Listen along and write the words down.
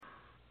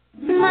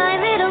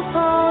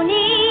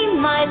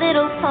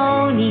Little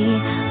Pony.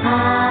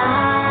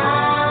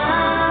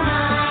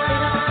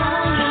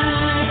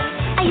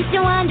 I used to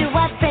wonder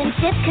what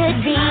friendship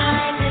could be.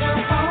 My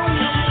Little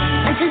Pony.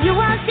 Until you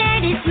all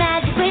shared its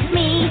magic with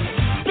me.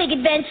 Big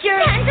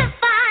adventure, tons of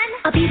fun.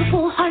 A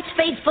beautiful heart,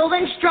 faithful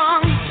and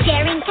strong.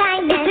 Sharing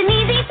kindness, it's an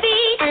easy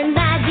feat. And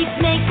magic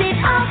makes it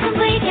all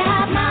complete. You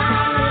have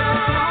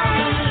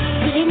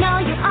mine. Did you know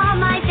you are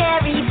my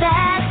very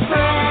best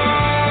friend?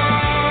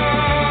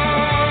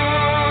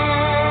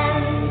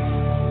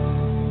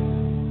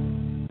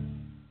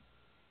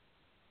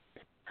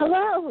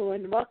 Hello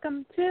and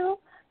welcome to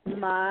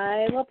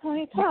My Little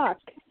Pony Talk.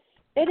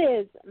 It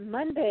is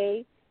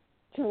Monday,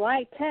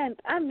 July 10th.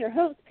 I'm your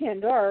host,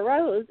 Pandora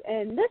Rose,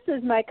 and this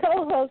is my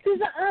co-host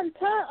who's on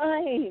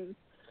time.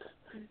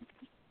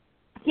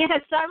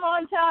 Yes, I'm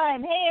on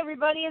time. Hey,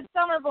 everybody, it's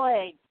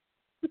Summerblade.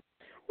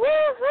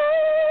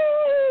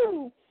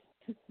 Woohoo!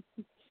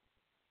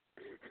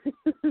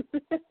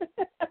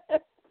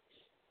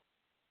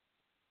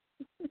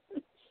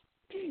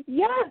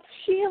 Yes,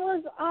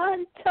 Sheila's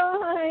on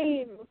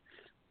time.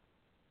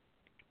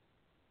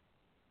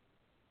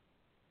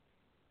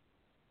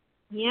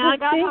 Yeah, I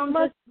got home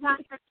just in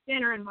time for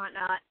dinner and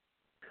whatnot.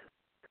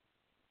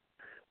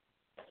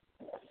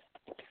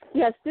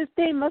 Yes, this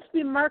day must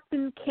be marked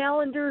in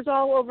calendars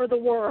all over the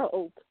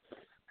world.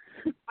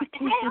 Hey,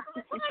 I'm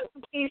on time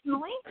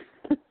occasionally.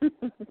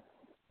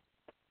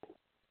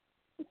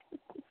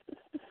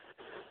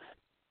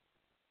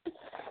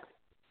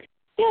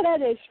 Yeah,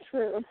 that is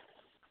true.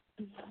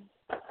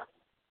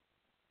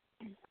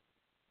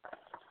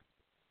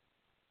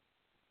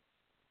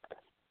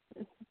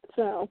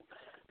 So,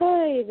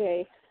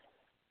 baby.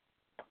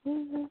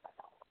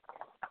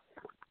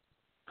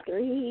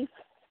 3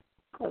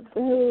 of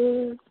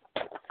those.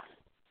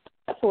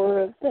 4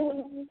 of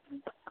those.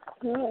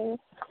 No.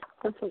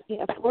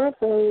 Yeah, 4 of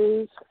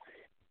those.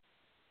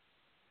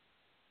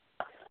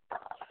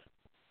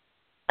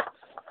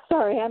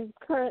 Sorry, I'm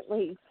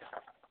currently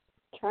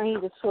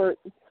trying to sort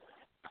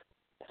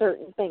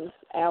certain things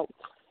out.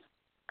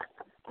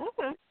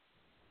 Okay.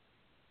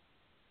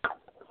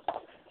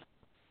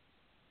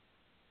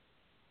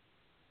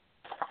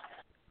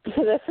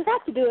 Because I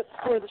forgot to do it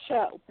before the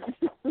show.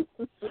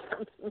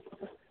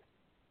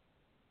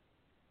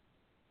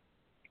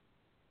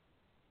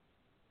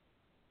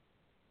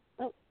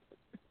 Oh.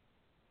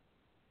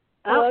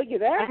 Hello, you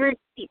there? I heard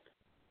you.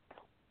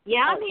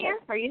 Yeah, I'm Okay. here.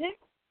 Are you there?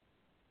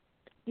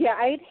 Yeah,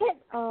 I had hit,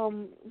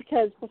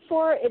 because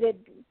before it had,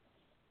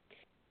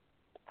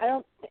 I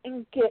don't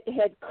think it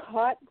had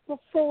caught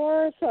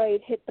before, so I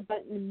had hit the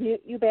button to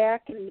mute you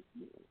back,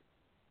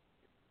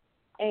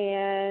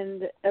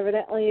 and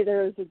evidently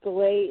there was a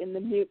delay in the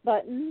mute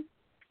button.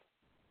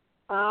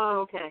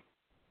 Oh, okay.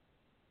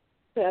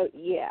 So,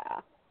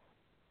 yeah.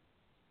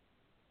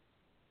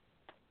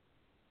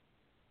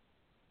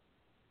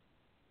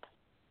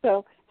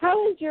 So,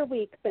 how has your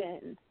week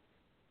been?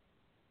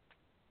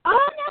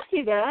 Oh, not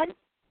too bad.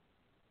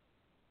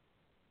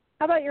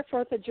 How about your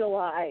 4th of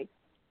July?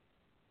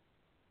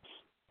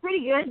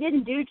 Pretty good.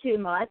 Didn't do too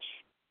much.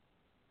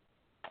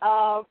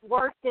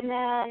 Worked, and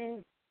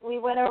then we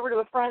went over to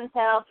a friend's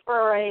house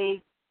for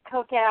a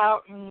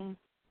cookout and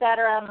sat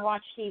around and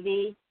watched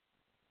TV.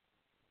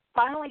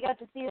 Finally got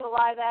to see the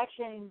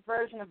live-action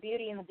version of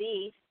Beauty and the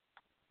Beast.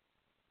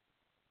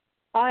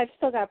 I've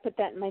still got to put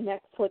that in my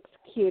Netflix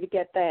queue to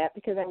get that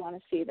because I want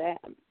to see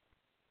that.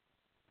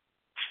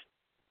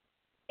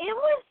 It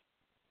was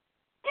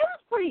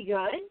pretty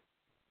good.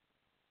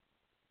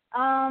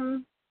 I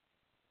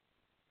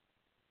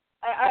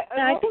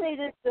will say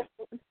this: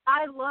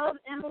 I love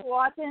Emma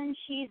Watson.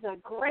 She's a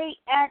great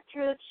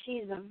actress.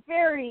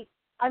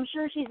 I'm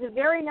sure she's a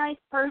very nice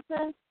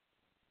person,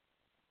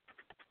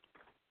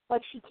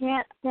 but she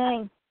can't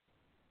sing.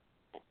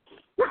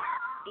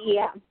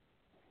 Yeah.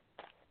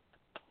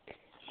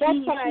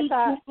 That's what I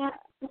thought.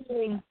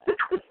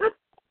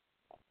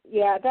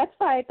 Yeah, that's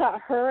why I thought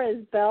her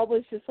as Belle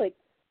was just like,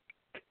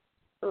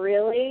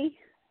 really?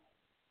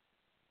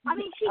 I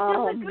mean, she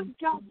does a good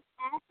job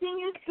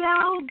acting as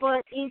Belle,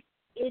 but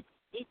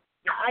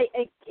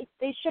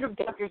they should have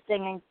dubbed her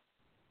singing.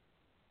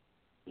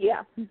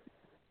 Yeah.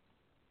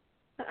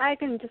 I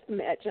can just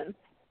imagine.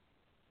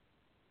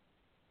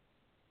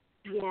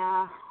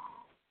 Yeah.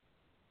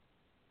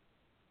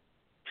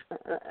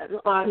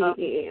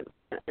 LP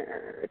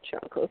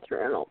Choco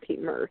through an LP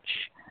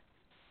merch.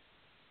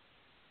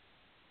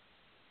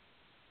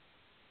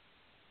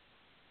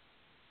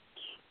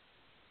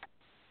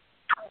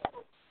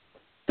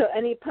 So,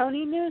 any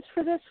pony news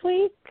for this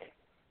week?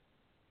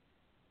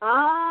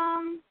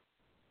 No,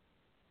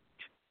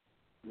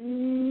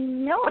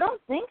 I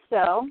don't think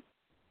so.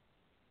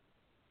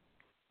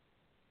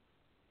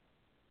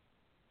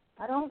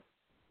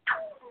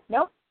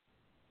 Nope.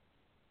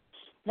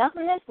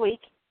 Nothing this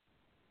week.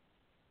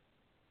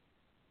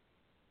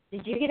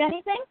 Did you get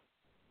anything?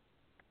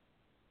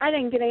 I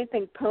didn't get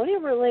anything pony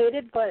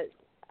related, but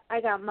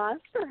I got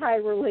Monster High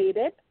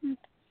related.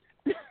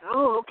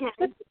 Oh, okay.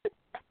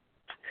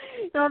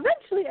 Now,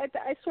 eventually,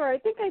 I swear, I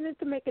think I need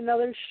to make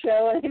another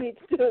show, and I need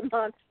to do a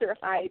Monster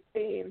High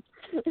theme.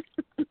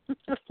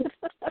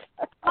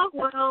 Oh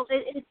well,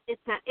 it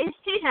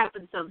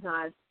happens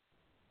sometimes.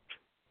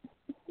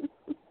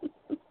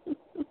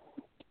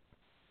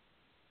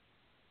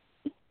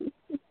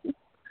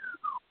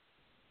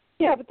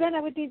 Yeah, but then I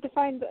would need to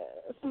find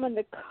someone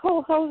to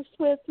co-host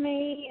with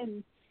me,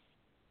 and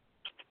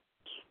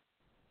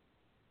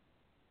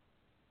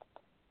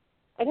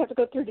I'd have to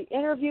go through the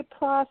interview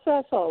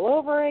process all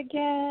over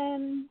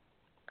again.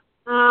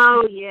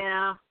 Oh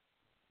yeah.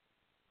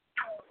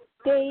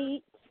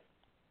 Date.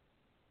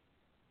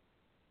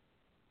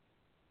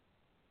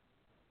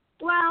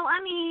 Well,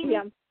 I mean,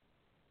 Yeah.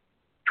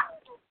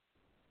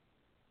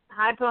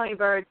 High Pony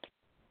Bird.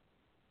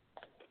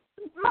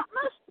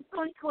 Most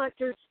pony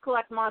collectors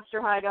collect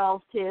Monster High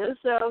dolls too,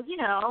 so you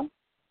know,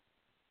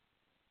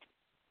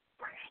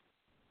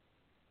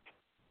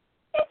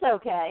 it's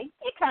okay.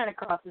 It kind of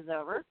crosses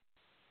over.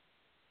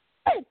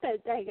 I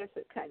guess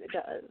it kind of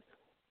does.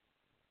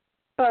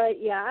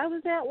 But yeah, I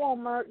was at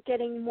Walmart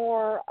getting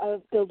more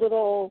of the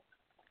little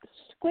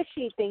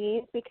squishy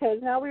thingies because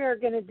now we are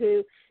going to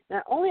do,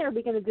 not only are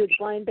we going to do the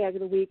blind bag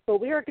of the week, but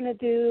we are going to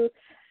do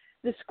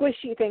the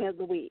squishy thing of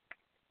the week.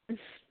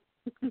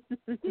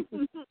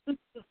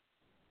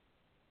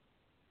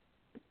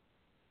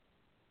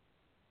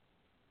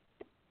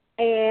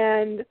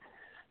 And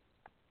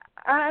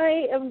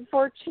I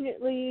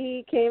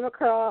unfortunately came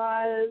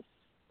across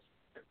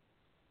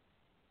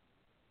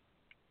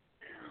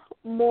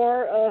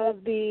more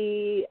of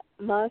the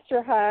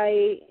Monster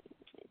High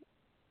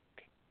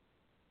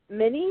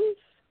minis.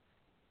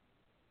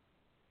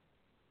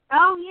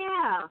 Oh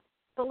yeah,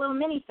 the little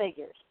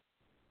minifigures.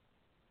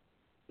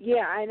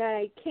 Yeah, and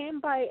I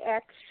came by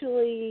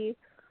actually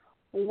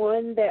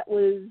one that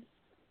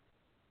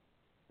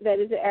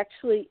is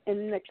actually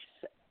in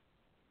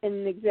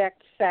an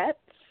exact set.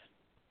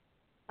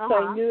 So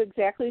I knew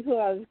exactly who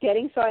I was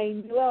getting. So I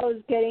knew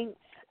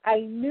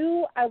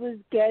I was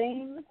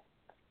getting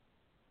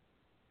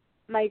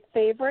my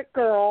favorite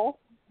girl.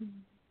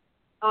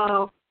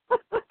 Oh.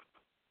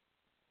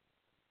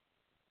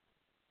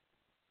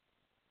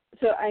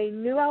 So I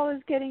knew I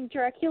was getting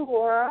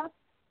Draculaura.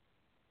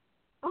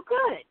 Oh,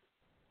 good.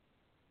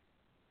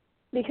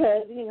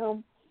 Because, you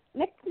know,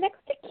 next to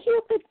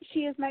Cupid,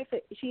 she is my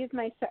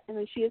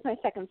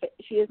second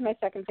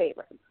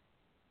favorite.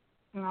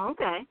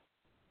 Okay.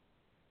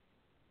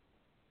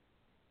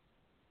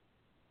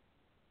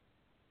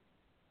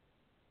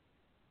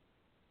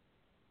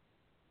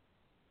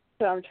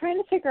 So I'm trying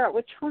to figure out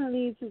which one of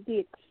these is the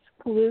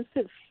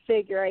exclusive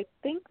figure. I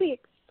think the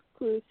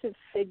exclusive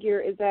figure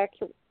is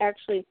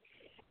actually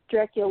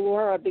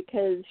Draculaura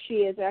because she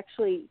is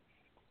actually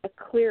a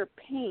clear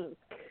pink.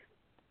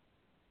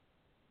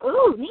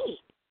 Ooh, neat.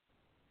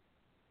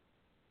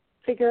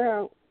 Figure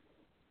out.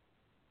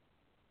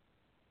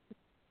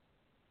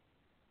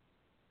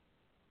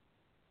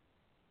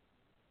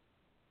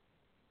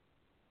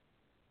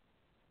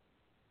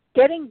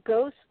 Getting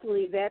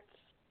Ghostly, that's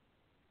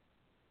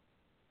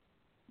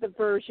the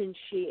version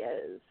she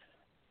is.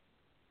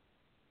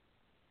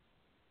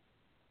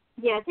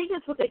 Yeah, I think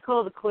that's what they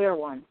call the clear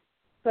one.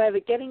 So I have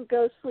a Getting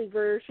Ghostly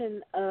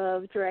version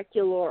of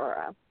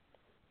Draculaura.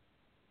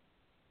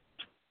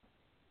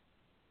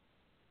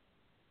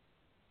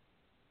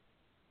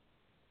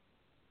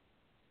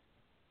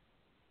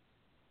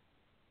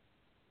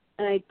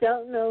 And I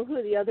don't know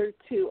who the other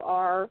two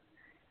are.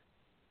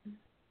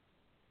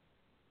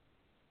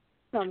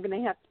 So I'm going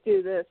to have to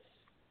do this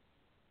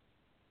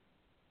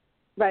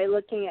by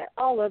looking at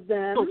all of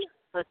them.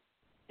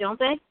 Don't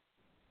they?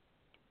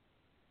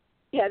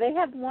 Yeah, they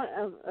have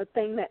a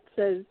thing that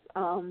says,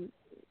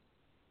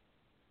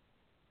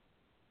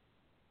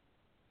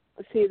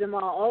 see them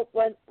all.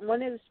 Oh,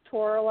 one is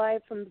Toralei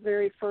from the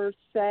very first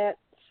set.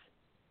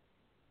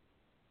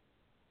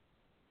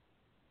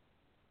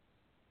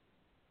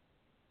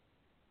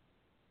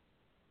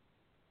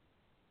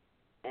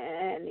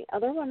 And the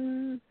other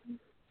one,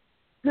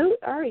 who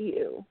are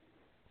you?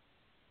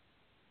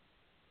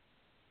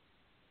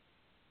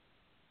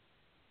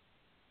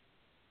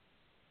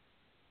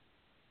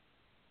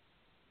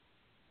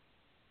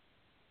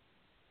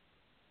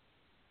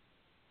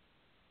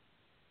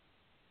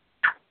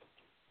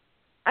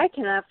 I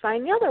cannot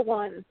find the other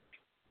one.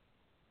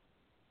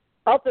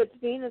 Oh, it's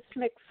Venus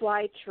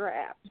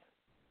McFlytrap.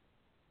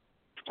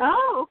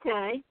 Oh,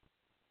 okay.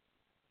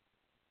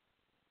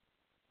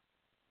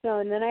 So,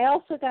 and then I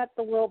also got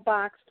the little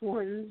boxed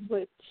ones,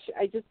 which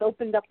I just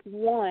opened up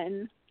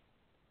one.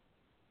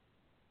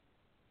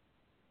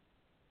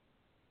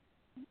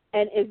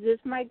 And is this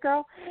my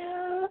girl?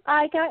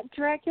 I got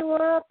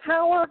Dracula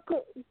Power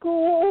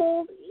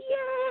Gold.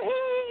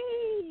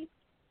 Yay!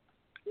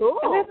 Cool.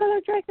 I got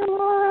another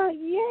Dracula.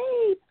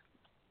 Yay!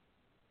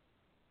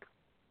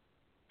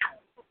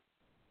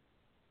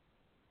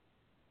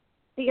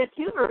 You got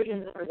two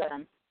versions of her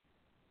then.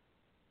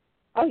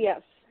 Oh,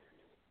 yes.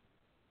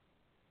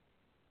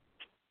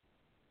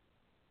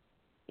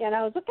 Yeah, and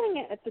I was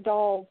looking at the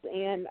dolls,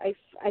 and I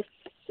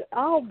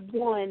saw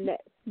one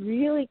that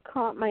really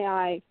caught my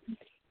eye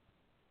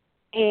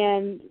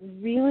and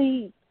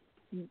really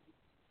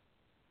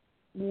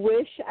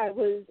wish I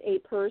was a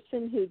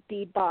person who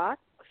debox.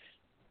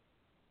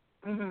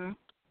 Mhm.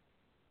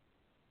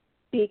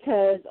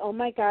 Because, oh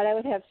my God, I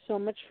would have so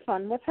much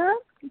fun with her.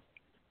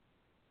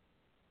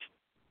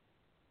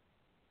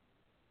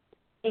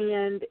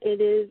 And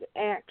it is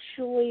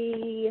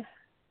actually, I'm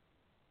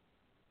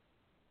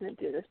going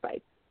to do this by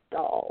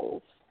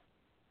dolls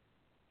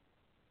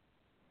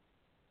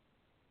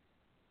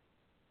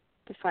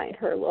to find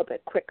her a little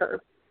bit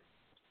quicker.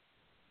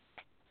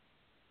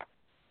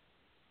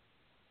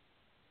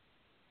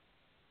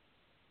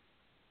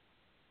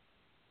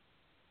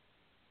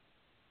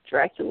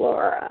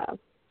 Draculaura.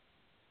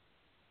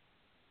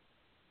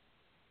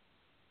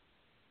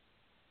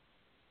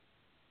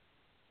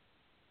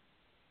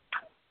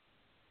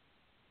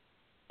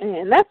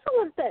 And that's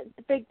the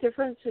big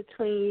difference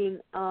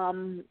between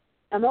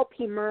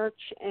MLP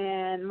merch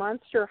and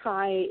Monster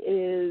High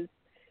is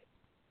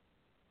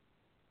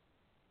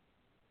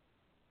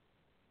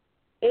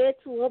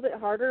it's a little bit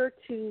harder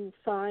to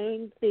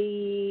find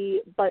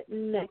the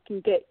button that can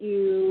get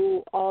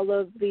you all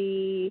of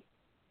the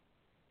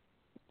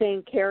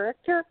same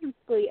character.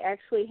 So you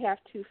actually have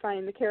to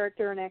find the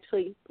character and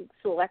actually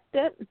select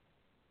it.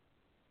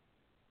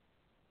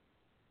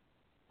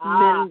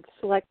 And then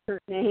select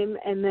her name,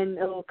 and then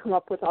it'll come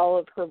up with all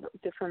of her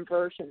different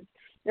versions.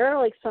 There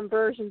are like some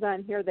versions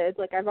on here that it's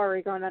like I've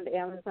already gone onto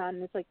Amazon,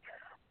 and it's like,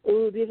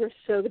 ooh, these are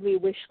so to be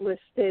wish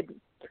listed.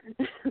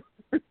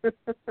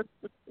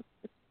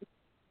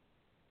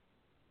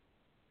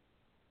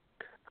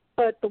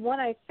 But the one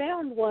I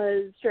found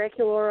was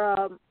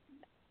Draculaura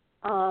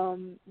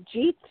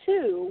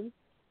G2.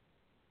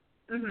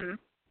 Mhm.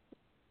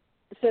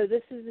 So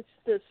this is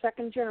the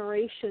second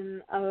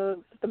generation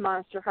of the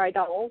Monster High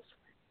dolls.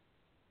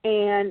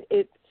 And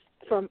it's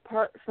from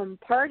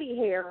Party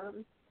Hair.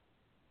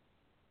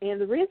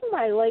 And the reason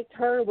why I liked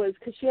her was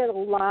because she had a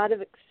lot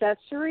of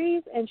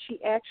accessories, and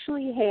she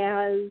actually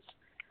has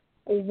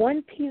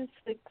one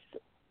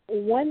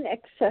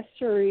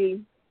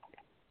accessory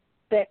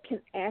that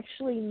can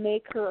actually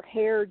make her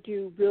hair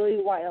do really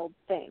wild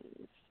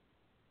things.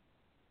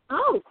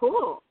 Oh,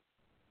 cool.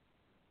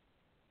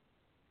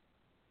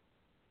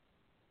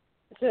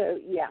 So,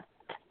 yeah.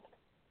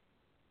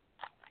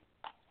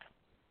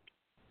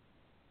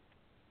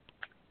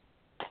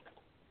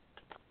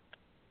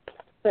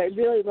 So I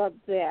really loved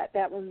that.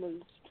 That one was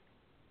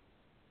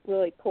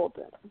really cool.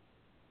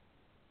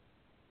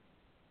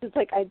 It's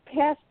like I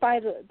passed by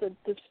the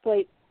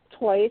display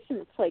twice, and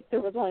it's like there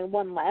was only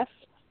one left.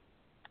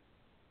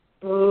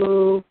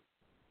 Oh.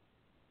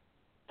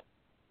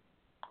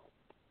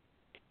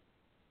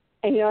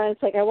 And, you know,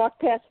 it's like I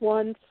walked past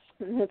once,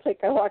 and it's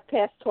like I walked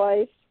past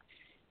twice.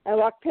 I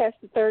walked past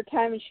the third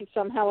time, and she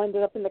somehow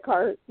ended up in the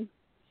cart.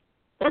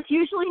 That's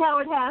usually how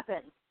it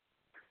happens.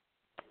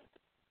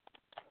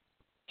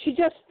 She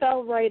just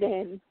fell right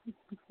in.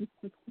 Oh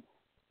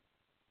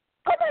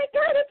my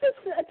God!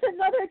 It's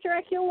another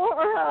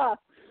Draculaura.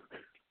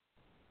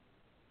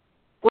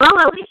 Well,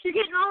 at least you're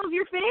getting all of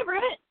your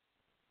favorite.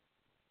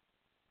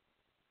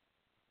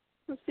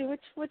 Let's see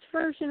which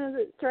version of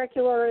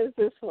Draculaura is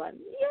this one.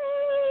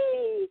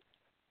 Yay!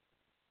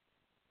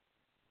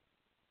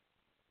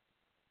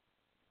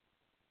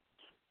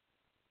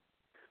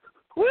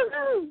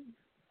 Woohoo!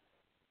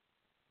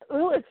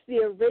 Ooh, it's the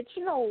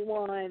original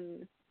one.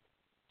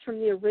 It's from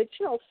the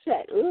original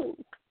set. Ooh.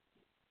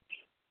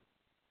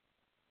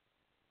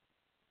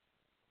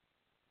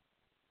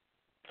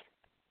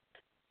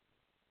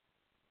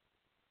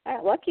 I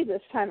got lucky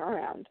this time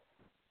around.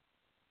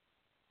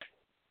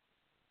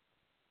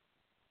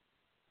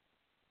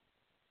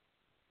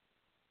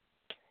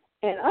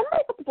 And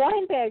unlike the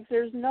blind bags,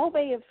 there's no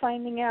way of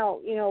finding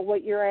out, you know,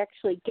 what you're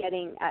actually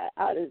getting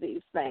out of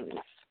these things.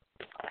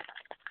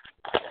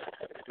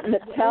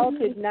 Mattel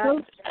did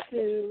not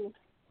do.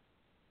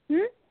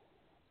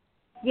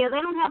 Yeah,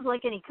 they don't have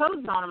like any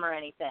codes on them or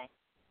anything.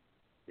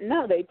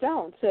 No, they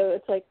don't. So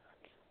it's like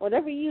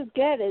whatever you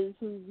get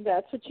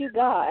that's what you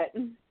got.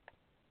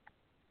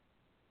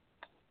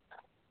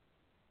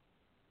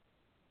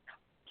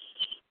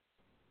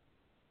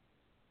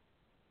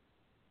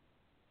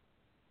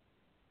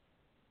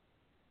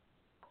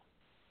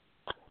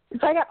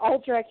 If I got all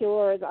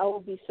Draculas, I will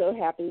be so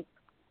happy.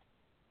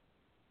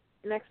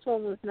 Next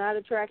one was not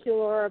a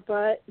Draculaura,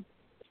 but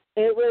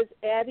it was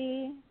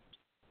Abby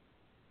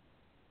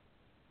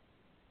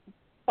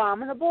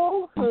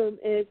Abominable, who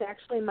is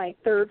actually my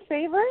third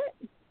favorite.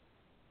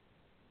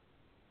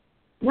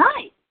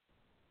 Nice.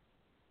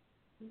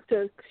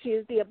 So she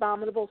is the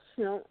Abominable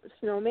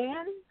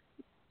Snowman.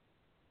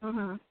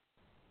 Mhm.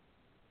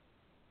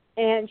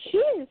 And she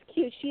is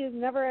cute. She is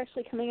never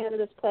actually coming out of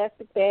this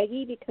plastic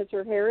baggie because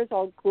her hair is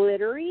all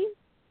glittery.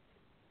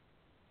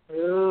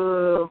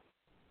 Ooh.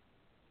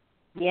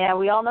 Yeah,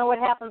 we all know what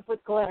happens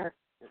with glitter.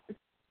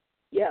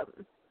 Yep.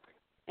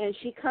 And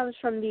she comes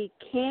from the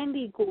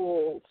Candy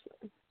Ghouls.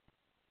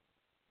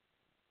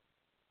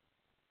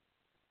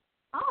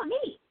 Oh,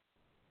 neat.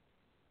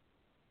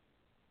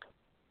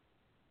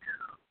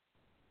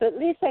 But at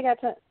least I got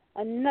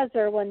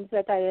another one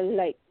that I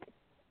like.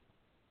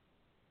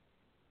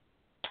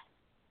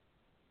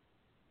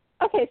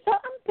 Okay, so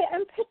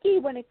I'm picky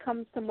when it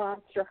comes to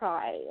Monster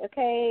High,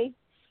 okay?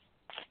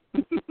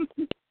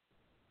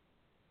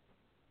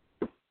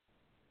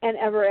 And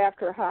Ever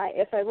After High.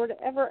 If I were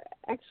to ever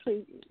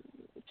actually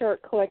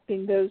start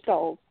collecting those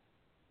dolls,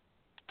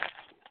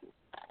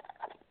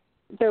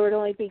 there would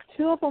only be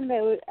two of them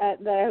that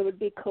I would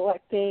be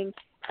collecting,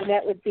 and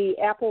that would be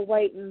Apple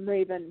White and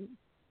Raven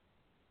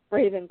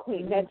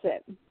Queen. That's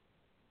it.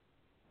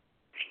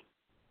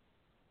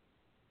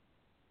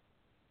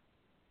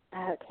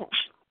 Okay.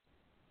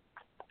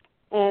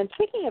 And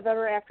speaking of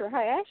Ever After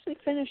High, I actually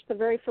finished the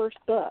very first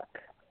book.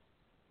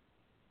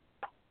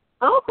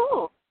 Oh,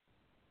 cool.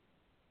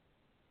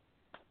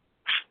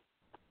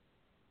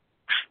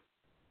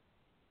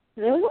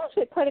 And it was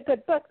actually quite a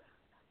good book.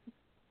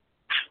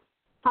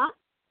 Huh?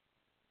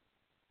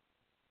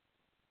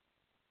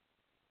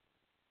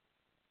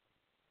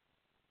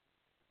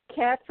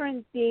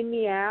 Catherine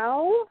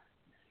DeMeow,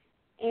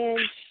 and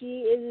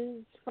she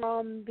is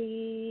from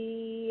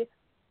the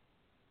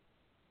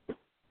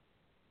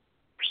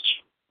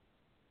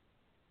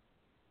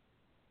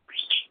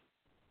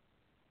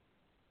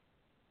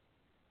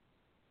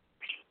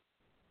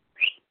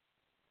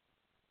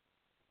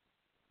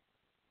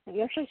I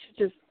guess I should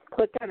just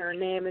click on her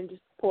name and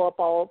just pull up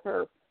all of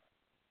her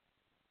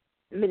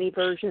mini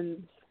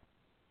versions.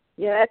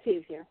 Yeah, that's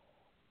easier.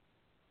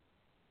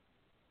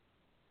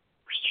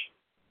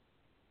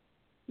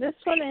 This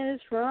one is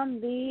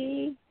from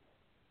the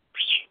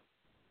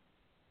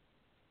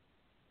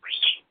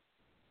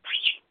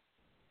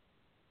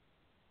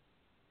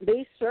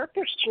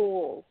circus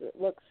schools, it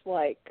looks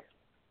like.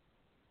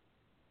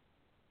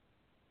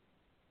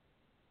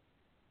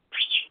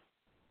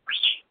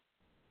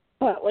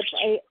 But what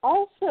they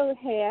also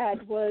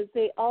had was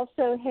the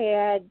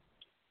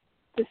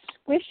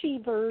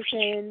squishy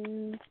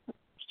version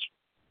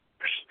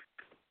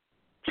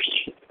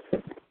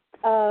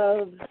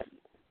of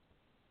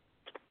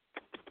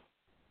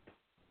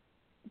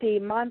the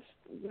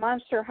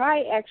Monster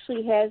High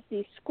actually has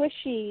the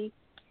squishy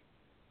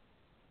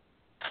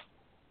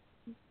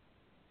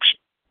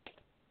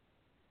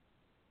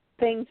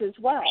things as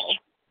well.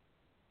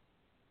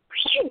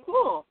 Oh,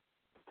 cool.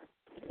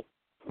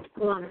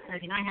 Hold on a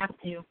second. I have to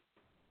see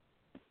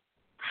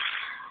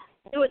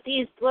what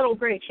these little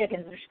gray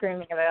chickens are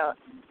screaming about.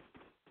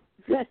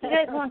 You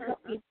guys want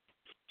cookies?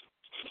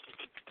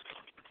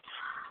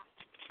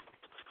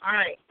 All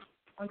right.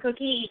 One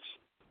cookie each.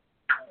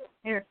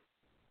 Here.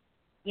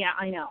 Yeah,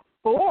 I know.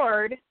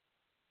 Bored?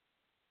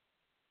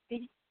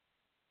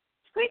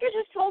 Squeaker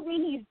just told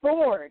me he's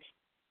bored.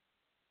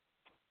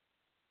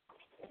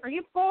 Are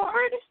you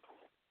bored?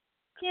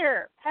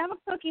 Here, have a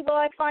cookie while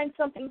I find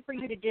something for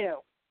you to do.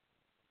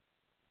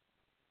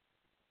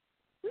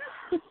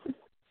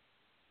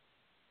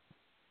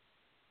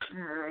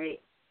 All right.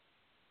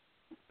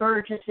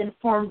 Bird just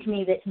informed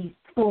me that he's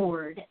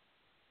bored.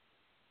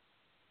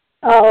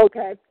 Oh,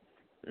 okay.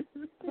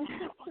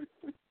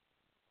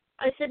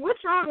 I said,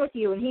 what's wrong with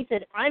you? And he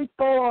said, I'm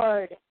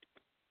bored.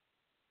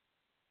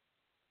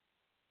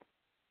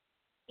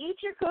 Eat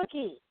your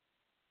cookie.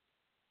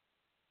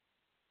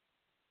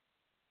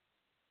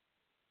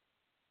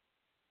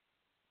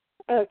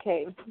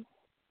 Okay.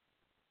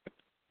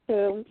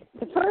 So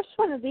the first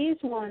one of these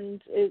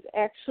ones is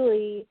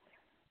actually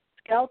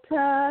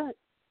Skelta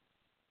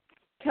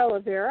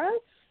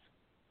Calaveras.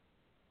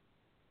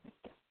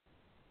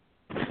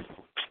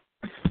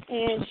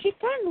 And she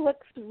kind of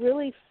looks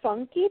really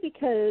funky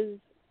because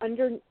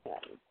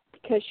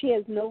she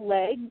has no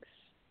legs.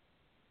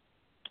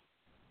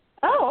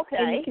 Oh, okay.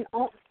 And you can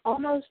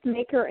almost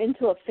make her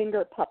into a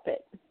finger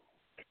puppet.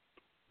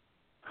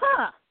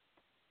 Huh.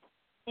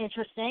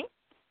 Interesting.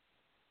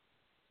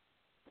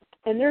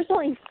 And there's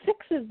only 6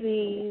 of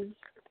these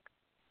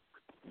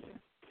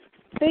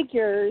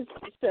figures,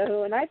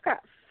 and I've got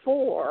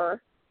 4.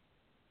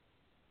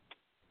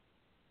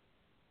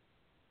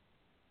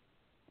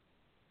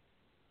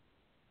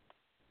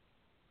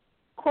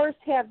 Of course,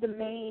 have the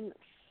main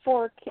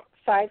 5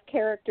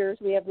 characters.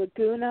 We have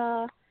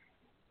Laguna,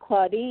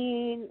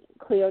 Claudine,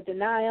 Cleo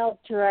Denial,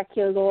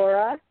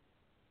 Draculaura,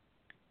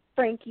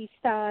 Frankie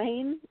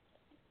Stein,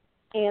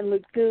 and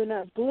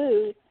Laguna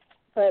Blue.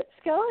 But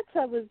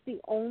Skeletor was the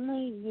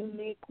only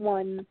unique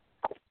one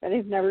that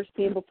I've never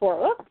seen before.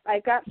 Oh, I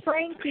got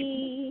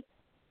Frankie.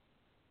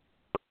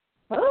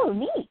 Oh,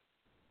 neat.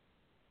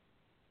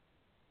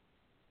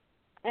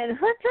 And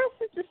her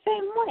dress is the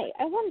same way.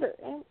 I wonder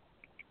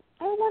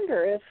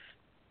if...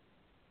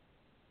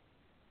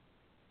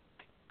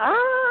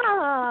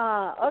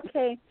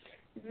 okay.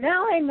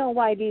 Now I know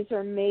why these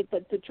are made,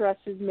 but the dress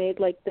is made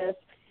like this.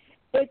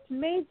 It's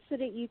made so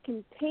that you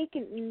can take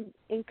it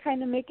and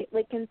kind of make it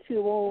like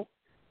into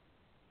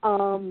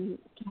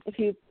if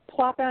you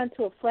plop it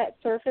onto a flat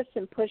surface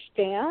and push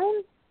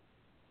down,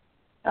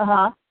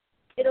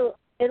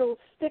 it'll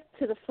stick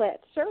to the flat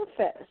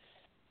surface.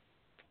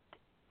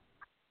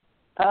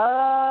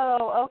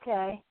 Oh,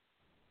 okay.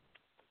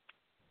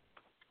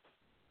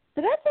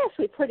 So that's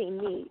actually pretty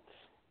neat.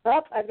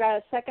 Oh, I've got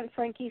a second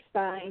Frankie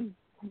Stein.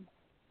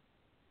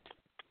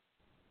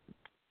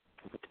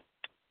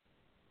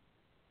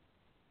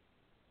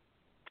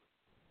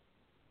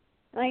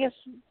 I guess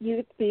you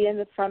get to be in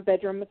the front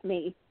bedroom with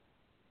me.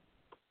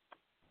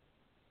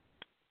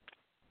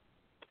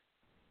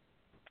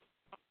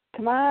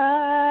 Come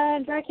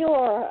on,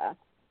 Dracula.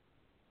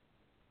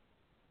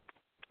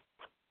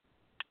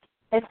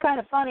 It's kind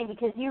of funny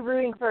because you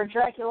rooting for a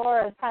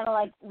Dracula is kind of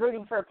like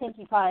rooting for a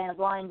Pinkie Pie in a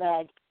blind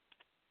bag.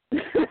 I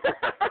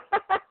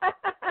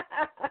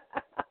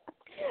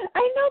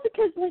know,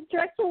 because like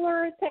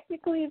Dracula,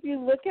 technically, if you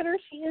look at her,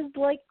 she is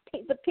like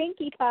the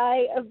Pinkie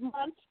Pie of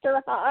Monster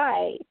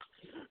High.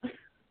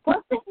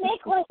 Plus, they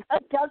make like a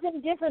dozen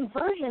different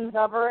versions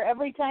of her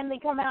every time they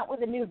come out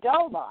with a new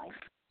doll line.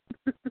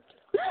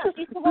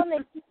 She's the one they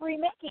keep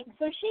remaking,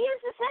 so she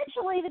is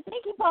essentially the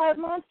Pinkie Pie of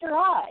Monster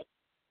High.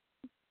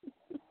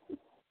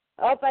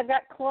 Oh, I've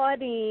got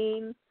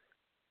Claudine.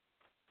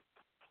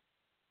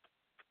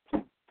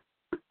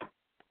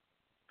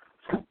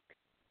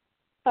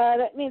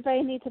 That means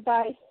I need to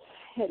buy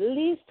at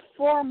least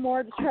 4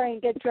 more to try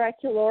and get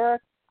Dracula,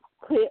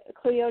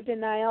 Cleo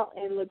Denial,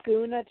 and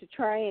Laguna to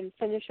try and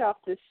finish off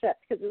this set,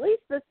 because at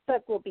least this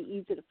set will be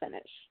easy to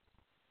finish.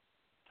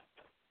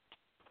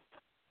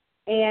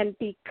 And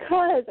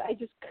because I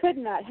just could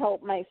not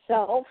help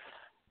myself,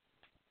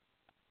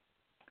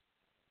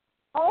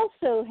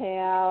 also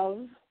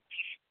have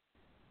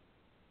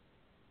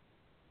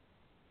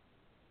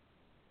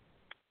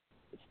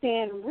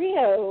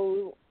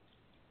Sanrio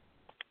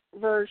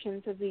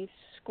versions of these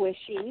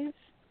squishies.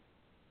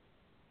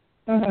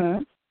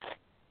 Mm-hmm.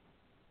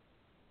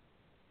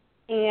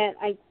 And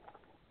I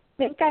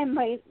think I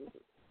might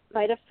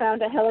have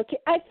found a Hello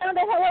Kitty. I found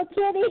a Hello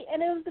Kitty,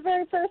 and it was the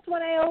very first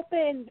one I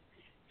opened.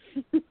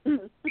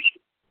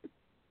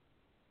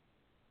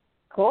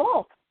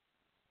 Cool.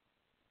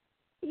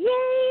 Yay!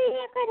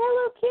 I got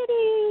Hello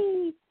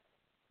Kitty.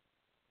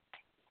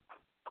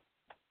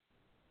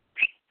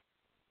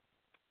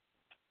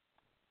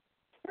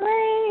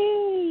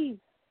 Hooray!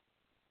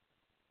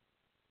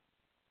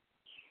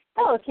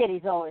 Hello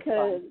Kitty's always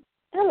fun.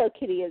 Hello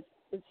Kitty is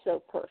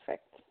so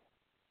perfect.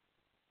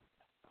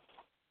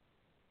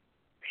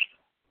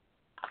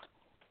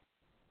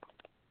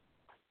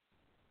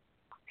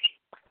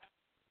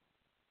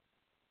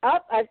 Oh,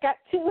 I've got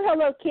 2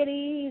 Hello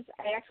Kitties.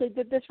 I actually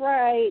did this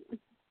right.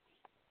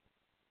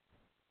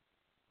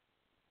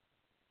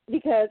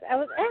 Because I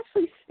was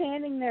actually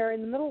standing there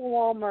in the middle of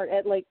Walmart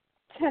at like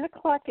 11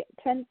 o'clock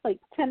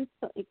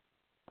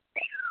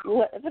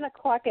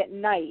at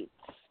night,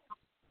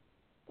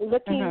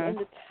 looking in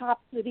the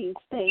tops of these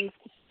things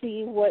to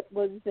see what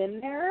was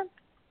in there.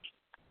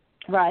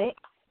 Right.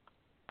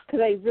 Because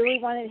I really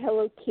wanted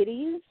Hello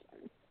Kitties.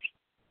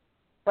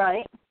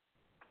 Right.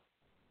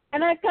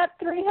 And I've got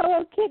 3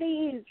 Hello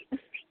Kitties.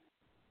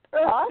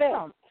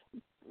 Awesome.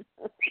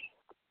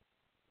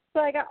 So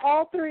I got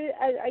all 3.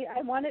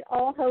 I wanted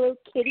all Hello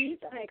Kitties,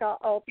 and I got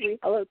all 3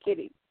 Hello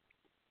Kitties.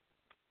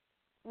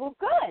 Well,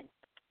 good.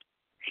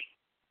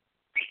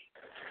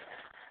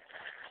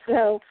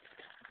 So,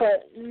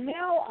 but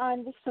now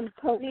on to some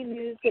pony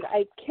news that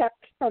I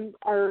kept from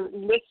our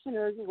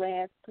listeners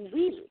last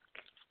week.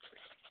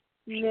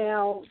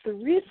 Now, the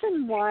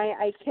reason why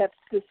I kept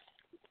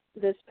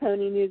this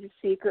pony news a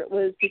secret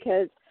was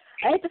because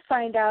I had to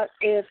find out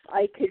if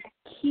I could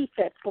keep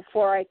it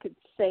before I could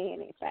say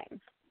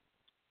anything.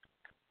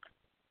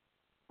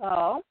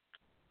 Oh.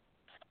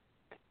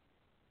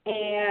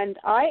 And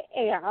I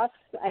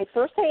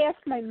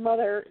asked my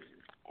mother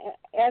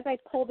as I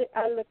pulled it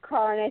out of the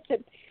car, and I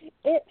said,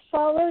 "It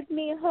followed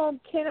me home.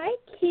 Can I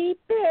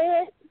keep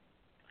it?"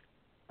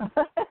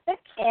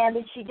 And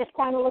did she just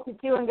kind of look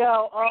at you and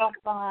go, "Oh,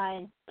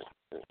 fine"?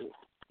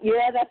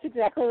 Yeah, that's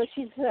exactly what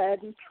she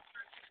said. And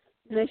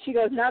then she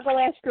goes, "Now go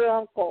ask your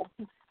uncle."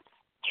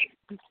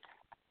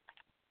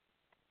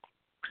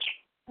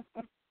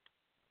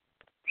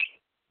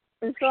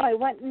 And so I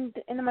went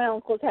into my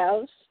uncle's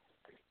house,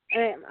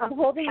 and I'm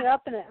holding it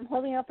up, and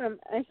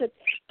I said,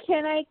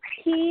 "Can I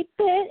keep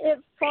it?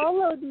 It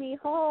followed me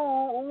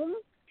home."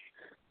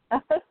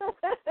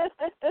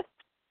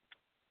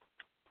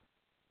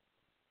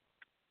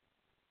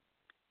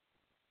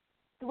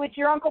 Which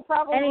your uncle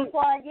probably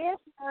replied, "Yes,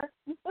 sir."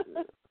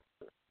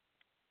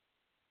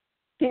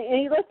 And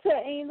he looks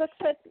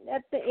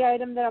at the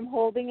item that I'm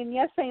holding, and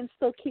yes, I am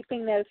still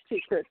keeping that a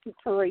secret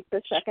for right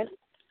this second.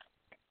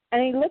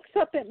 And he looks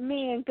up at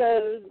me and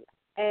goes,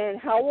 "And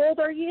how old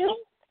are you?"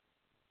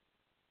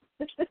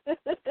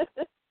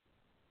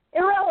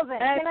 Irrelevant.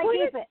 Can I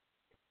keep it?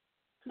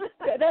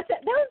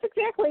 That was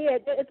exactly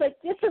it. It's like,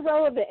 it's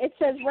irrelevant. It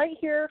says right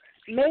here,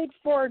 "Made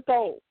for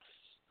adults."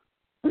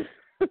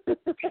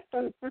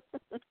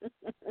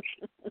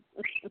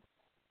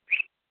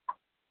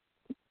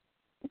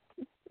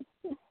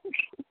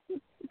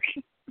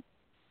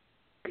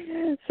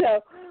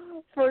 So,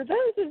 for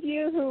those of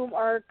you who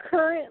are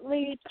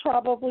currently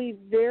probably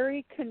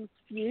very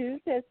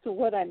confused as to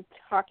what I'm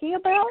talking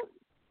about,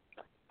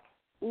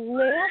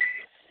 last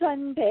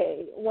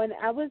Sunday, when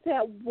I was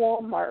at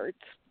Walmart,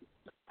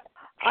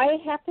 I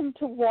happened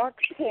to walk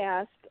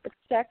past a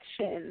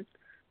section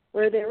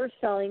where they were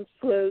selling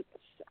floats,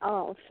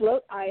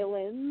 float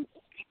islands,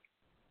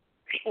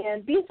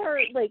 and these are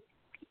like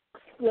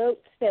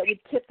floats that would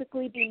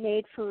typically be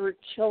made for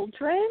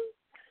children,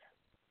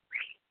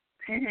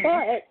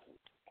 but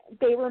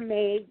they were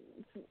made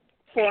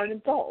for an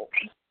adult.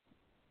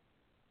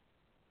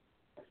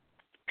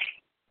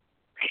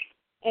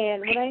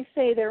 And when I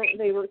say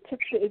they would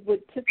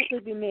typically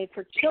be made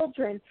for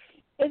children,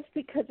 it's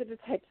because of the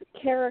types of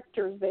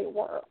characters they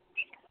were.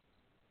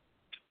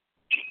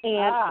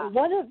 And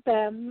one of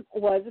them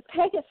was a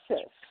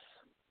Pegasus.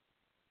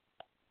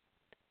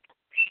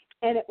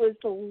 And it was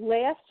the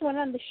last one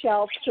on the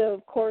shelf, so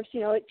of course,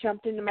 it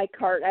jumped into my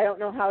cart. I don't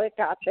know how it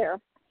got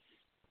there.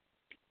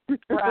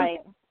 Right.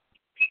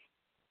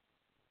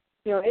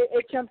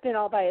 It jumped in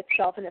all by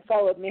itself, and it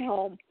followed me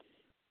home.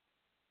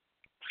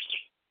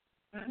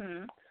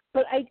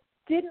 But I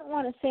didn't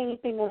want to say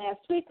anything last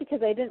week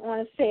because I didn't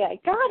want to say I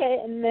got it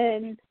and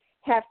then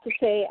have to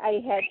say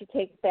I had to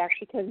take it back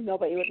because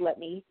nobody would let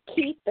me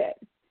keep it.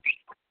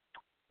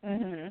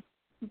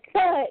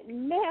 But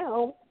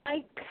now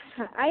I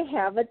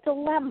have a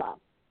dilemma.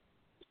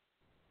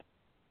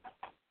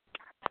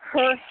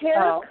 Her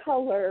hair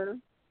color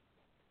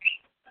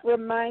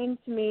reminds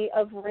me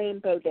of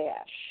Rainbow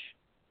Dash.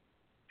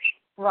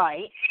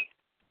 Right.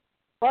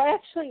 Well,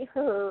 actually,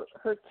 her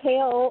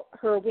tail,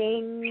 her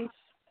wings,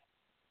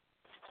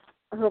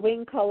 her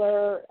wing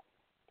color,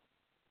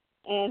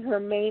 and her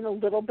mane a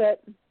little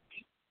bit.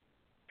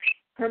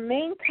 Her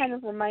mane kind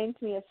of reminds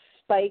me of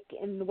Spike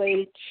in the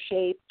way it's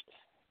shaped,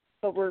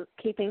 but we're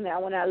keeping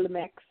that one out of the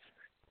mix.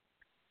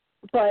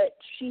 But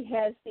she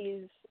has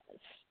these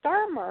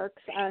star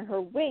marks on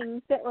her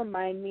wings that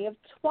remind me of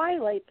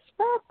Twilight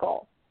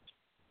Sparkle.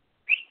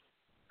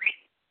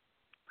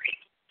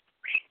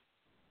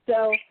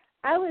 So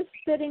I was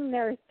sitting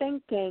there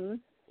thinking,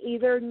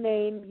 either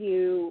name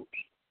you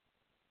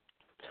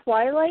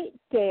Twilight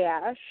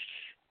Dash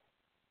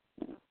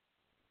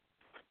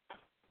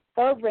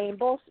or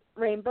Rainbow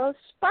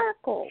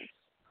Sparkles.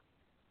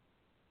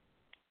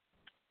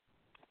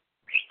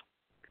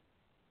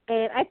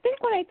 And I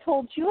think when I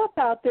told you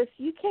about this,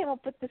 you came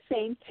up with the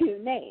same two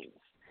names.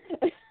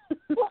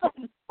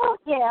 Well,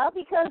 yeah,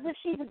 because if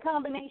she's a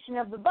combination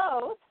of the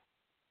both,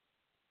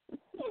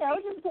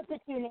 just put the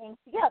two names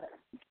together.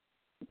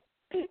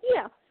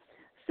 Yeah.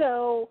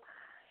 So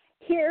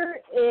here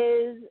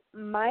is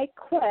my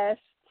quest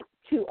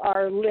to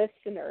our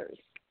listeners.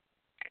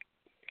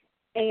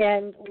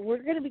 And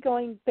we're going to be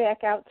going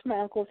back out to my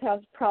uncle's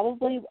house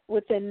probably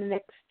within the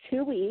next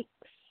 2 weeks.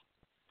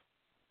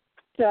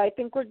 So I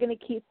think we're going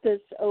to keep this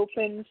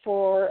open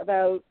for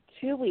about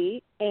 2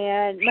 weeks.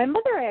 And my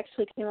mother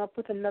actually came up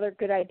with another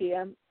good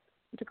idea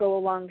to go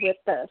along with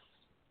this.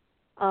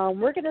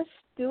 We're going to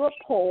do a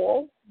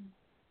poll,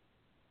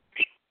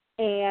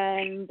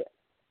 and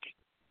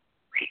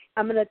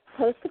I'm going to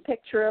post a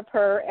picture of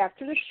her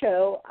after the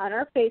show on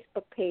our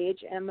Facebook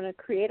page, and I'm going to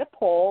create a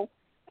poll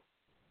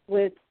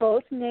with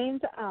both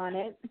names on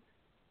it.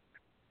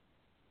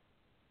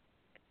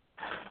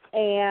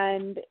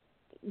 And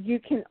you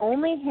can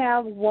only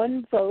have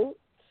one vote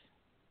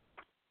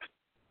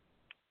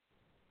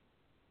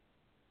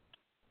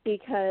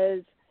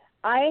because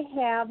I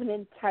have an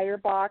entire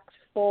box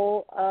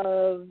full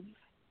of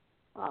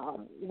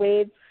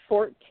Wave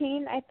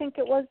 14, I think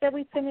it was, that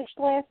we finished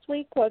last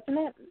week, wasn't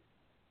it?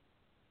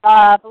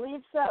 I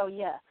believe so,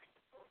 yes.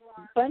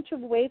 A bunch of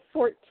Wave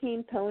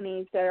 14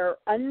 ponies that are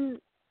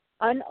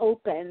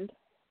unopened.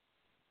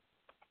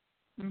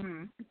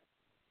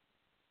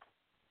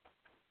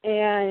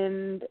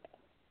 And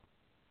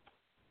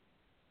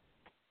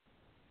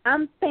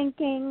I'm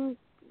thinking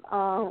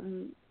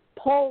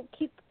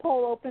keep the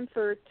poll open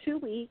for 2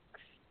 weeks.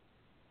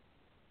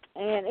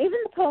 And even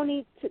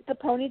the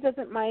pony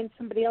doesn't mind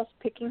somebody else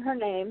picking her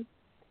name.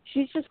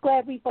 She's just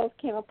glad we both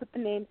came up with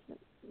the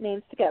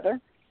names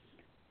together.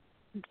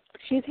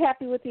 She's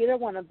happy with either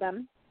one of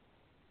them.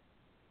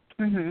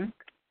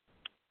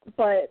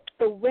 But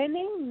the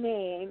winning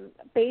name,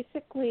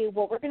 basically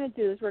what we're going to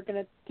do is we're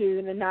going to do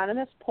an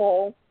anonymous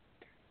poll.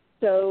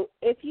 So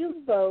if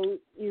you vote,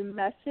 you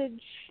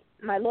message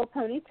My Little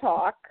Pony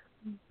Talk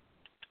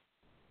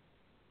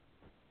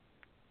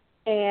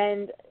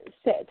and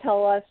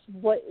tell us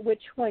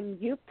which one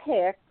you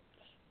picked.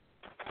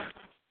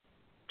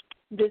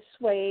 This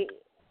way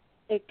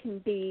it can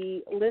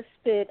be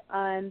listed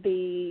on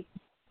the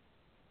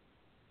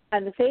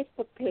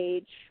Facebook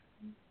page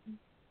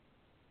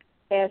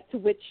as to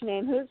which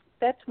name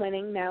that's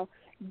winning. Now,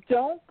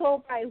 don't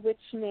go by which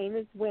name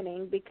is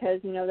winning because,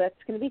 that's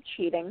going to be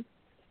cheating.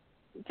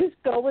 Just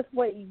go with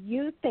what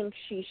you think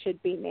she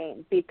should be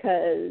named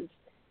because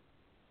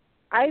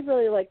I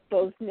really like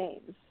both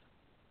names.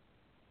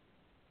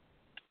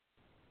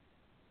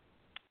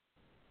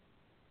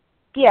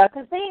 Yeah,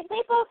 because they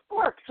both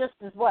work just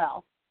as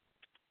well.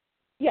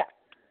 Yeah.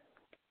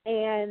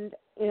 And,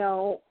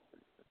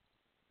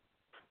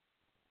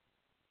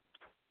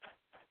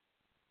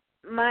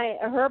 my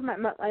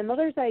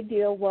mother's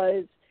idea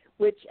was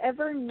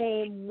whichever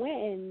name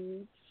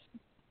wins,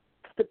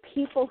 the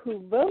people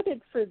who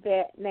voted for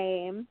that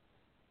name,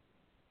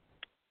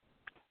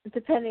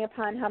 depending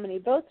upon how many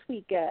votes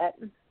we get,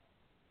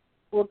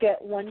 will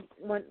get one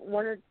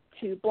or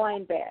two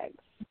blind bags.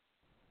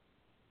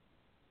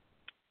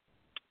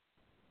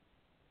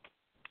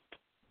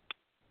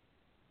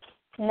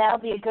 And that'll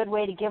be a good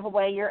way to give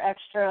away your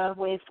extra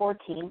Wave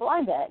 14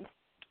 blind bag.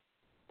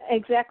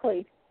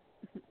 Exactly.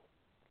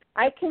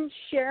 I can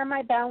share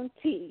my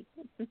bounty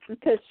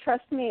because,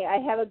 trust me, I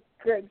have a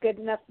good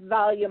enough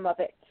volume of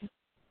it.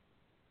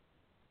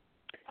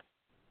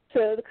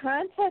 So the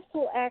contest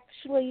will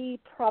actually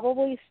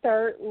probably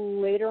start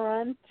later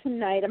on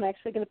tonight. I'm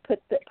actually going to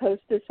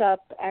post this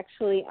up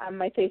actually on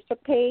my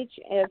Facebook page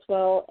as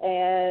well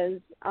as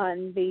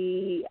on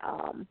the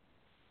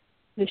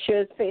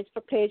show's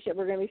Facebook page that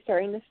we're going to be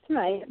starting this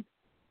tonight.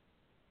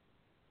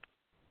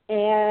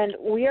 And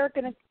we are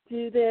going to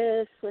do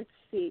this, let's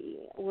see,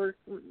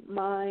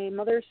 my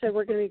mother said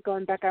we're going to be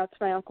going back out to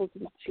my uncle's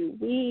in 2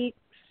 weeks.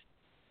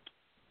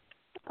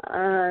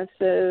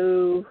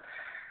 So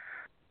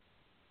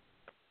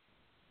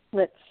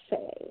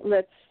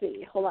let's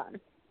see, hold on.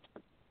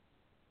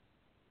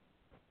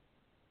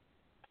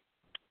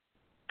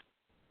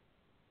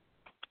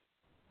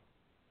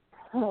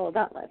 Hold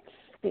on, let's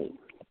see.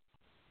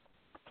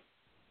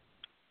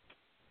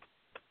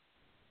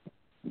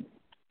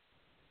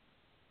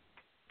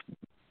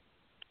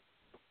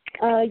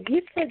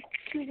 You said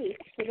 2 weeks,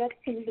 so that's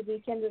going to be the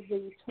weekend of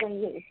the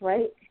 28th,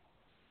 right?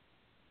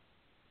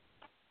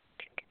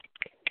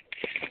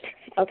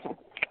 Okay.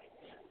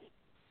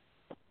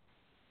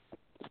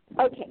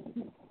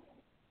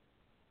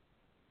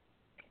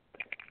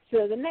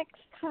 So the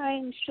next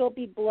time she'll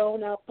be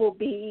blown up will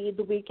be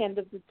the weekend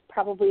of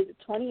probably the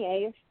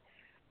 28th.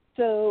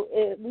 So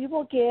we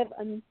will give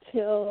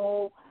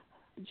until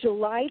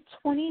July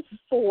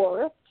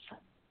 24th.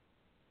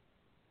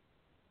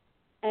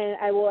 And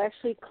I will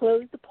actually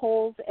close the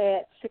polls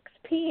at 6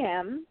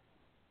 p.m.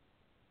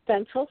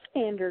 Central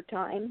Standard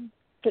Time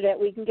so that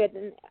we can get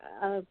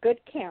a good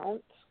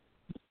count.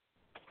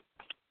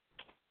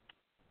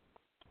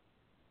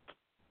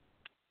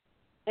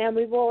 And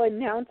we will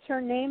announce her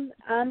name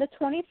on the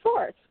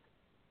 24th.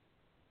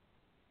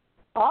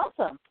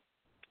 Awesome.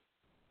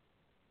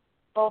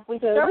 Well, if we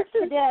start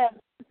today,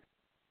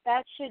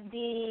 that should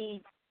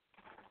be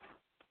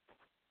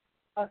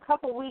a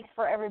couple weeks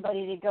for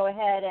everybody to go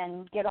ahead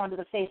and get onto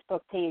the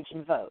Facebook page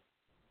and vote.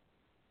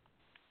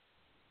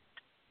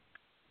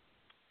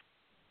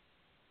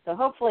 So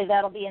hopefully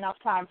that'll be enough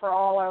time for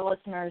all our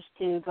listeners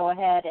to go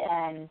ahead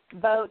and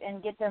vote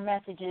and get their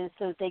messages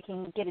so that they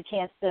can get a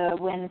chance to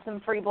win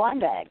some free blind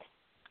bags.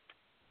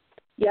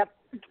 Yep.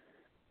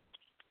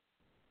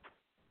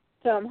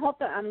 So I'm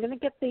going to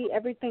get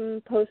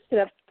everything posted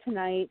up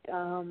tonight.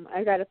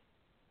 I got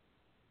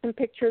some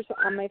pictures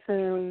on my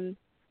phone.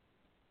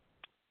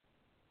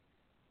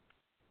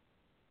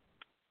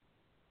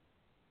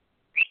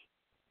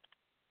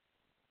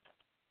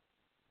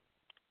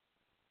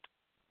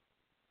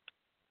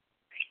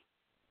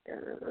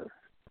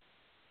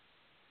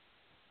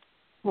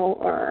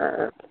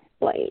 Or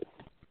plate.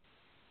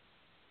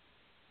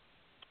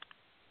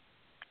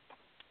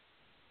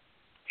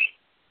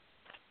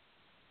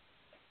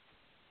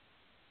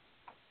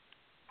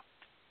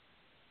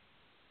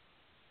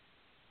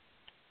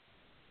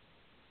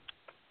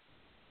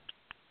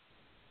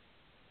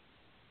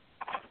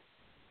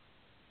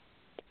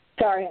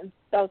 Sorry, I'm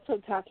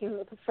also talking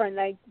with a friend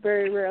I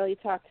very rarely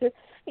talk to.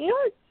 You know,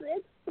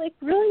 it's like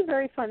really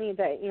very funny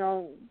that, you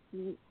know,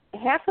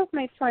 half of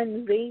my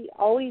friends, they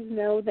always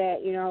know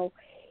that, you know,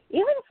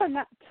 even if I'm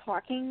not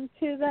talking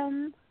to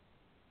them,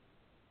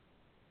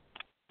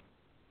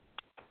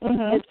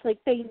 it's like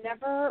they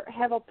never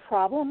have a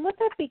problem with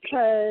it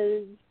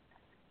because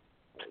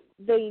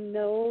they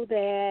know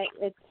that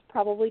it's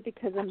probably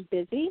because I'm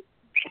busy.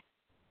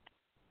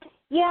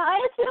 Yeah,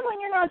 I assume when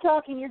you're not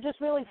talking, you're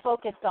just really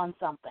focused on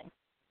something.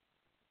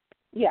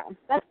 Yeah.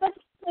 That's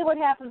basically what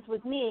happens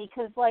with me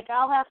because, like,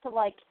 I'll have to,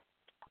 like,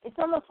 it's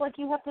almost like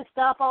you have to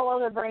stop all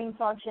other brain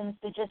functions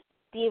to just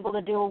be able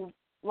to do,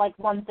 like,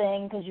 one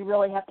thing because you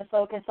really have to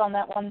focus on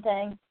that one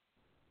thing.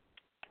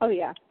 Oh,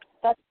 yeah.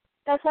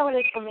 That's how it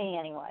is for me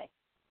anyway.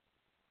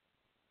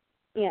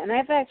 Yeah, and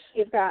I've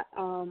actually got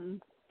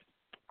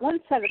one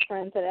set of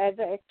friends that I've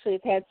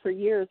actually had for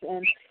years,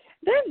 and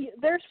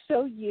they're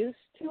so used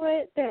to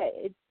it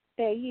that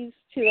they used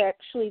to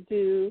actually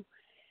do,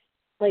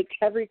 like,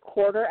 every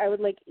quarter I would,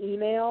 like,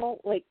 email,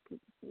 like,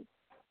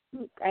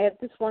 I have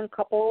this one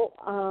couple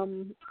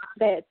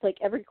that, like,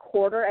 every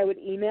quarter I would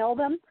email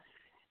them,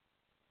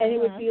 and it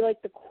would be, like,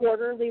 the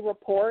quarterly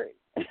report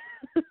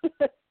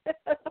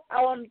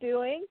how I'm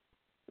doing.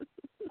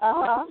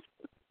 Uh-huh.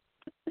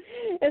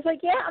 It's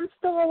like, yeah, I'm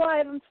still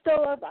alive. I'm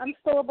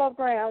still above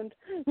ground.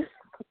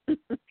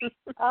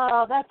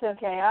 Oh, that's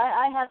okay.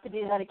 I have to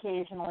do that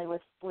occasionally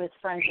with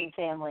friends and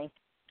family.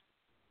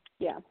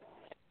 Yeah.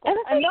 And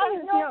I'm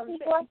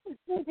not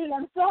busy.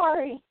 I'm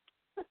sorry.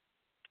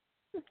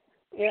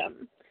 Yeah.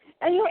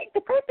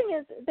 the great thing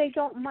is they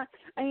don't mind.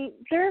 I mean,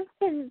 there have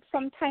been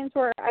some times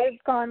where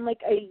I've gone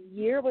like a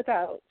year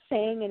without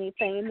saying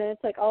anything, and then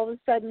it's like all of a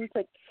sudden it's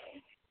like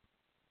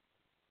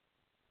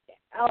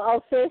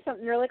I'll say something,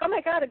 and they're like, oh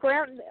my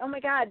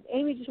God,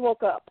 Amy just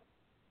woke up.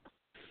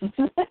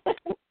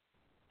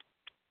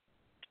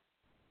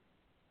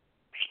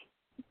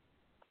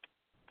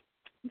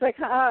 It's like,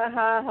 ha,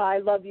 ha, ha, I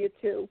love you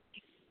too.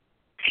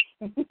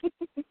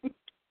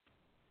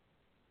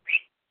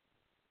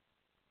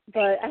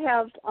 But I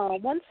have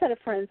one set of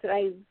friends that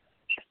I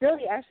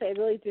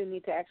really do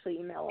need to actually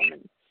email them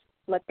and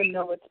let them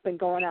know what's been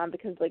going on,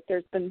 because like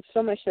there's been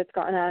so much that's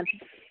gone on.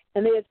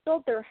 And they had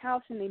sold their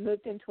house and they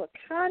moved into a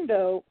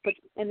condo,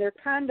 and their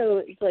condo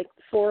is like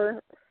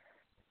four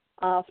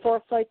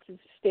flights of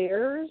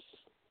stairs.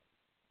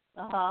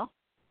 Uh-huh.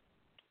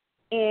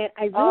 And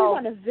I really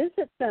want to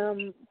visit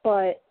them,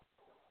 but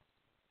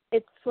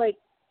it's like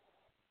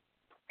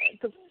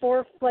the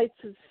 4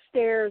 flights of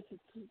stairs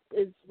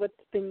is what's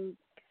been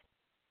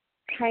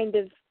kind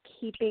of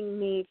keeping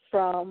me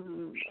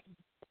from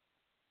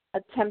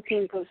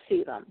attempting to go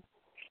see them.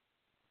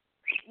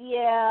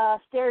 Yeah,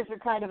 stairs are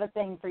kind of a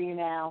thing for you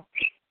now.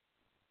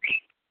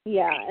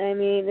 Yeah, I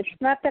mean, it's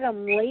not that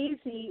I'm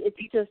lazy, it's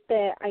just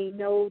that I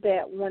know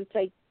that once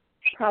I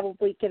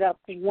probably get up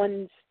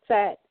one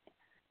set,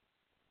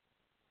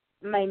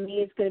 my knee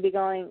is going to be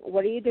going,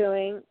 what are you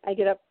doing? I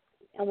get up,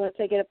 and once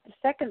I get up the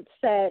second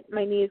set,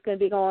 my knee is going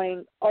to be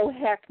going, oh,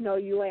 heck no,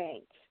 you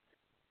ain't.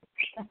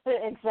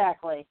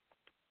 Exactly.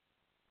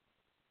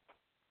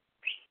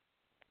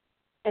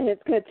 And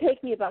it's going to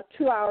take me about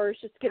 2 hours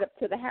just to get up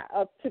to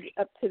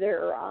up to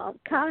their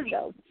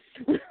condo.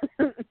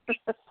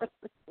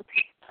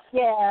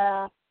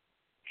 Yeah,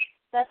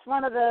 that's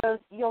one of those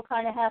you'll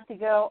kind of have to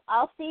go,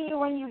 I'll see you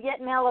when you get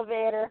an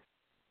elevator.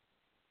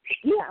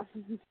 Yeah,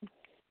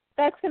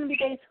 that's going to be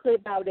basically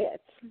about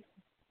it.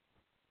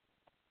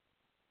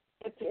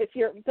 If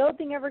your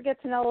building ever gets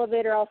an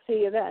elevator, I'll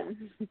see you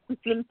then.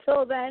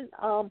 Until then,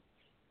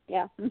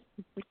 yeah.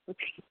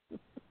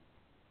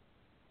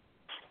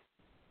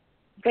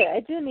 But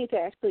I do need to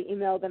actually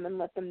email them and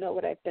let them know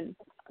what I've been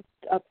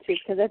up to,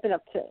 because I've been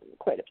up to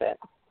quite a bit.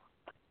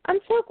 I'm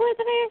so glad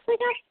that I actually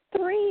got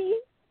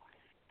 3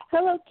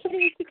 Hello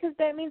Kitties, because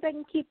that means I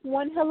can keep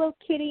one Hello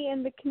Kitty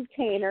in the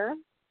container,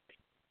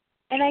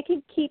 and I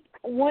can keep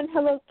one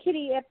Hello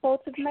Kitty at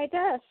both of my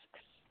desks.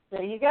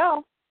 There you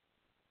go.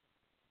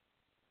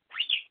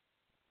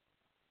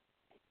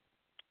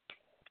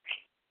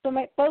 So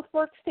both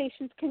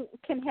workstations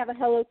can have a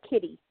Hello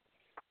Kitty.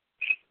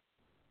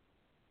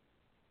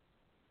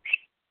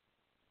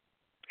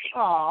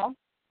 Aw.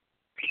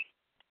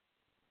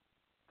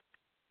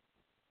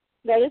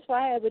 That is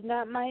why I would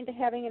not mind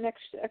having an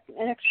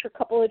extra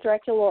couple of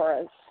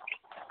Draculoras.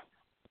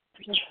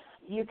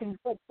 You can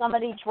put some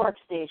at each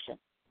workstation.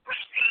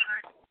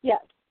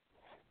 Yes.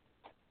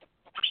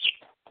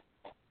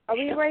 Are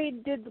we ready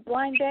to do the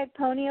blind bag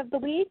pony of the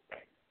week?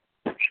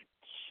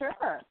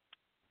 Sure.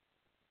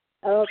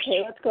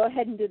 Okay, let's go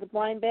ahead and do the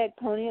blind bag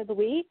pony of the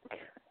week.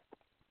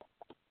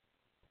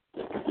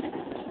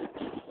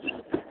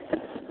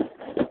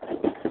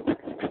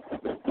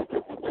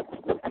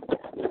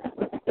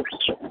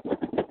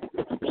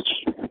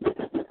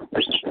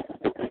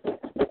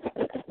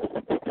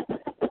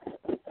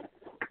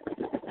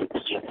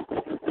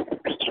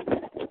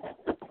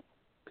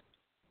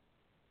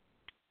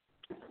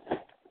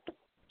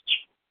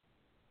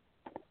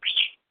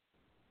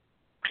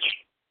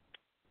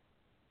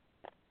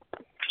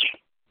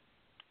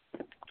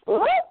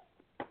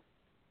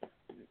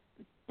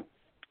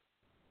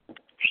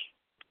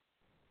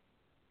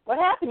 What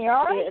happened? You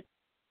all right?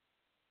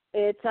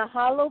 It's a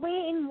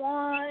Halloween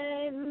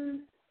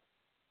one.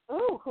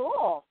 Ooh,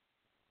 cool.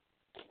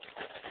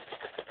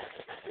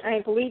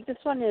 I believe this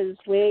one is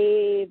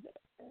wave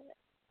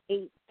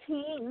 18.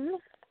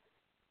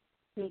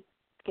 Let me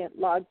get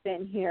logged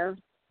in here.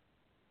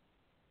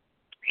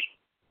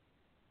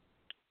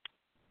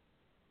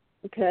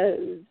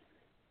 Because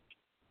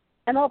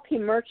MLP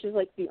Merch is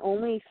like the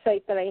only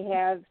site that I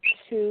have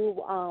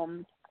 2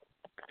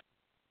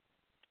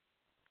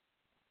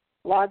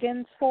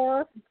 logins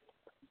for.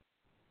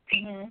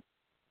 Mm-hmm.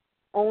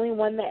 Only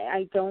one that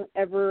I don't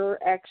ever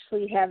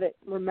actually have it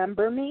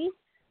remember me.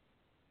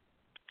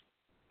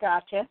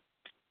 Gotcha.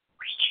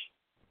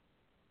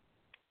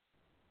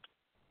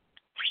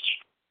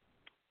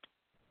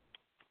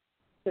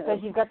 Because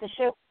you've got the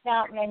show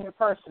account and your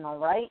personal,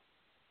 right?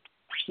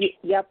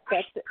 Yep,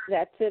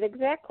 that's it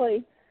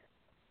exactly.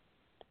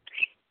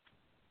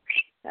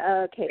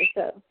 Okay,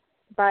 so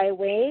by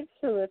wave,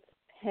 so let's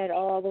head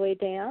all the way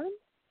down.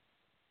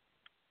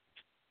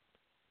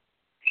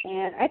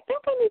 And I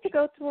think I need to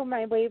go through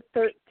my wave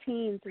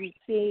 13s and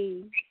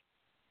see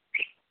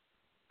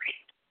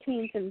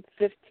 13s and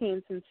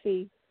 15s and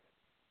see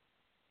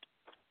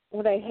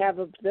what I have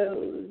of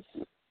those.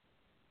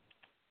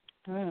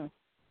 Hmm.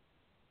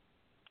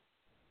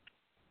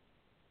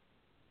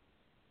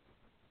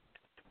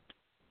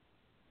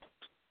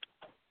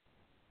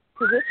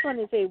 So this one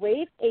is a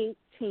wave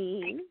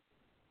 18.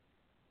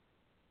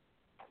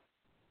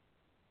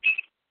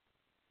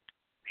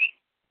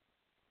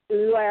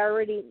 Ooh, I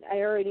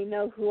already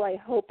know who I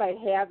hope I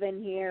have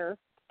in here.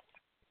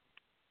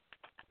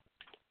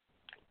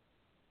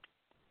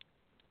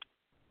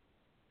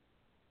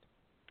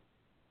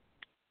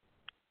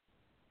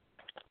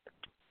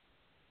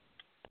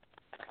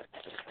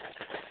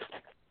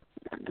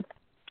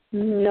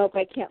 Nope,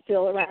 I can't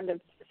feel around and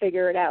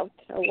figure it out.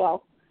 Oh,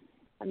 well.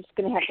 I'm just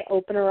going to have to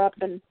open her up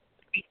and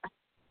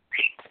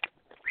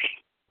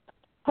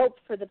hope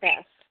for the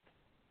best.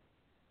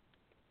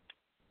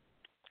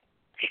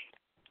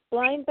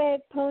 Blind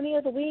bag pony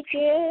of the week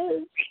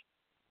is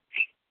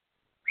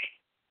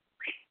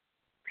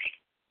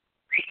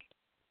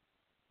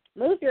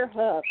Move Your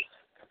Hoof.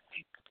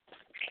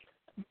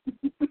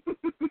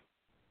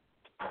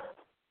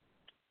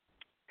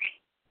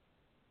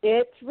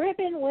 It's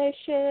Ribbon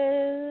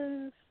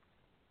Wishes.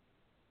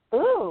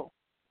 Ooh.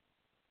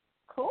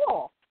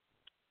 Cool.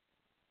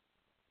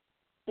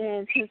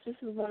 And since this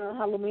is one of the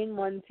Halloween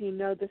ones, you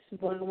know this is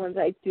one of the ones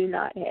I do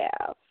not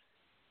have.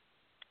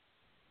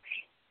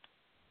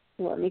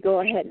 Let me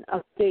go ahead and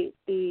update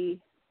the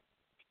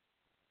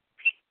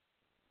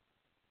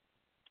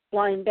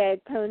blind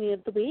bag pony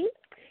of the week.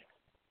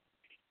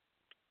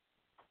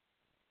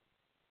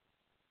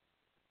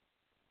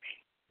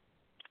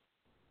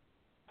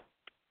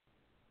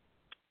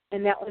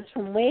 And that was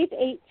from Wave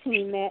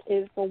 18. That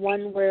is the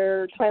one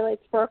where Twilight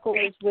Sparkle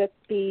is with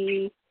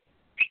the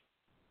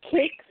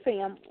Cake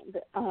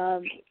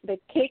the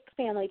Cake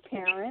family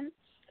parents,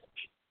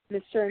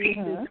 Mr. and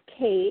Mrs.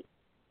 Cake.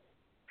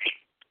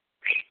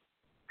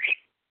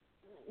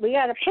 We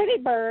got a pretty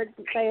bird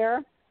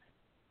there.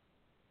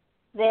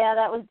 Yeah,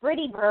 that was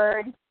Pretty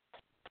Bird.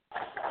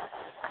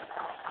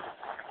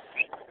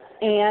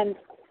 And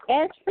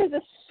as for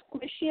the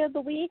squishy of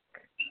the week,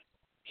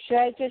 should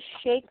I just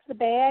shake the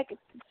bag,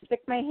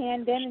 stick my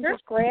hand in and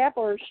just grab,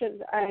 or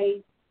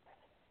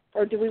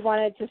do we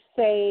want to just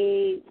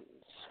say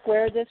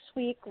square this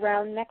week,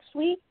 round next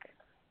week?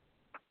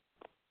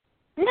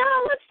 No,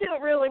 let's do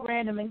it really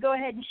random and go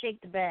ahead and shake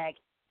the bag.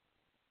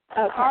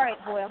 Okay. All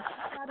right, Boyle.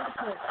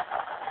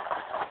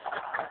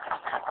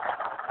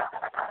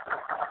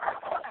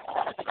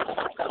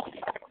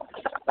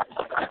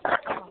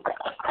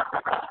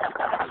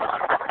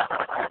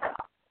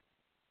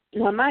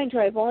 Now, mind you,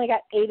 I've only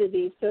got 8 of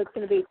these, so it's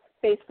going to be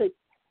basically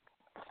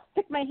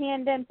stick my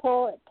hand in,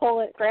 pull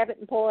it, grab it,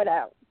 and pull it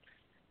out.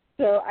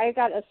 So I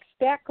got a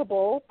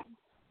stackable.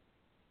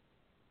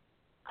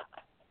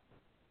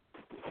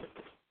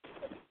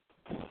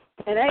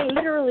 And I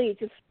literally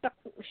just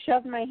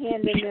shoved my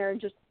hand in there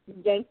and just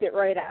yanked it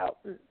right out.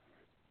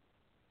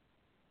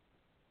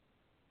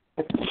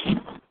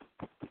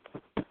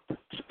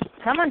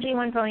 Come on,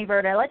 G1 Pony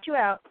Bird, I let you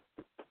out.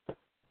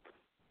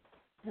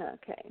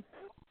 Okay.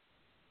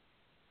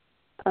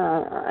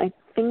 I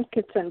think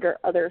it's under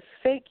other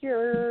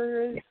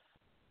figures.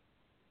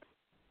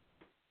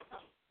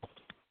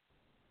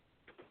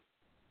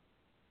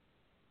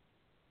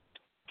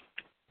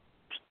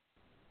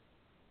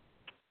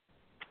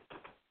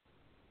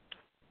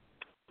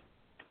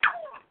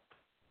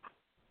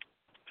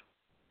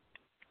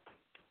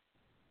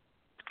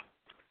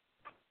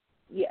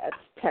 Yeah, it's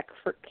Tech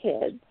for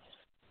Kids.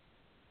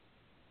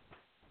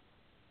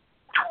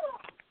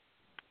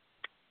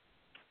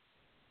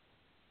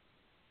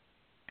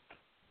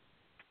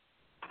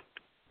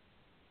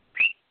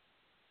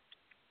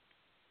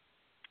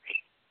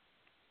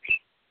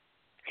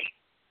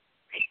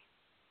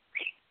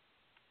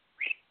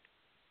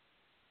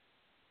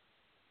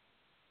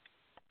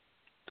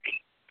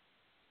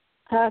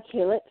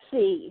 Okay, let's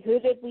see. Who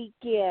did we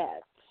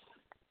get?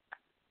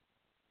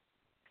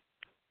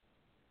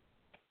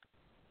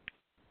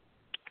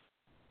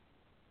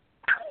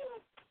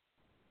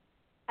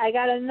 I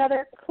got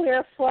another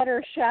clear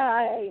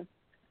Fluttershy.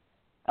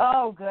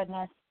 Oh,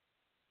 goodness.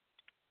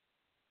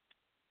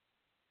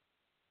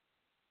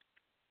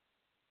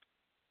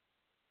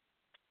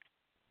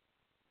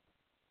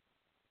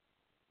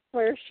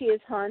 Where she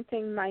is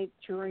haunting my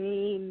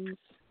dreams.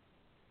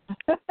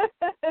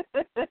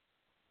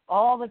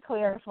 All the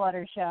clear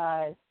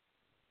Fluttershies.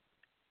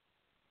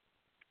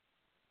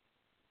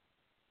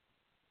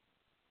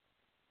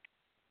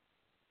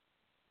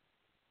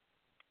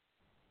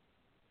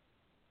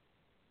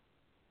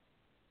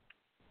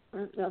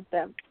 No,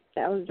 that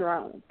was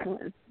wrong.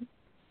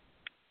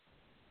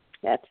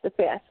 That's the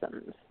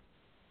Fashions.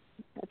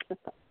 That's the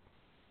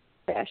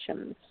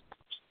Fashions.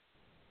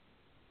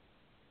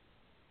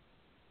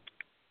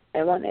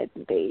 I wanted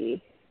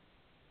the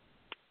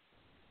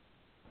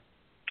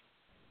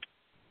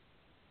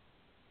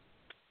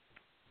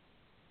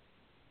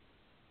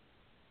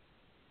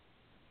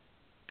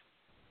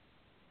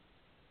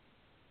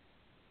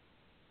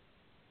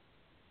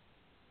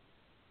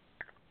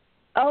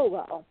oh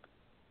well.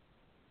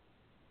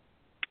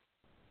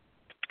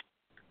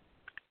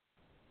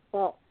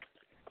 Well,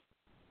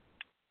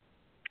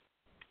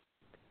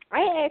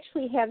 I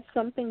actually have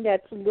something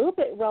that's a little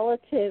bit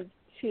relative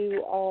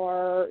to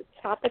our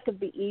topic of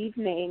the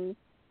evening.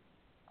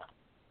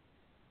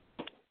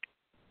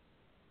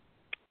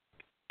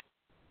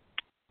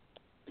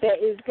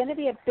 That is going to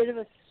be a bit of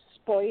a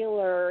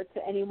spoiler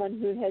to anyone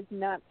who has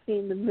not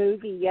seen the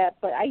movie yet,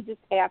 but I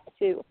just have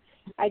to.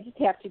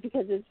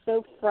 Because it's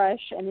so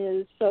fresh and it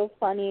is so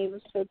funny, it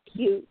was so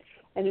cute,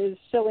 and it was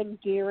so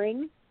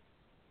endearing.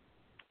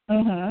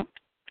 Mhm.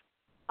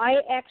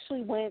 I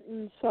actually went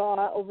and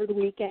saw over the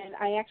weekend.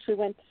 I actually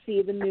went to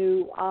see the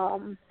new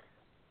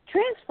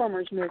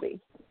Transformers movie,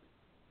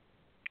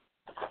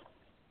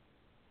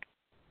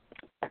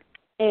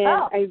 and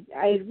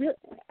I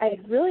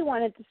really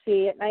wanted to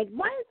see it, and I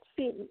wanted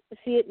to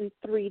see it in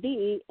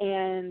 3D.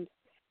 And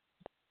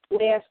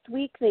last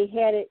week they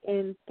had it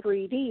in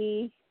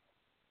 3D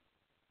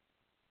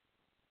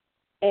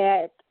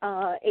at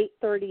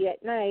 8:30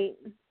 at night,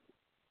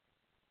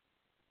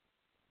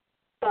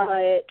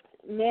 but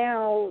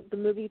now the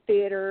movie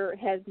theater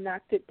has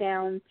knocked it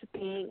down to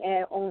being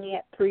only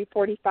at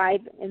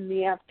 3:45 in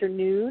the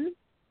afternoon.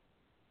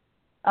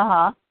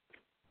 Uh-huh.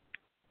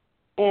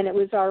 And it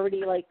was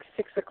already like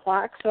 6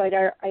 o'clock, so I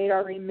had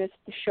already missed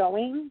the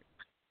showing.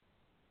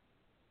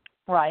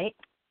 Right.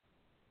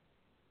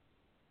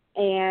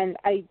 And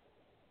I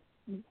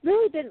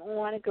really didn't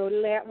want to go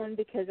to that one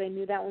because I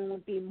knew that one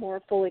would be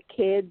more full of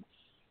kids.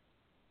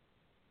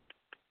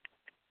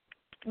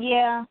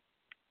 Yeah.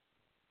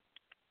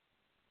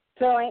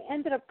 So I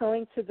ended up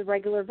going to the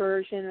regular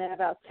version at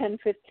about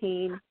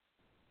 10:15,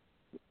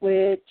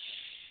 which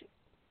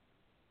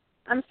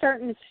I'm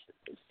starting to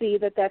see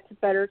that that's a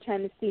better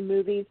time to see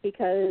movies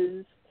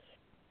because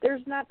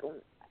there's not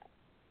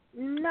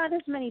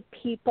as many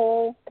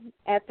people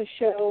at the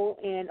show,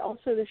 and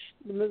also the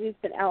movie's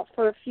been out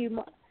for a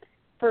few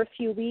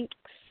weeks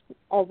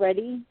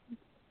already.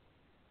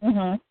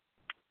 Mhm.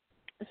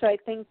 So I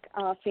think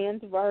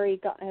fans have already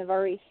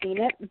seen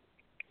it.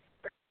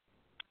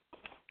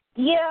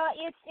 Yeah,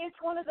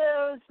 it's one of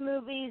those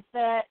movies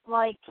that,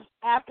 like,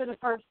 after the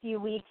first few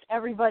weeks,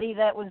 everybody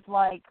that was,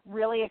 like,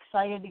 really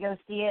excited to go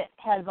see it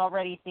has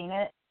already seen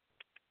it.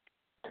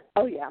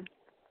 Oh, yeah.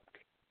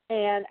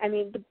 And, I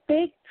mean, the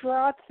big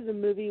draw to the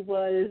movie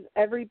was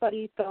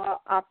everybody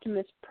thought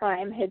Optimus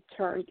Prime had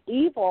turned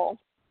evil.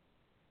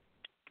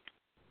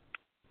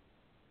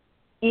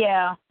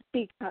 Yeah.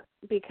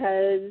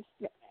 Because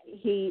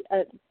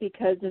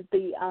of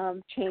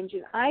the change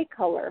in eye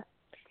color.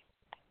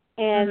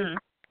 And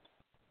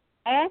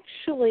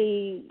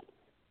actually,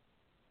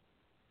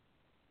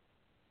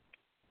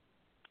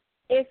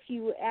 if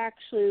you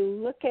actually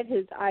look at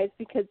his eyes,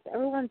 because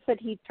everyone said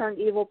he turned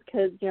evil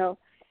because,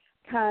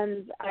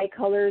 Khan's eye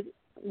color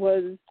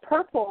was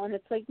purple, and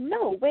it's like,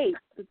 no, wait,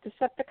 the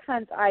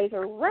Decepticon's eyes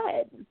are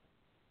red.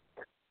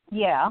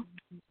 Yeah.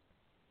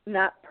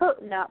 Not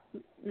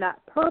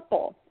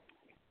purple.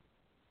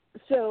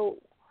 So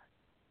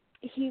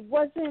he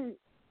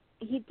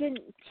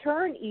didn't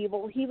turn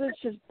evil, he was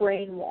just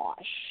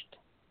brainwashed.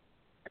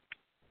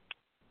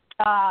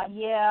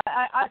 Yeah,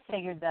 I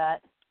figured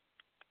that.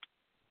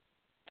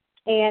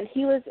 And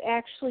he was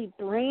actually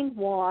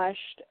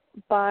brainwashed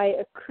by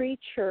a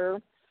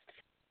creature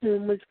who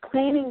was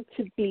claiming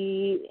to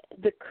be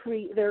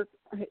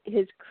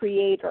his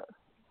creator.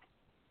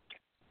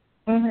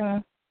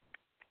 Mhm.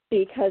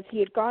 Because he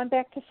had gone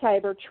back to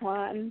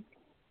Cybertron,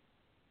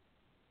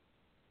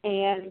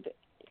 and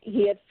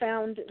he had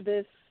found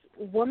this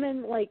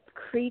woman-like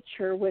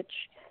creature,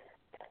 which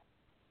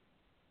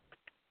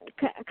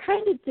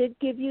kind of did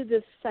give you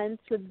this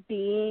sense of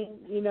being,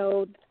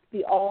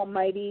 the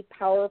almighty,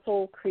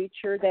 powerful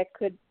creature that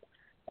could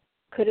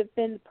have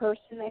been the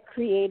person that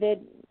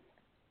created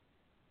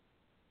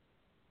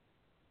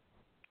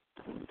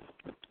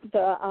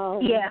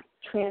the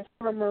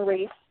Transformer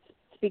race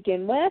to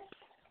begin with.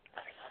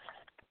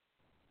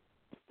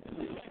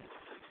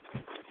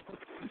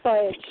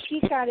 But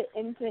she got it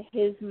into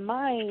his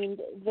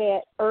mind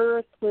that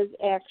Earth was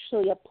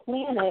actually a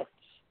planet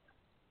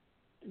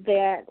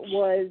that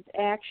was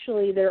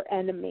actually their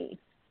enemy.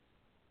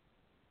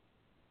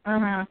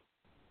 Mhm.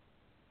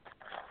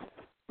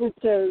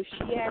 So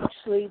she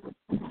actually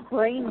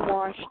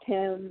brainwashed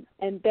him,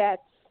 and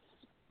that's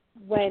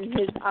when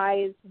his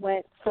eyes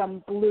went from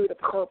blue to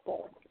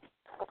purple,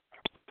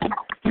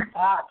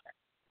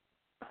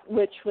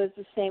 which was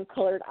the same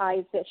colored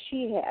eyes that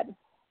she had.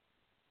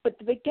 But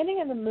the beginning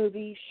of the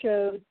movie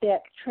showed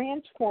that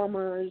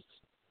Transformers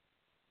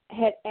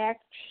had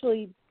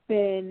actually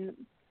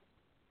been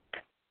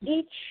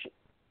each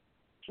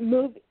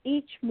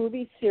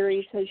movie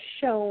series has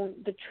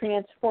shown the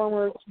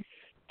Transformers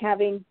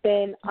having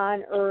been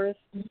on Earth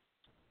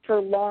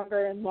for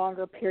longer and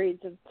longer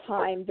periods of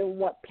time than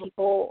what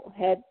people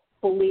had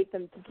believed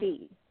them to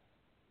be.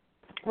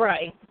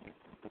 Right.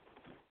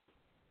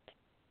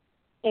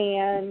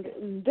 And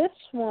this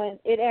one,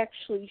 it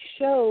actually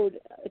showed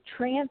a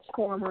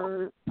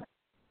Transformers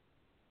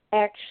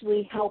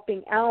actually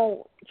helping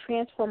out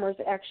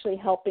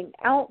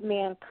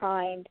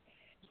mankind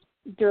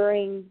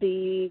during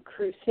the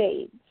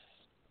Crusades.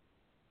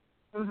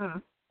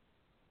 Mhm.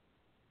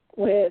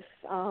 With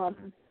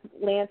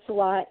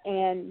Lancelot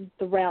and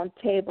the Round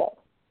Table.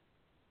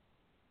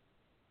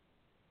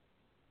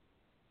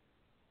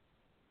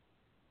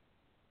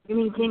 You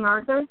mean King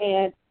Arthur?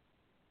 And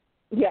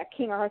Yeah,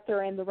 King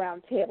Arthur and the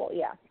Round Table,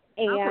 yeah.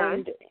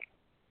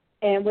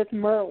 And with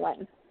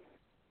Merlin.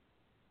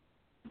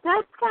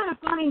 That's kind of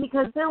funny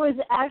because there was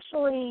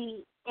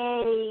actually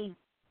a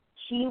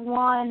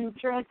G1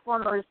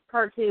 Transformers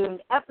cartoon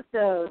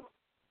episode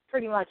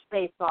pretty much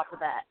based off of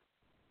that.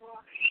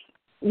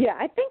 Yeah,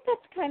 I think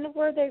that's kind of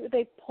where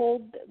they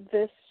pulled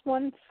this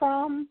one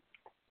from,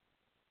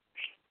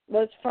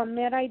 was from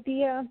that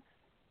idea.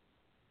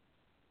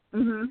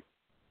 Mm-hmm.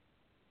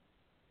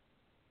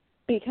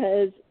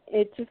 Because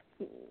it just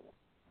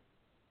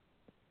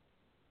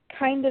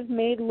kind of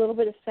made a little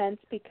bit of sense,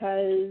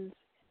 because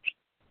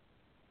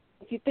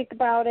if you think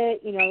about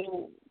it, you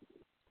know,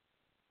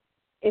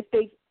 if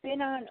they've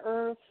been on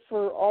Earth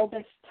for all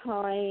this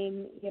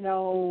time, you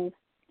know,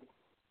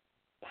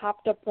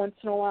 popped up once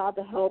in a while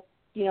to help,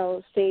 you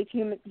know, save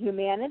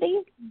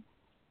humanity.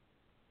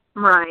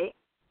 Right.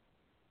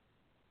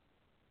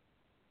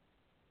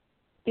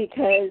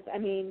 Because, I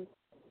mean,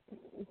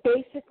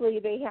 basically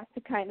they have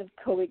to kind of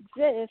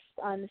coexist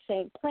on the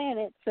same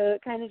planet, so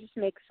it kind of just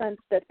makes sense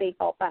that they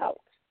help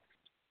out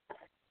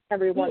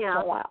every once in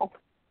a while.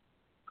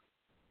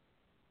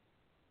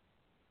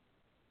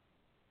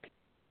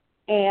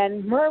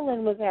 And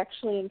Merlin was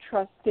actually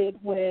entrusted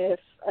with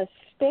a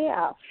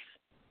staff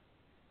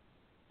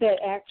that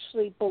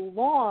actually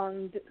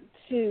belonged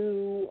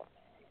to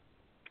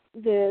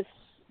this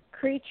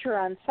creature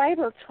on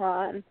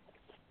Cybertron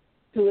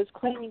who was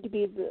claiming to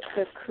be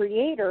the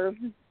creator.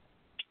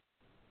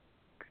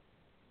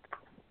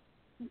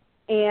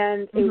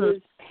 And it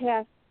was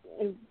passed.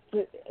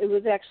 It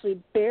was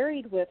actually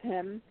buried with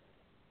him,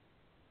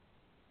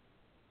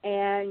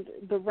 and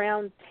the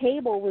Round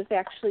Table was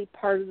actually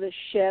part of the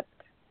ship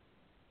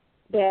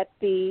that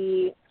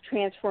the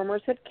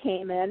Transformers had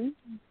came in.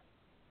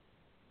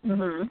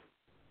 Mm-hmm.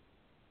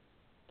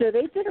 So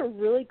they did a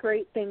really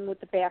great thing with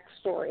the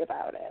backstory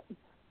about it.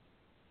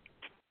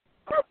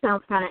 That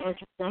sounds kind of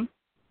interesting.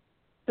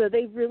 So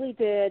they really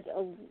did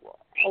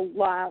a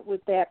lot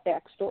with that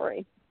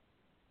backstory.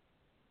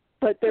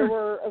 But there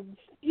were a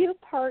few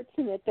parts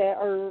in it that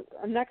are,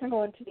 I'm not going to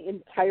go into the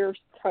entire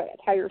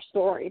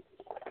story,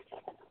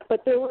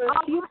 but there were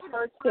a few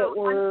parts that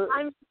were...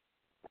 I'm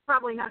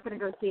probably not going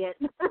to go see it.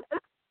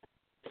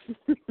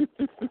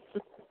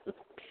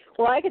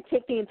 Well, I could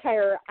take the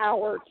entire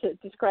hour to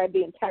describe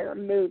the entire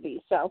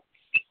movie, so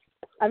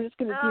I'm just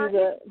going to do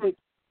the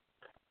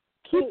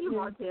cute... If you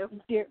want to.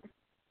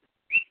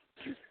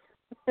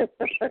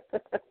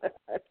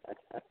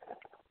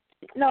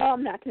 No,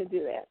 I'm not going to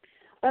do that.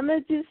 I'm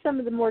going to do some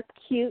of the more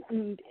cute,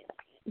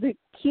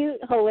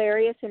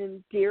 hilarious, and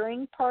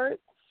endearing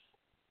parts.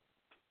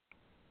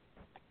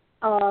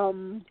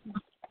 One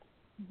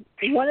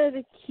of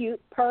the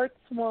cute parts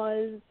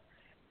was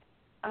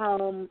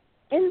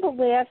in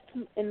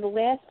the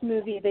last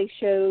movie they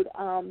showed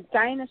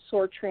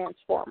dinosaur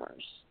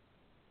Transformers.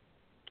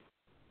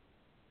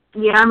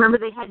 Yeah, I remember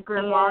they had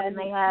Grimlock and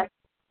they had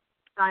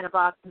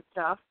Dinobots and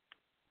stuff.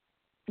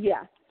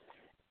 Yeah,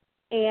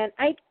 and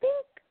I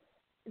think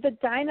the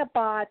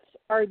Dinobots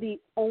are the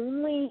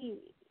only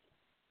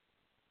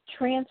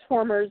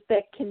Transformers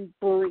that can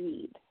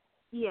breathe.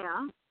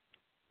 Yeah.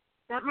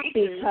 That might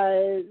be.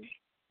 Because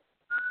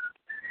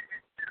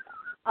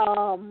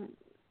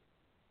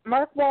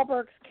Mark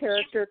Wahlberg's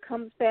character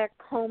comes back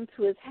home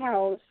to his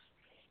house,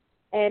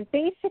 and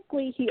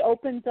basically he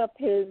opens up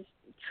his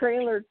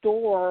trailer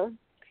door,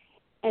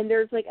 and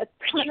there's like a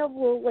ton of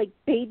little like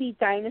baby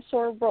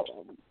dinosaur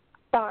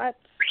bots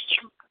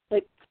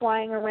like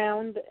flying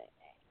around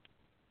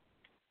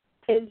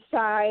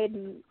inside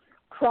and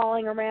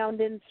crawling around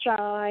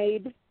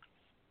inside,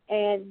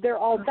 and they're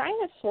all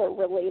dinosaur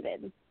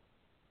related.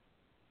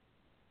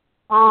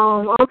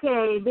 Oh,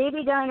 okay.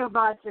 Baby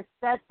Dinobots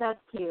that's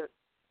cute.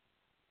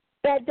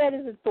 That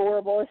is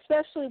adorable,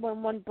 especially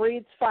when one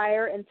breathes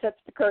fire and sets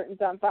the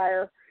curtains on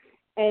fire,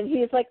 and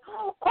he's like,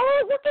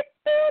 "Oh, look at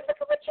that! Look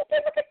at what you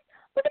did! Look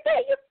at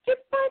that! You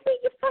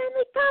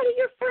finally got it!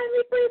 You're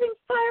finally breathing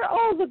fire!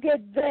 Oh, look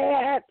at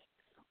that!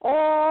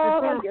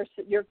 Oh,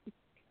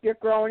 you're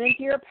growing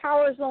into your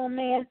powers, old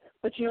man.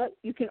 But you know what?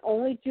 You can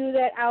only do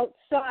that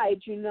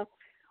outside. You know."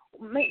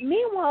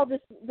 Meanwhile,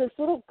 this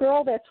little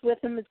girl that's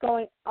with him is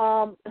going,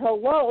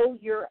 "Hello,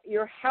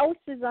 your house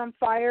is on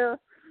fire."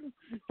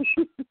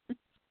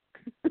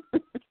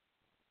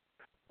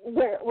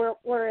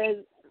 Whereas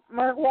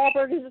Mark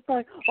Wahlberg is just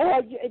going,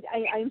 "Oh,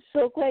 I'm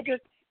so glad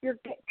you're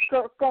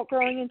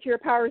growing into your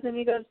powers," and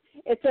he goes,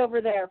 "It's over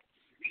there."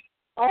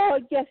 "Oh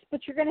yes,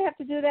 but you're going to have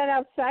to do that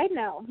outside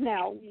now.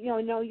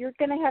 You're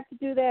going to have to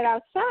do that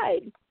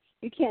outside.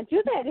 You can't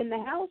do that in the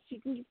house.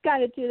 You've got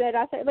to do that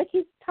outside." Like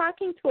he's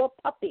talking to a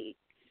puppy.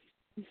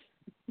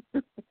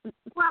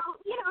 Well,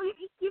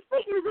 you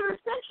figure they're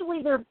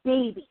essentially their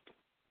babies.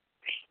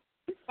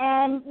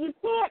 And you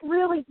can't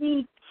really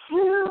be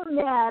too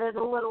mad at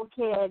a little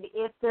kid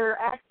if they're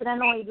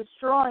accidentally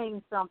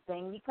destroying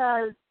something,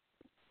 because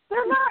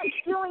they're not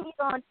doing it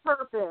on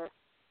purpose.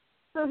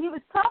 So he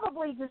was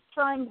probably just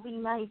trying to be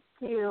nice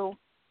to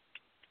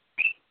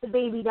the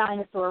baby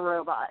dinosaur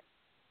robot.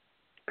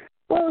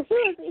 Well, he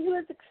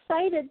was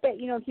excited that,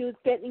 you know, he was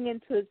getting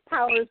into his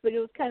powers, but it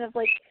was kind of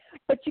like,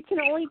 but you can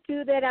only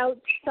do that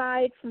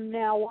outside from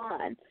now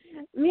on.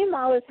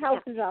 Meanwhile, his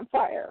house is on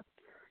fire.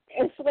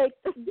 It's like,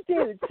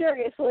 dude,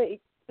 seriously,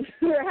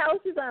 your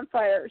house is on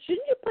fire.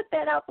 Shouldn't you put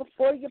that out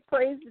before you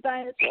praise the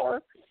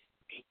dinosaur?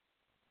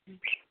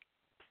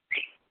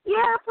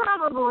 Yeah,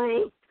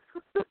 probably.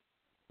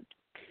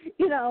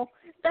 You know,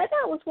 that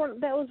was one of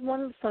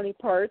the funny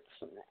parts.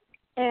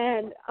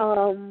 And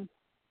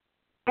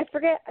I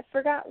forgot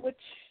which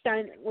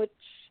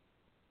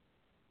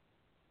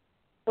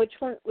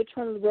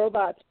one of the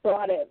robots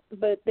brought it,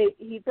 but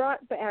he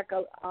brought back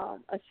a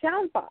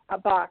sound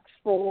box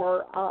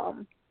for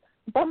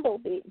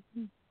Bumblebee.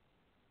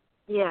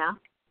 Yeah.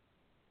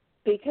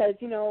 Because,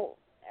 you know,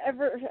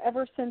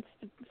 ever since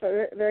the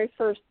very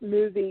first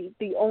movie,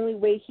 the only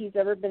way he's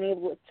ever been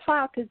able to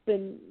talk has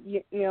been,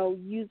 you know,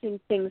 using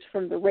things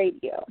from the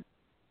radio.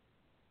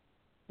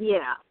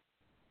 Yeah.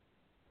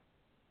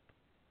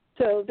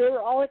 So they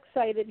were all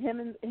excited, him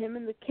and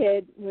the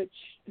kid, who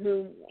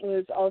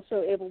was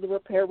also able to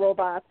repair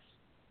robots.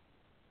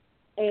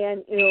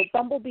 And, you know,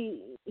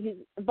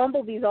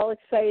 Bumblebee's all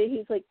excited.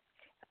 He's like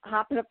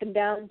hopping up and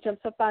down,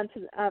 jumps up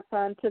onto the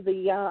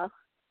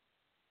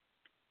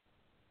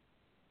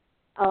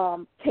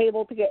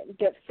table to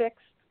get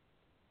fixed.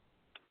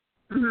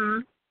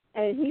 Mhm.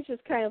 And he's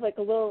just kind of like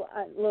a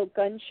little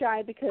gun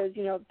shy because,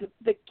 you know,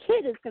 the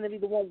kid is going to be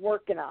the one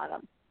working on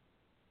him.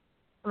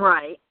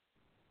 Right.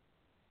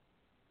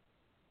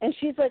 And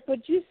she's like,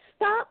 "Would you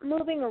stop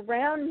moving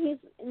around?"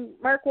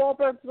 And Mark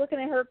Wahlberg's looking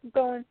at her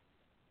going,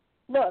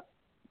 "Look,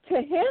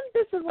 to him,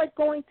 this is like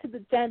going to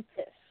the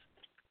dentist."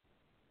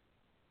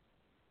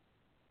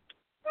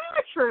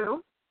 Yeah,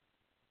 true.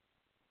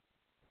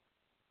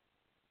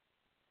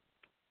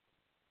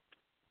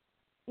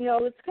 You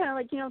know, it's kind of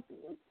like, you know,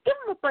 give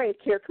him a break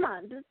here. Come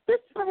on.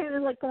 This for him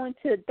is like going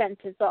to the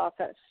dentist's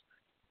office.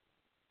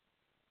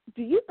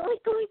 Do you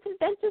like going to the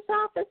dentist's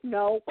office?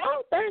 No.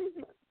 Well,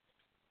 then,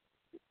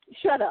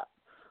 shut up.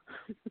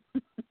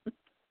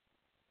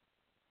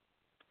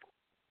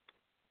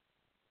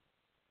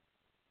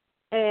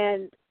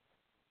 And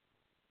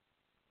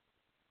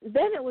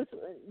then it was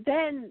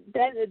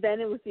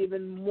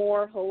even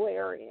more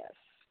hilarious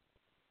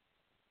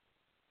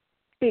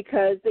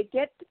because they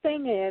get the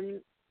thing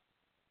in,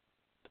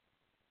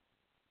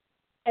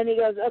 and he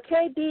goes,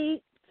 "Okay,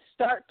 Dee,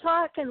 start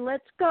talking.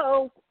 Let's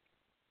go."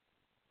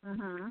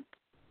 Mhm.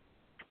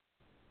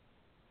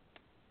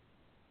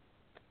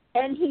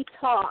 And he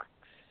talks.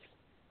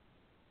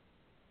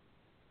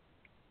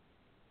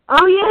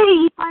 Oh yeah,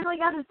 he finally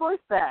got his voice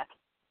back.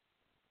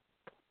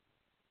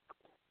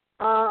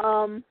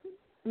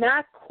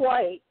 Not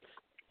quite.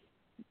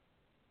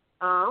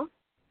 Oh.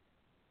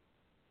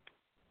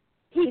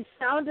 He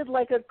sounded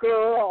like a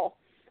girl.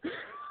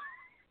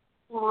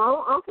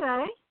 Well,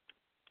 okay.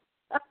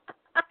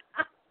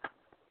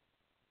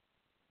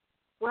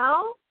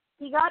 Well,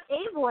 he got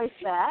a voice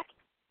back.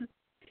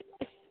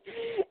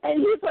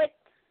 And he's like,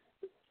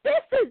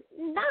 "This is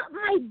not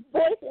my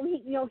voice." And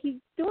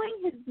he's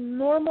doing his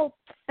normal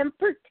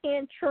temper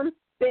tantrum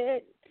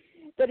bit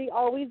that he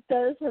always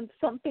does when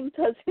something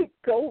doesn't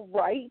go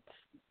right.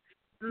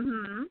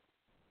 Mhm.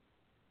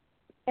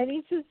 And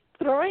he's just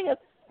throwing a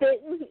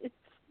fit,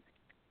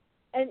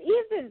 and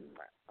even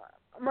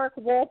Mark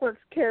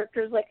Wahlberg's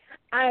character is like,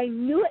 I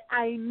knew it.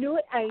 I knew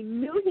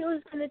he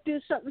was going to do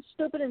something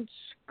stupid and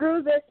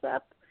screw this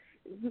up.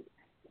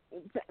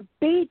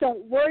 B,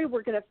 don't worry,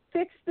 we're going to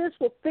fix this.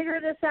 We'll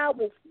figure this out.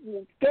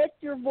 We'll get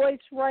your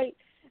voice right.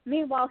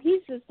 Meanwhile,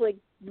 he's just like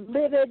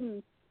livid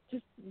and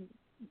just.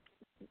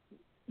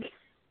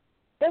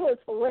 It was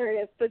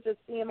hilarious to just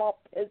see him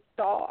all pissed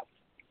off.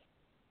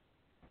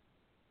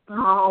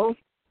 Oh.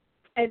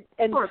 And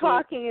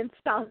talking and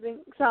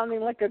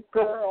sounding like a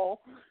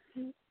girl.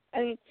 I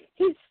mean,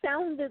 he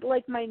sounded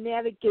like my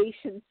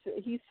navigation.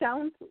 He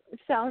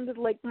sounded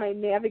like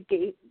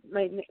the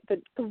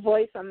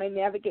voice on my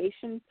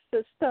navigation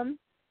system.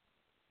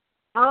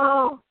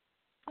 Oh.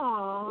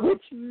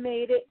 Which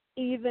made it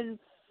even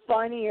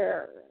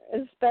funnier,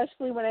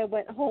 especially when I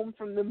went home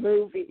from the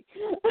movie.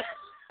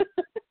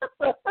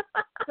 On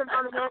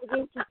the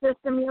navigation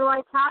system, you're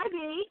like, "Hi,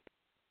 B."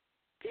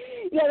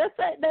 Yeah, that's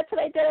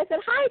what I did. I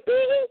said, "Hi, B."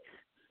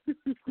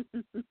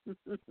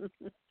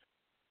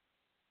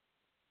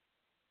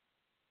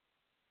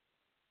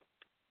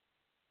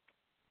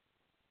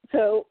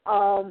 So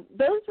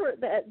those were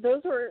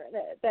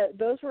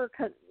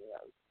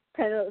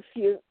kind of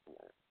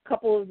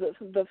couple of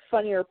the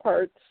funnier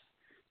parts.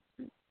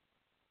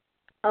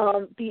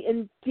 The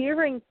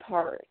endearing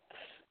part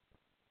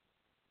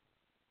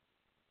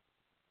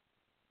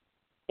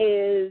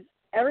is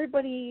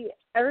everybody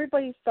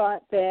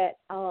thought that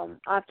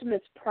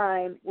Optimus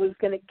Prime was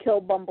going to kill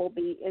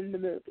Bumblebee in the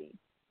movie.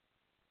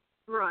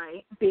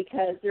 Right.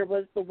 Because there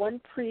was the one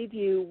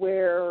preview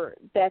where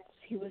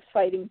he was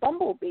fighting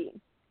Bumblebee.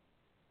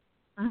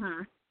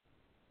 Mhm.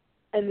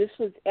 And this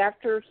was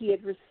after he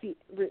had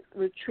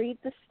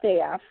retrieved the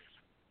staff.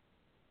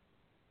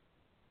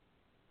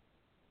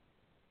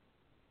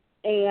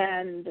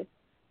 And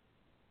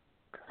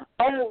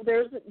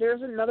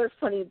there's another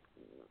funny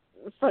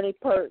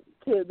part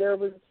too. There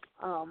was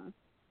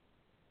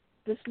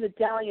this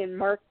medallion.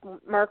 Mark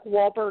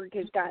Wahlberg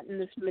had gotten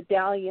this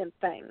medallion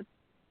thing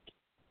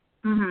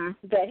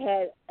that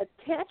had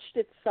attached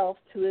itself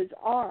to his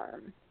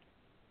arm.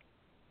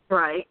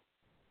 Right.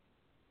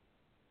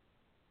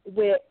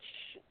 Which,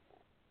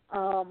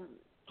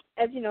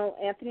 as you know,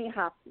 Anthony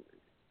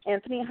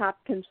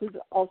Hopkins was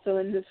also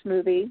in this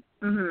movie,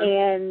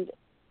 and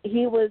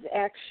he was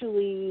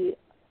actually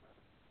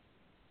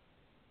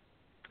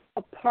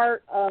a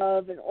part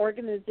of an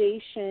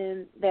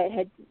organization that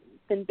had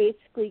been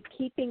basically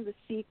keeping the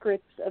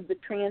secrets of the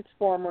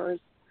Transformers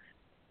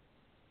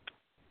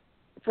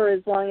for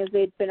as long as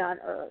they'd been on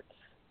Earth.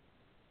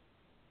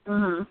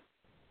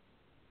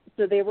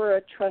 So they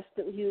were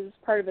he was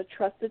part of a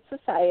trusted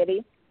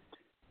society.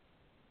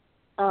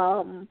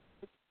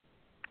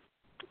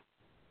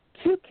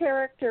 Two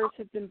characters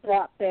have been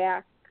brought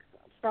back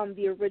from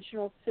the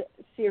original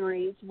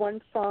series, one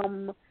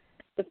from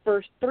the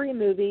first three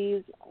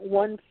movies,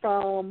 one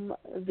from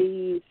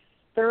the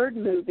third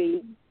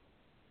movie.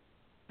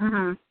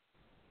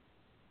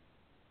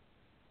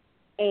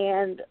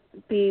 And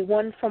the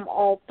one from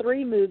all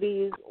three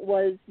movies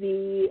was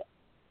the,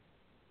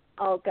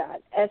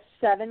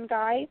 S7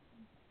 guy,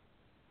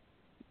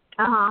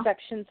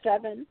 Section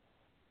 7.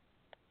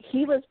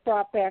 He was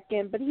brought back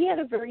in, but he had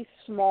a very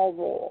small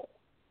role.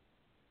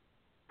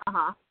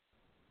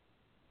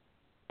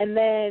 And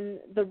then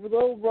the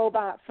little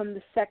robot from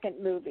the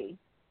second movie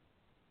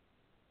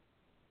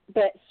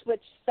that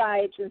switched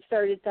sides and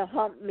started to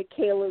hump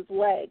Michaela's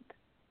leg.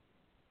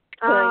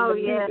 Oh,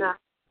 yeah.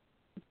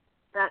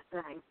 That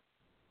thing.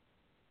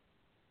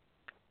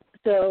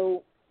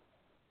 So,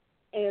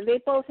 and they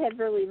both had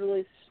really,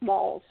 really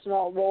small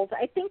roles.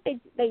 I think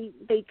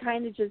they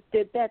kind of just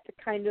did that to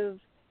kind of,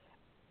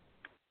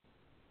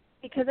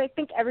 because I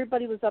think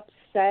everybody was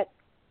upset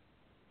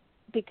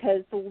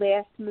because the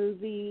last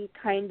movie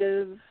kind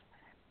of,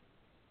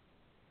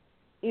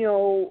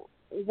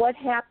 what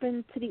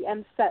happened to the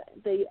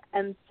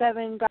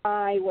M7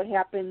 guy, what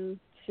happened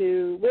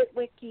to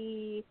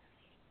Witwicky,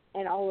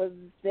 and all of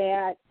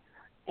that.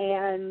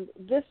 And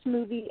this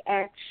movie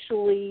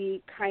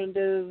actually kind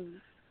of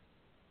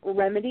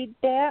remedied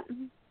that.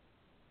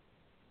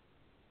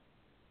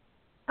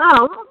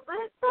 Oh,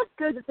 that's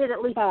good that it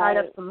at least tied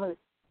up some loose.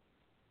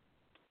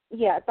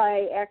 Yeah,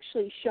 by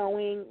actually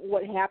showing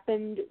what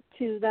happened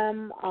to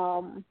them.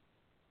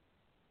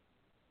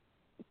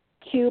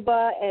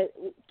 Cuba,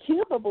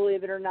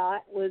 believe it or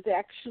not, was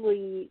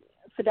actually,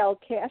 Fidel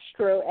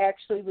Castro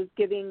actually was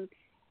giving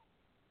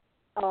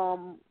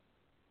Autobots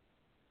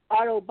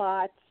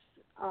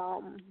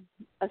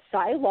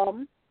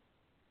asylum.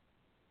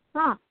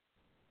 Huh.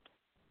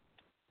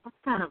 That's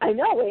kind of I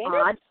know, ain't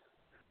odd. it?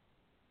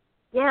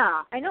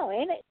 Yeah. I know,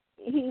 ain't it?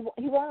 He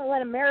won't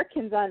let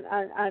Americans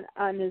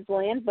on his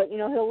land, but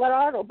he'll let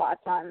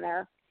Autobots on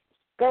there.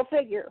 Go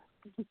figure.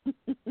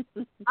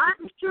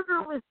 I'm sure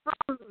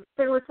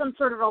there was some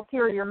sort of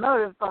ulterior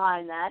motive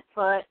behind that,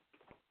 but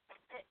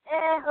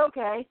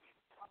okay.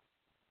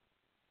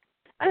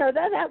 I know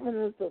that one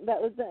was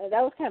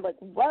kind of like,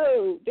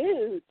 whoa,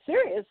 dude,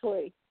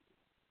 seriously.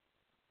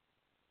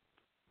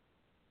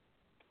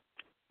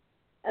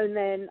 And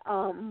then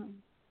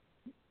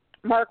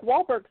Mark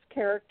Wahlberg's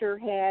character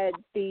had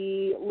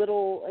the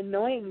little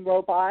annoying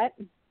robot.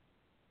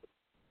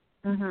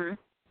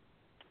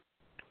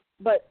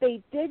 But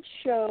they did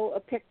show a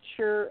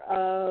picture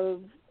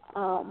of,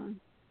 what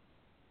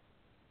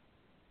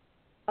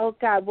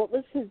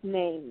was his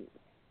name?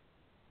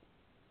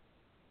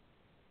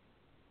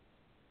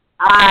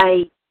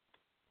 I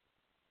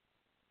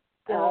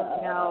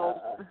don't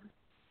know.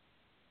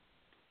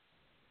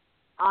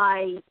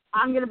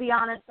 I'm going to be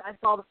honest, I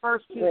saw the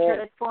first two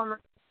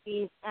Transformers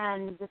movies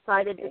and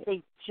decided that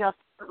they just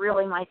weren't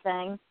really my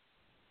thing.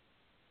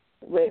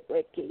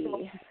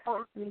 Witwicky.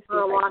 For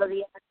a lot of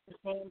the actors'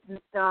 names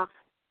and stuff.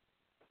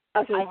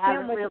 Okay, I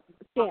haven't really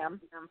Sam.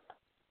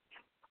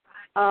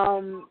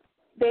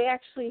 They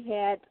actually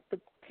had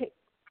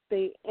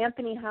the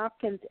Anthony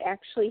Hopkins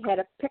actually had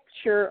a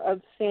picture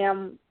of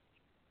Sam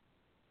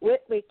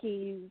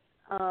Witwicky's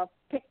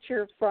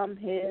picture from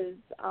his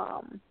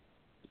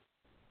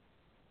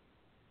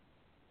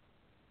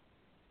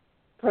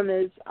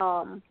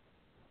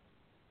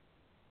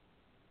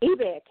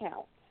eBay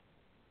account.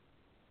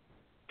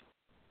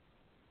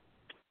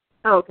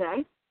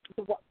 Okay.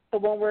 The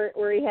one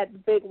where he had the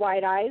big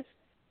wide eyes.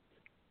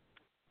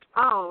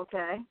 Oh,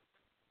 okay.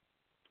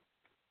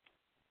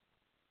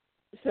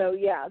 So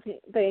yeah,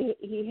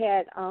 he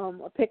had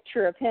a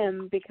picture of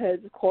him because,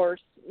 of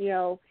course,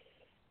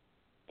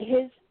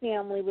 his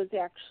family was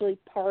actually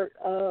part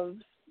of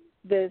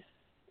this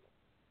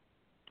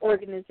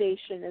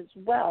organization as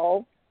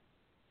well.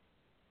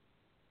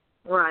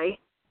 Right.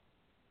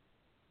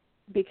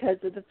 Because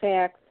of the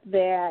fact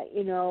that,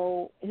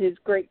 his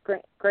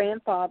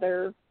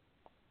great-grandfather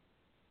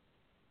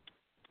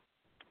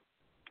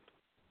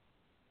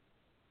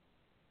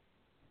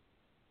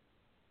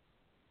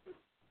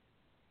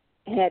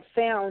had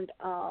found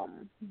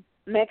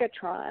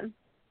Megatron.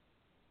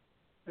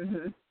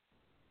 Mhm.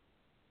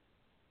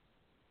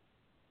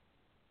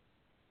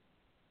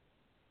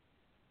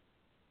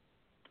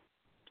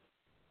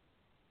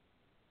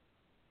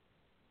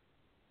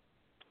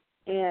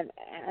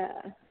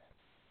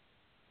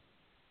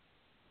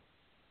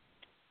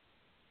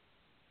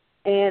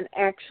 And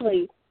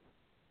actually,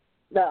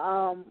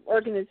 the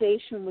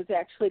organization was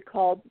actually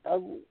called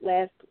the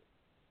Last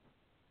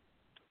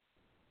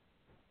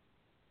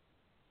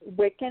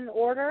Wiccan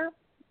Order.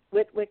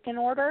 Wiccan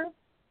Order.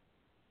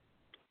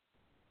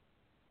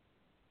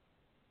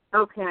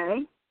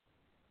 Okay.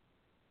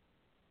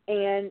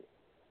 And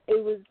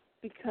it was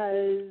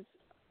because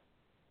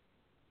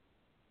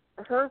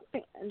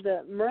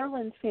the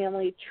Merlin's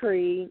family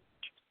tree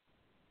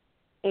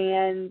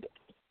and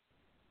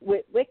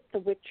Witwick, the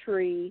witch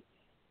tree,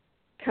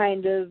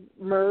 kind of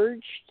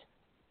merged.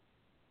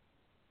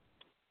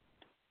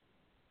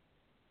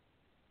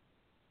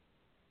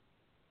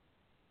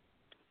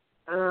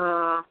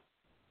 All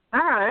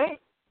right.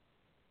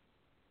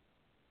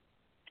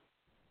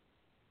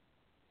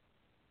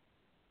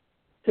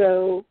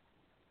 So,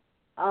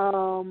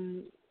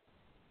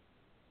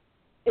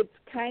 it's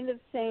kind of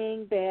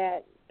saying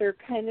that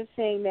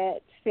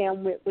Sam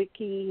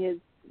Witwicky has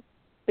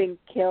been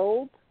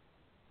killed.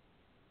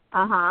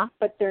 Uh-huh.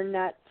 But they're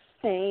not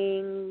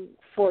saying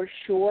for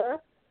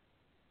sure.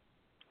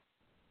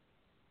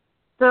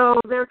 So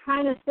they're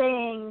kind of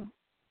saying,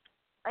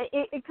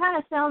 it kind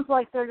of sounds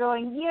like they're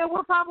going, yeah,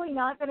 we're probably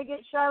not going to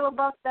get Shia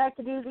LaBeouf back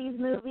to do these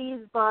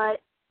movies, but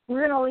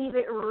we're going to leave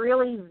it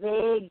really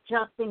vague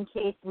just in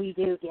case we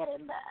do get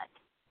him back.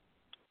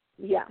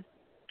 Yeah.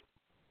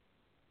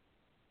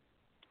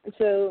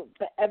 So,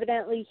 but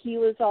evidently he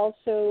was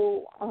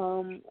also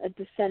a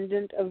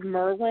descendant of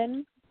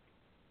Merlin.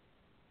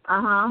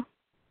 Uh-huh.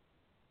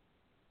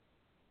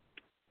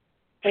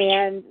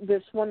 And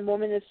this one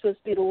woman is supposed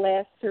to be the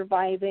last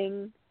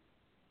surviving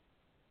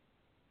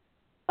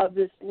of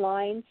this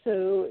line,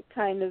 so it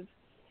kind of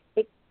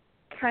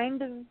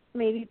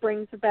maybe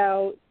brings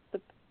about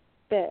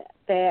that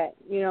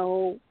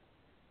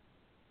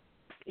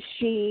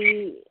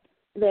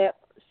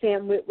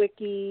Sam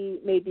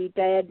Witwicky may be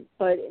dead,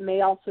 but it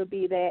may also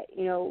be that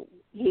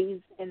he's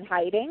in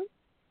hiding.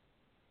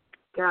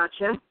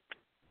 Gotcha.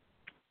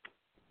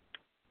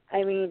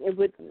 I mean, it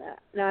would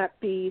not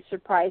be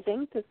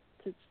surprising to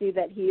see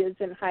that he is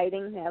in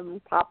hiding and have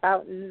him pop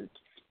out in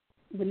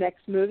the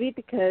next movie,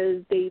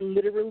 because they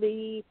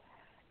literally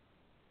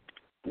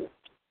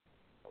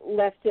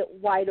left it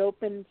wide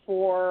open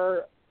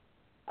for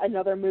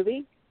another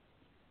movie.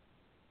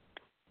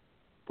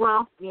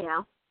 Well,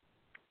 yeah.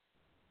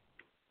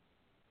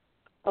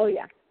 Oh,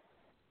 yeah.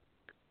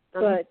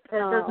 That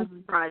doesn't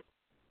surprise.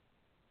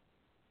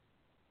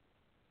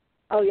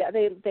 Oh, yeah,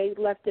 they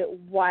left it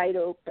wide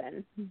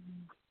open.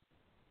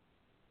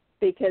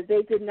 Because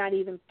they did not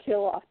even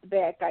kill off the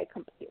bad guy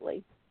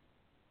completely.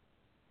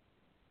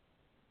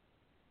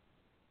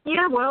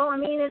 Yeah, well, I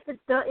mean, if it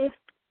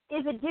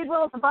did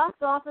well at the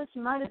box office,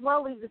 you might as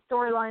well leave the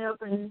storyline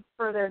open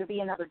for there to be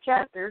another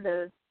chapter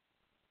to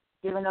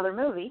do another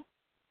movie.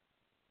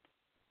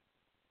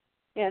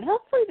 Yeah, and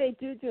hopefully they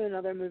do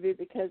another movie,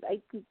 because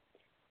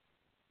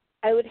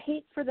I would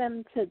hate for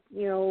them to,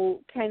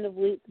 kind of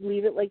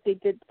leave it like they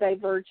did the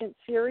Divergent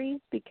series,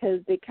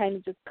 because they kind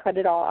of just cut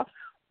it off.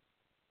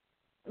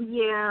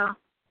 Yeah.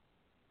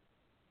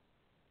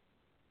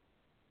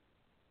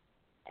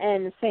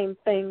 And the same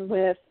thing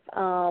with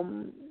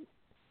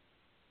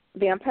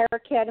Vampire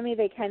Academy.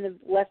 They kind of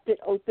left it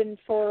open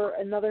for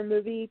another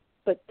movie,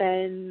 but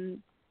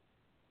then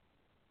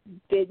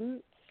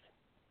didn't,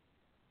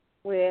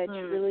 which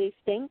really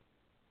stinks.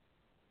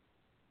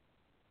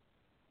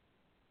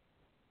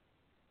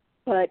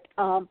 But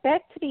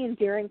back to the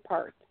endearing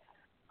part.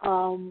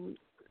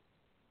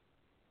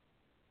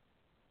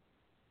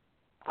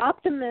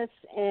 Optimus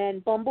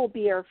and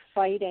Bumblebee are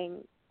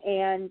fighting,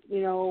 and,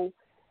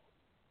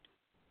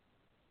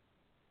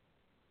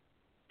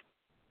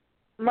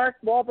 Mark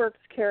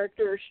Wahlberg's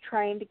character is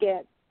trying to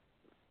get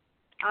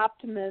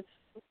Optimus,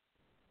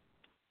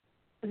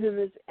 whom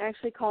is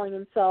actually calling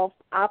himself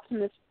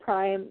Optimus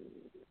Prime.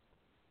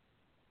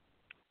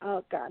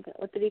 Oh, God,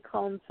 what did he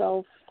call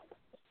himself?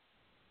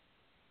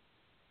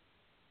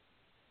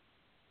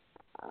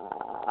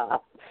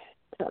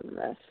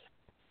 Optimus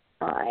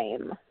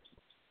Prime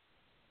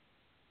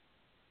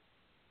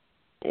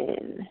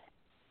in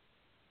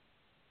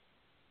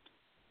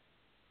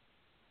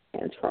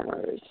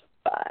Transformers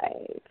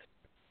 5.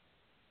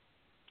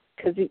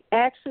 Because he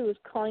actually was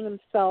calling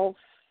himself...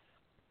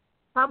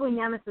 Probably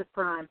Nemesis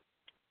Prime.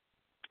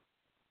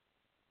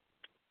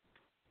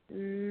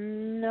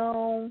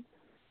 No.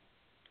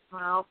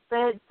 Well,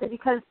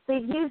 because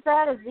they've used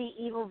that as the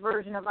evil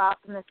version of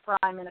Optimus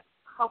Prime in a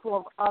couple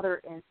of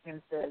other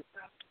instances.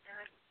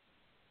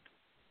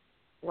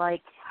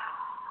 Like,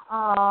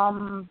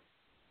 I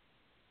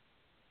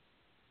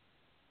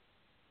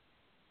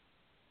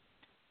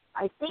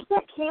think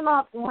that came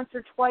up once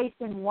or twice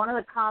in one of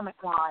the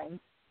comic lines.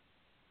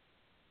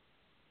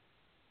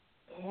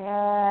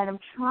 And I'm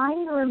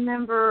trying to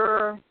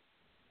remember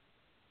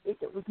if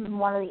it was in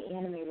one of the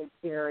animated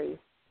series.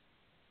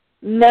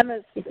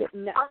 Nemesis. It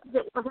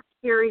was a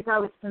series I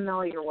was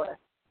familiar with.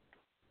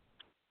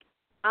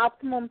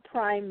 Optimum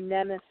Prime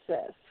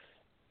Nemesis.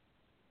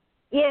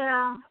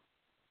 Yeah.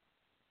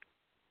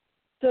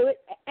 So it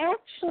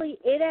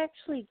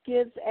actually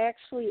gives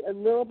a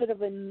little bit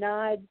of a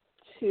nod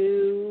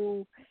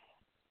to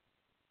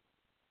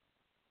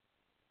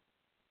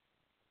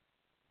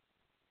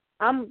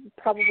I'm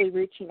probably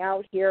reaching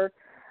out here,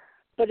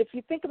 but if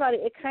you think about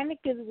it, it kind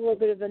of gives a little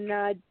bit of a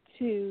nod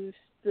to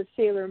the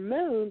Sailor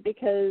Moon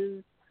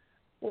because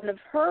one of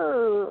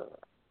her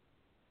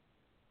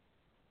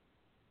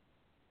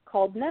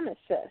called Nemesis.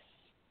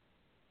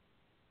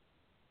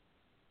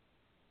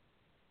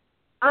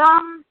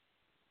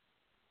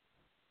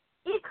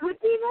 It could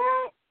be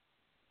that,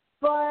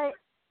 but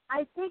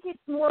I think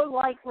it's more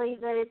likely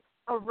that it's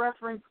a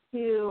reference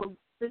to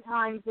the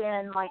times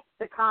in, like,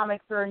 the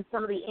comics or in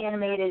some of the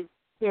animated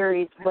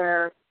series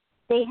where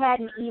they had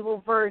an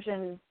evil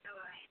version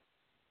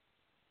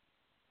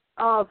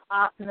of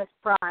Optimus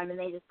Prime, and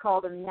they just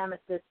called him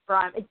Nemesis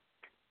Prime.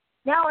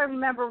 Now I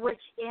remember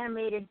which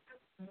animated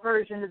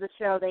version of the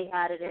show they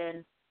had it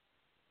in.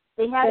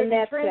 They had it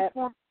in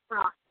Transformers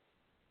Prime.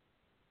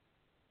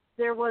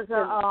 There was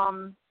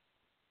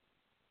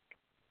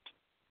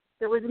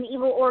an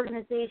evil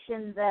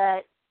organization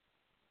that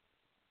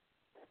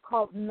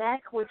called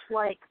Mech, which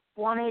like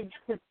wanted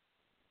to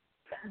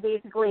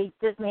basically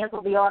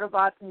dismantle the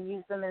Autobots and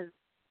use them as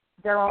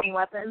their own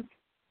weapons.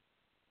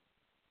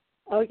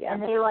 Oh yeah.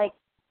 And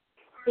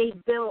they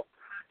built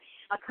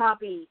a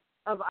copy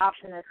of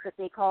Optimus that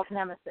they called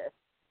Nemesis.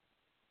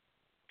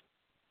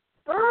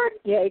 Bird?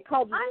 Yeah, he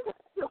called.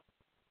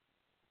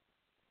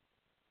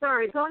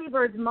 Sorry, Tony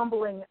Bird's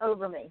mumbling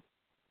over me.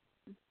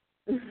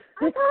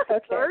 Okay.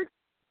 Bird?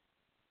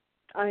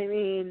 I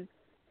mean,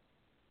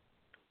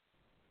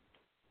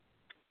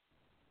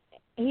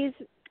 he's,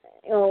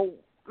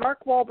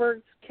 Mark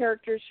Wahlberg's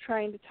character's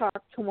trying to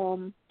talk to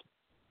him,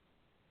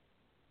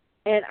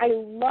 and I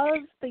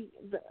love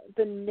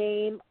the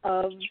name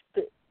of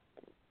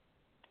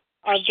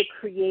the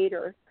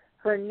creator.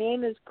 Her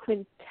name is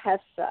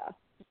Quintessa.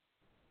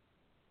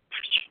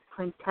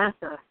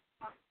 Quintessa.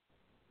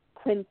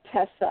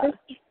 Quintessa. Does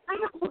she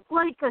kind of look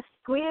like a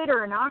squid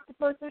or an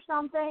octopus or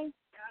something?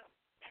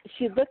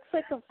 She looks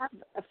like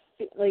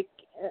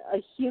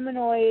a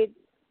humanoid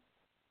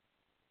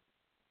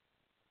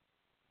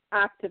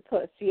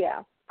octopus.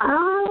 Yeah.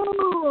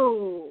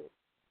 Oh,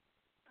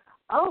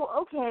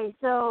 okay.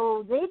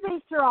 So they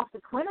based her off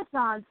the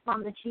Quintessons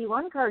from the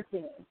G1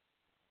 cartoon.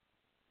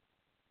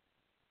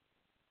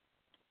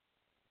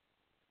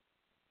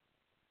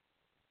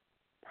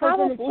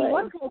 Probably. In the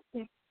G1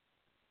 cartoon,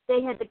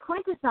 they had the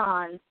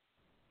Quintessons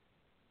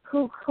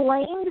who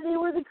claimed they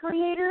were the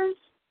creators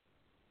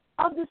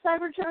of the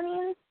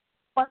Cybertronians,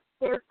 but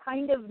they're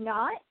kind of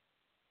not.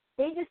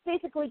 They just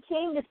basically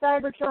came to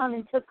Cybertron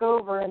and took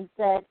over and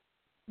said,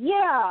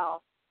 yeah,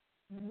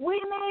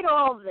 we made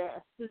all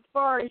this, as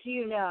far as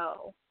you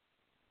know.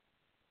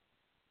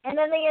 And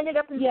then they ended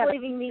up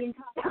enslaving the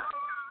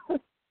entire...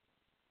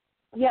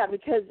 Yeah,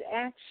 because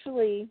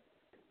actually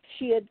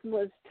she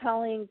was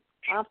telling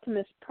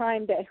Optimus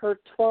Prime that her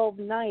 12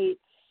 knights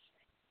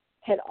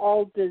had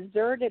all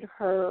deserted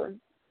her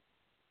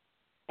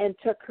and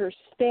took her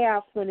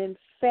staff, when in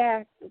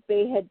fact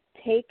they had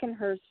taken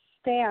her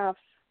staff,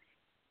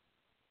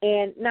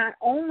 and not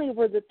only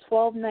were the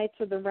 12 Knights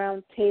of the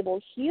Round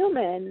Table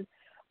human,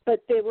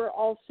 but they were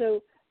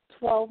also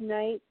 12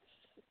 knights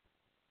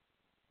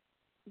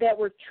that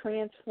were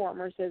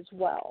Transformers as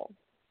well.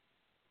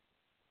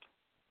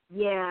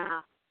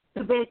 Yeah.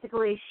 So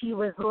basically she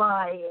was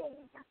lying.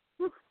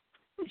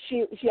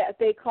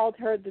 They called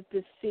her the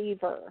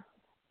Deceiver.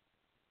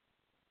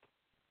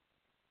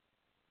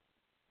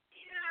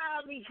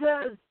 Yeah,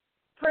 because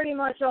pretty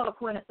much all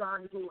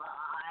Quintessons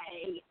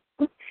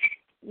lie.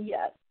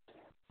 Yes.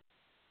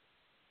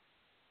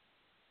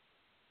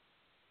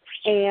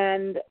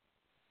 And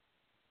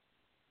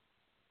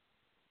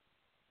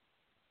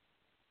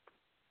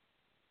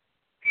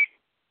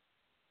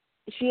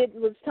she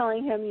was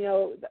telling him,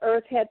 the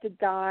Earth had to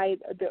die.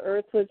 The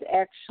Earth was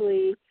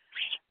actually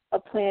a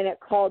planet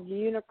called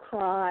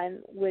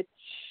Unicron, which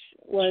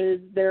was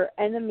their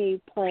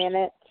enemy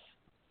planet.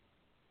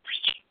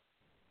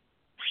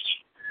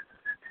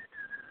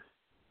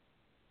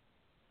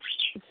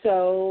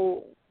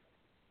 So,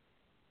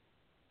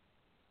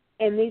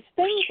 and these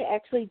things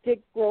actually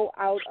did grow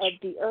out of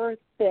the Earth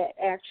that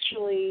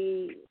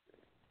actually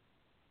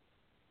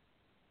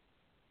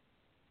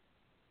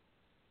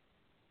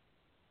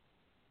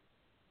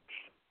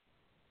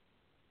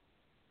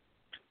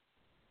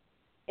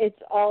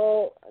it's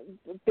all,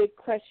 the big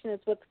question is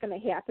what's going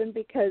to happen,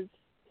 because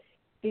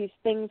these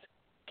things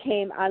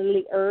came out of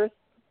the Earth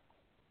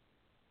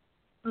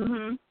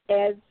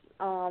as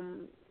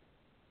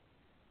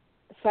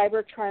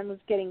Cybertron was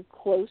getting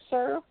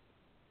closer.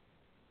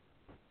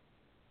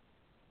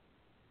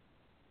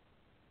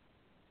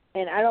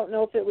 And I don't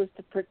know if it was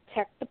to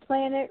protect the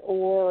planet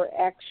or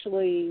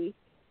actually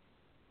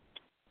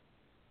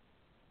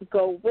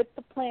go with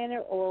the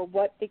planet or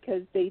what,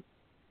 because they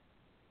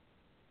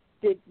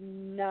did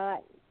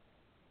not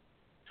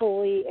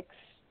fully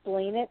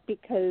explain it,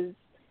 because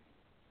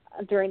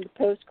during the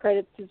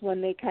post-credits is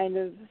when they kind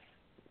of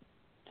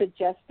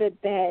suggested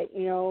that,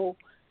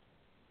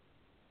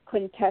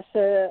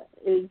 Quintessa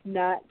is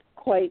not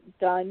quite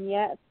done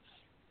yet.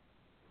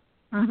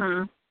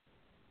 Mhm.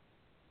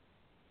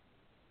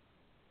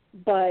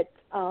 But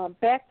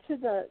back to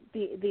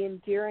the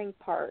endearing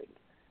part.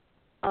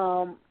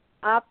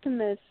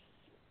 Optimus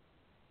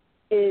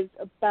is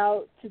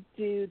about to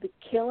do the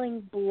killing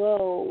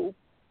blow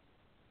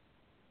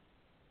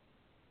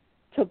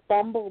to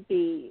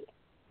Bumblebee.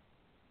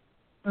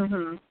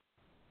 Mhm.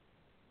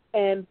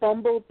 And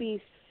Bumblebee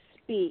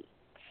speaks.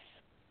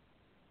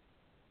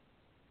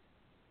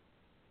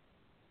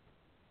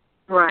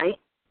 Right.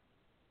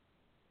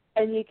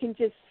 And you can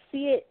just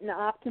see it in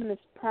Optimus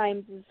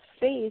Prime's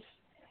face,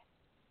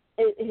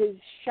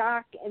 his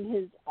shock and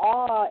his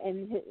awe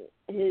and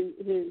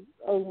his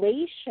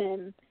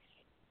elation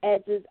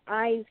as his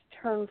eyes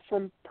turn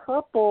from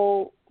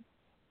purple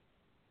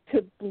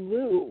to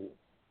blue.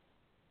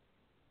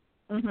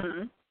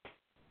 Mhm.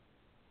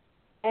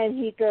 And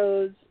he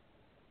goes,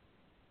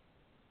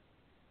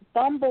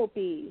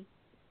 Bumblebee,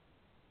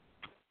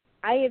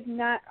 I have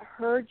not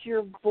heard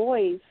your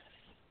voice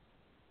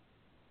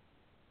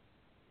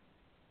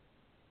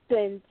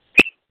since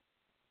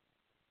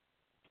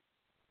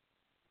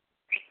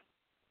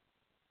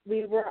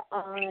we were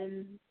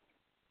on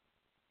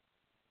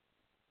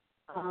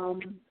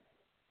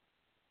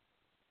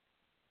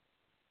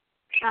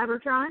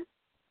Cybertron?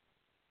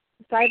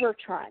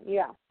 Cybertron,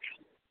 yeah.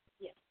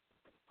 Yes.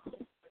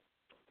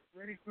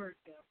 Where did Bert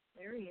go?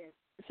 There he is.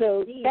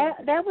 So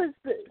that was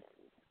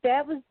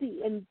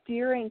the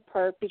endearing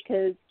part,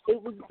 because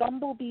it was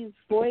Bumblebee's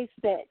voice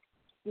that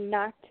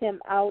knocked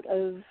him out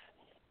of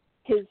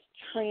his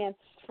trance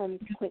from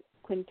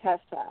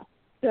Quintessa.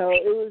 So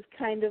it was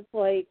kind of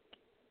like,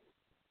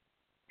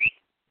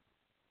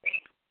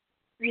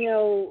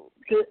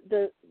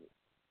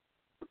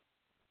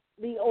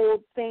 the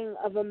old thing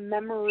of a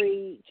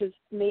memory just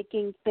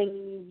making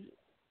things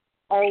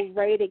all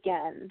right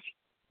again.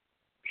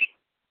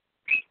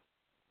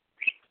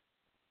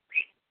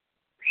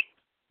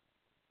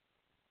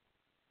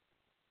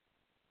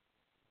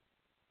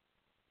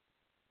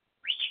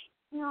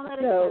 That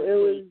is So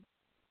sweet.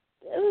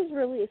 it was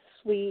really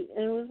sweet,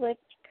 and it was like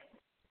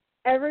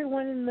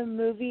everyone in the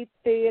movie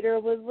theater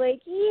was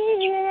like,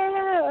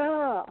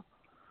 yeah.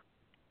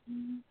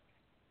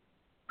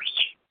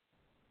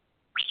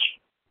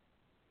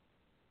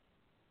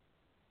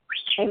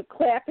 And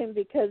clapping,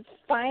 because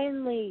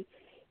finally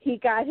he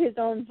got his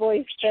own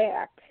voice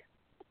back.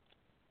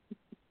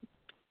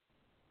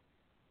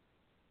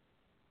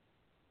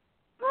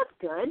 That's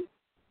good.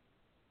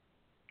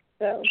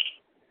 So,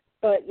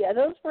 but yeah,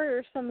 those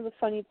were some of the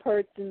funny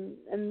parts, and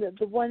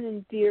the one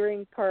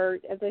endearing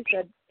part, as I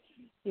said,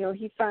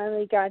 he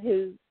finally got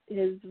his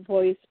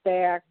voice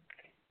back.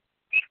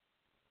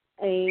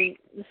 And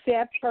the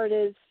sad part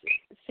is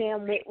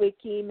Sam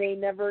Witwicky may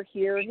never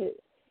hear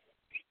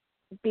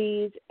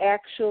Bee's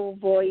actual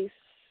voice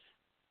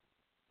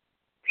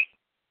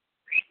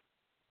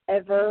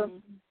ever,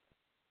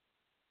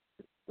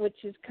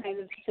 which is kind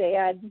of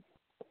sad.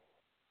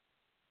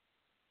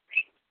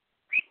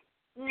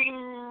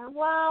 Yeah,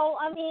 well,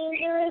 I mean,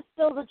 there is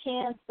still the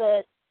chance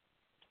that,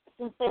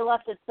 since they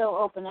left it so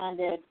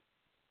open-ended,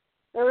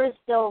 there is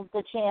still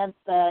the chance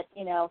that,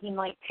 he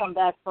might come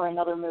back for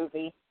another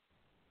movie.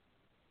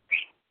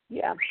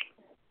 Yeah.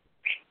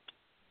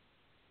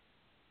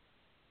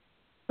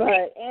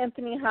 But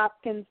Anthony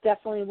Hopkins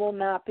definitely will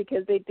not,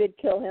 because they did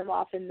kill him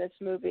off in this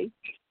movie.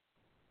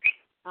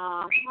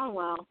 Oh,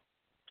 well.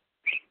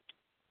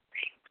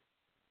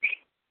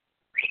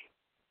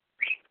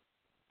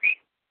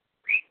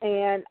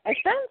 And I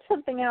found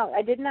something out.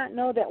 I did not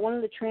know that one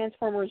of the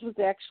Transformers was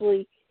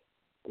actually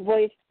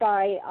voiced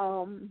by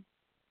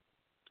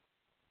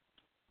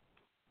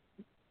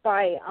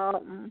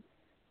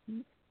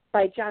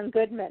John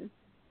Goodman.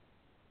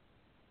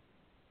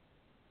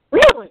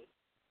 Really?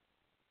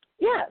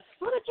 Yes.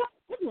 What did John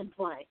Goodman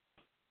play?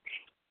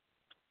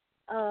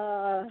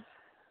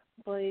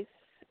 Voice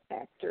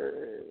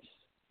actors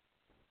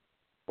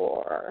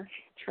for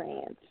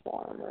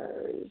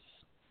Transformers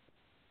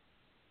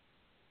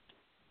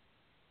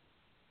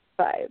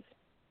 5.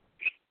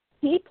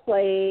 He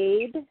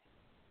played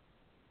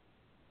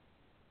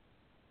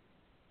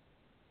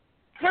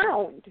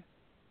Hound.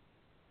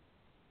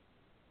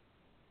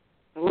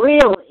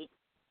 Really?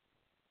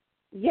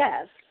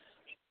 Yes.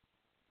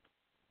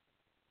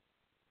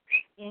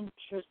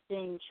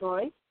 Interesting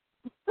choice.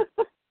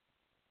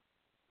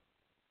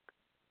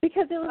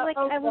 Because it was like,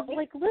 I was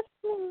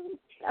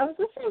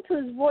listening to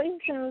his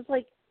voice, and it was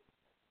like,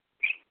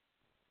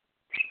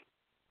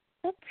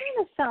 that kind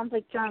of sounds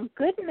like John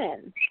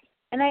Goodman.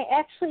 And I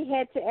actually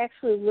had to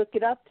look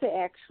it up to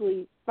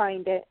actually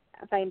find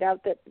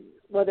out that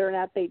whether or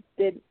not they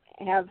did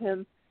have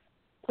him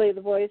play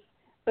the voice.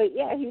 But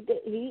yeah,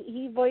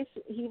 he voiced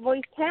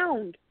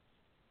Hound.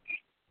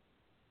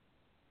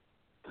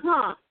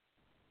 Huh.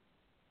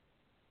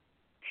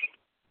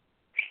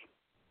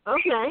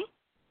 Okay.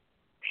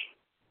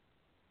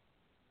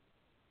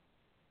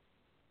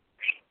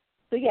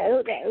 So yeah,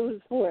 it was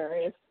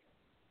hilarious.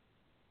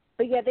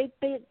 But yeah, they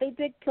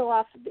did kill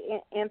off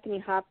Anthony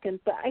Hopkins.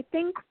 But I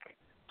think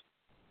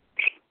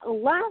a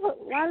lot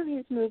of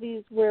these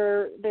movies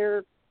where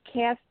they're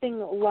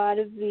casting a lot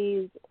of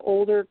these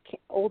older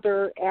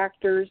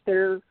actors,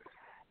 they're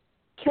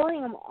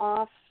killing them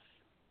off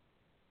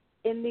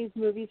in these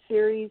movie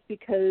series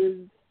because,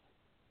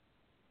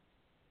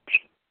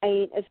 I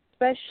mean,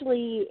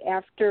 especially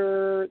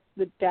after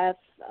the death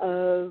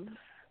of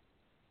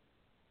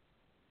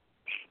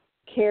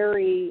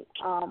Carrie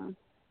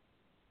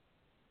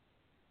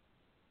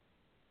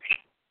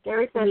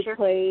Fisher.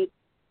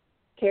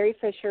 Carrie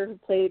Fisher, who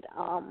played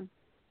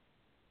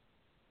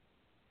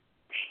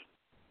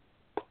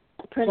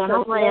Princess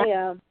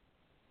Leia,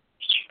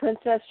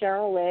 Princess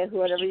Cheryl Leia,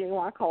 whatever you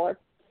want to call her.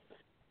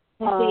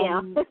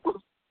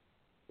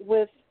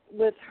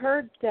 With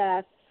her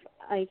death,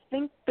 I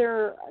think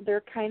they're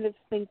kind of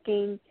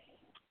thinking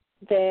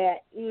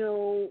that, you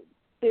know,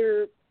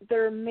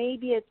 there may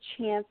be a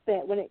chance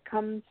that when it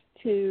comes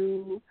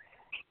to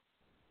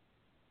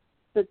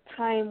the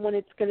time when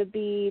it's going to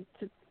be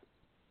to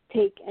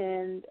take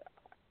and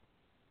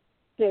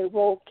say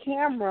roll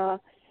camera,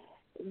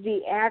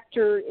 the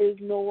actor is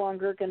no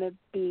longer going to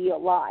be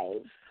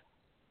alive.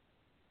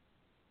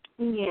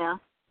 Yeah.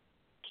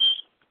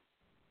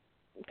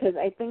 Because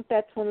I think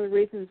that's one of the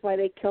reasons why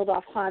they killed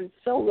off Han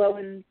Solo,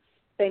 and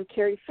then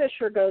Carrie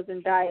Fisher goes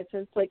and dies.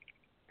 And it's like,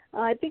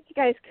 I think you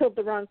guys killed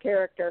the wrong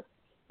character.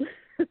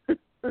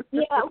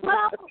 Yeah,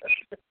 well,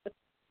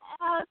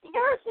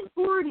 Harrison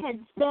Ford had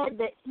said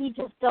that he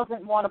just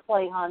doesn't want to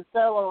play Han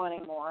Solo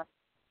anymore.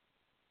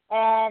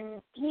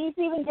 And he's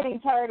even getting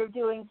tired of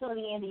doing some of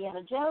the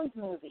Indiana Jones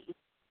movies,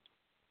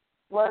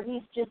 where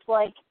he's just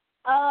like,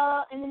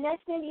 in the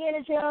next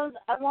Indiana Jones,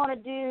 I want to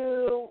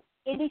do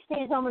Indy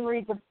stays home and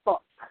reads a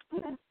book.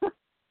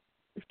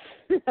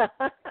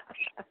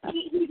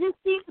 he just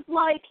seems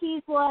like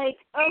he's like,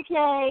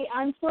 okay,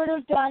 I'm sort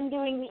of done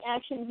doing the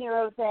action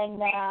hero thing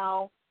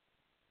now.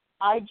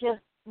 I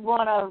just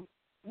want to,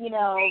 you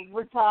know,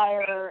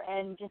 retire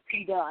and just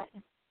be done.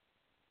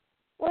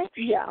 Which,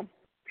 yeah,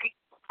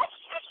 I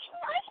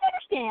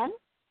can understand.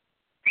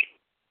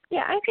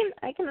 Yeah,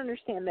 I can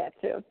understand that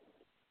too.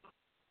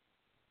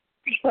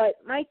 But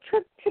my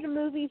trip to the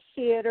movie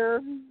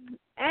theater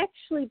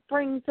actually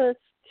brings us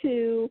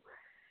to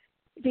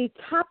the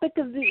topic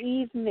of the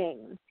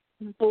evening,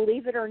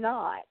 believe it or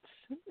not.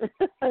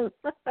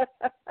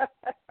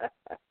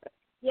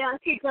 Yes,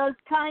 it does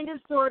kind of,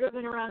 sort of,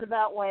 in a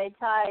roundabout way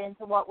tie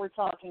into what we're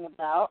talking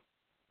about.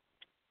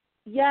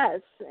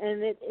 Yes,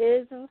 and it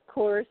is, of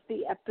course,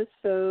 the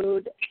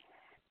episode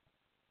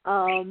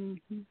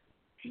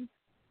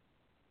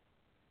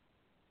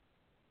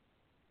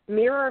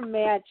Mirror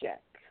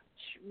Magic,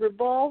 which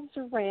revolves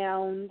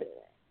around,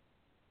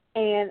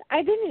 and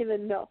I didn't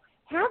even know.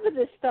 Half of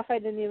this stuff I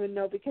didn't even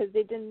know because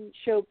they didn't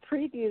show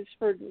previews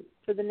for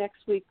the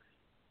next week's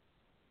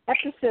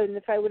episode. And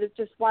if I would have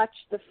just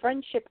watched the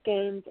friendship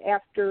games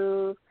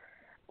after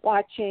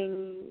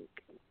watching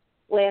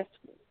last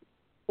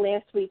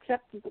week's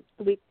episode,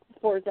 the week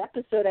before's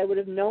episode, I would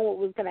have known what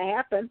was going to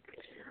happen.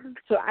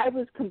 So I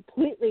was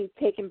completely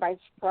taken by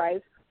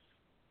surprise.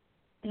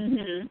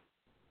 Mhm.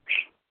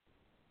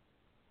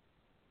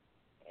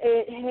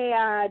 It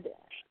had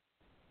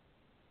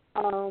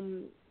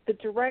the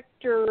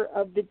director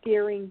of the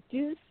Daring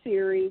Do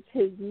series,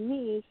 his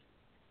niece,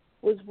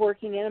 was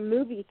working in a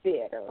movie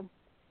theater.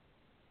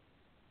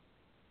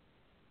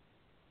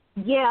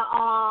 Yeah,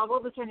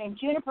 what was her name?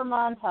 Juniper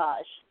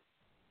Montage.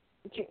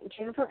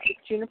 Juniper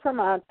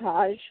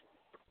Montage.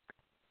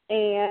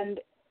 And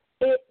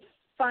it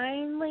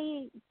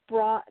finally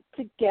brought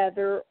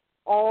together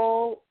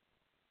all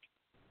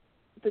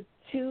the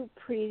two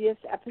previous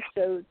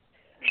episodes,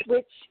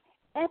 which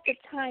at the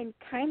time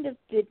kind of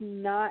did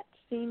not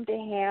seem to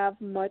have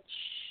much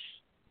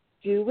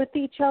do with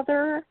each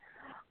other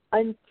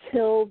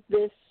until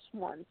this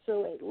one.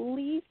 So at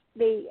least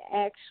they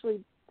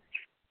actually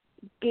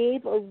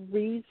gave a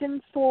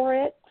reason for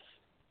it.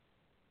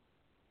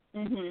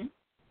 Mhm.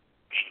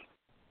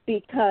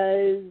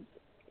 Because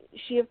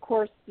she, of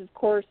course,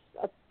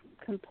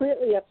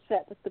 completely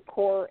upset with the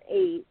Core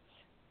 8.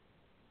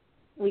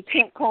 We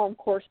can't call them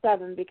Core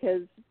 7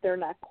 because they're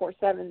not Core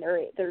 7.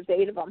 There's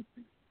 8 of them.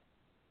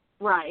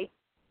 Right.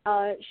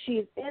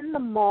 She's in the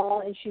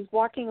mall and she's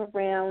walking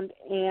around,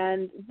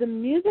 and the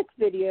music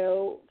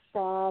video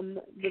from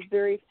the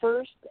very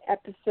first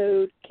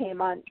episode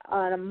came on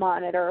a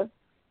monitor,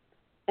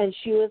 and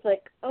she was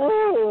like,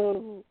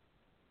 oh.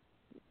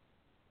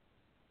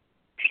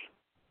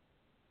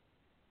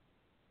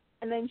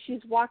 And then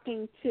she's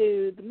walking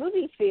to the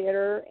movie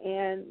theater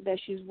and that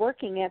she's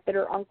working at, that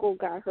her uncle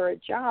got her a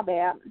job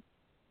at.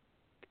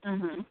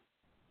 Mhm.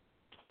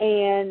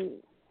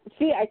 And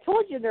See, I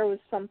told you there was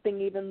something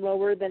even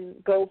lower than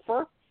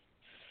gopher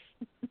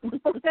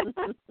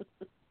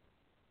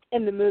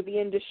in the movie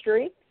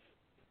industry.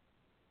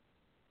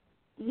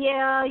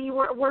 Yeah, you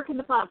were working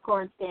the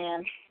popcorn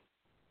stand.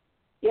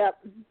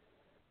 Yep.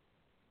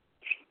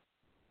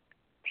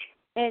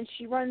 And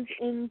she runs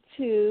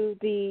into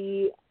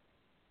the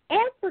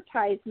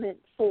advertisement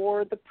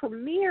for the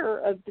premiere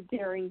of the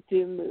Daring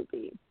Do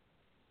movie.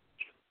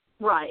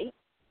 Right.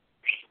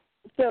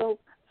 So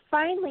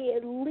finally,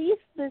 at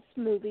least this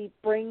movie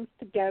brings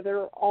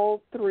together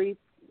both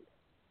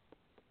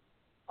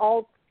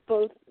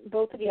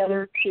of the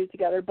other two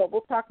together, but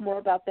we'll talk more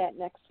about that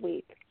next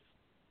week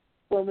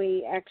when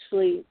we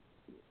actually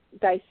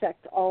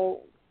dissect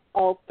all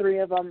three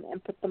of them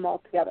and put them all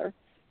together.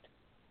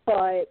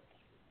 But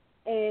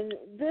in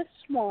this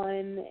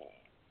one,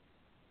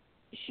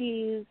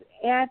 she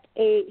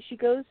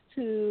goes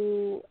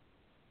to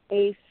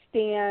a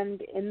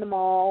stand in the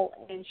mall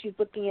and she's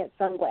looking at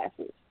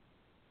sunglasses.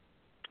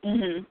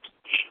 Mhm.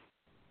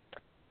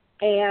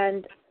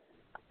 And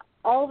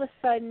all of a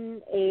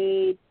sudden,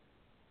 a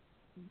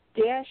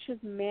dash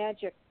of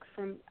magic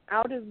from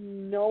out of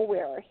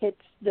nowhere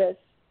hits this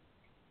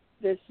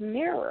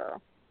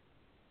mirror.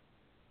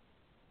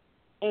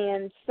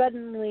 And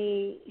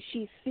suddenly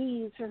she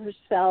sees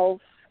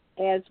herself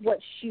as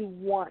what she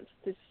wants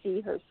to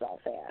see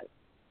herself as.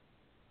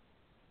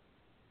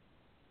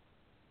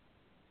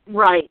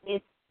 Right.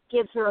 It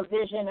gives her a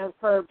vision of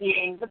her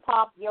being the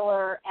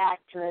popular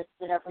actress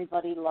that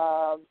everybody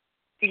loves.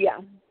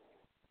 Yeah.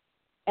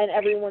 And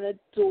everyone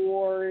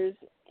adores,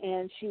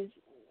 and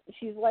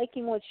she's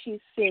liking what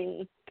she's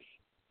seeing.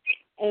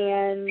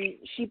 And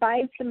she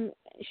buys the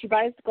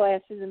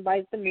glasses and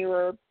buys the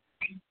mirror.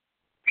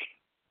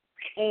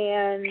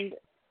 And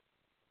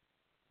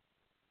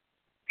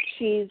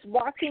she's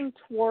walking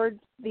towards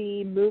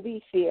the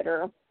movie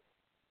theater.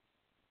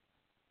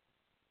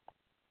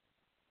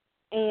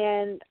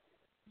 And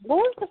what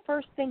was the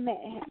first thing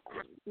that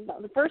happened?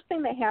 The first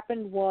thing that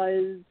happened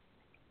was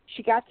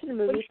she got to the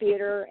movie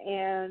theater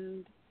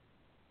and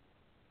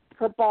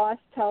her boss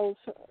tells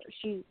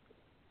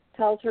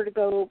her to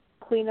go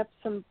clean up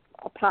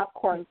a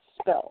popcorn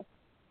spill.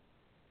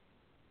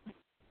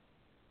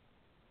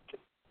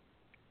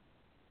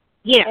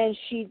 Yeah. And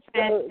she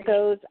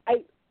goes,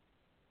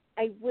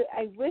 I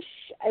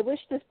wish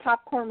this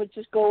popcorn would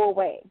just go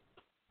away.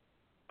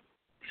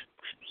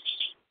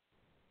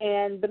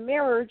 And the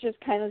mirror just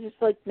kind of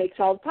makes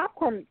all the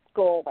popcorn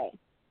go away.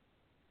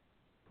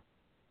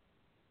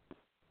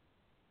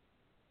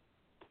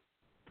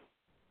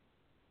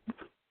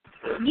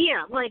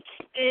 Yeah, like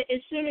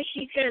as soon as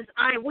she says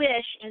 "I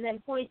wish" and then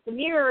points the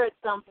mirror at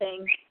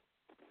something,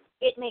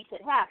 it makes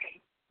it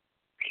happen.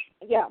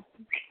 Yeah.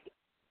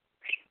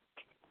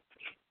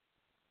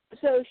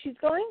 So she's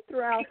going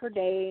throughout her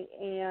day,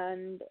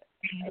 and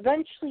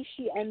eventually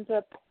she ends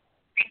up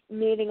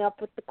meeting up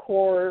with the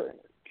core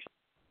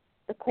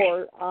 6,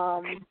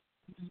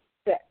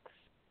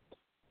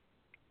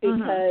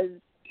 because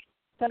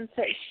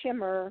Sunset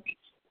Shimmer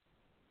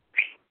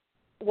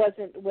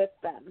wasn't with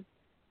them.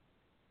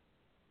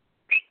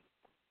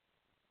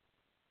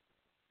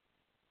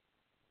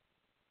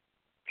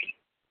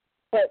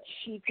 But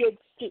she did.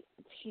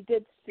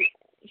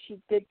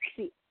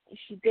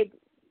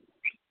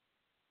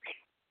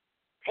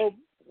 Oh,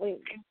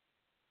 wait.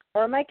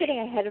 Or am I getting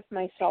ahead of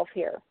myself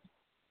here?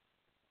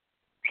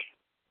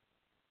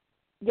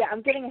 Yeah,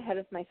 I'm getting ahead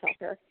of myself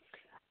here.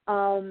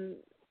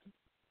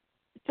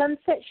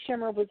 Sunset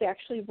Shimmer was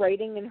actually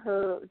writing in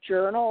her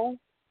journal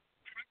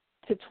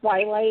to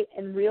Twilight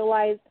and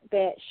realized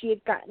that she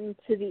had gotten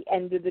to the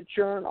end of the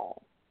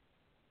journal.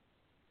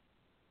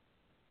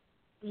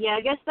 Yeah,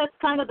 I guess that's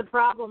kind of the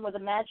problem with a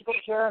magical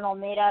journal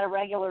made out of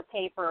regular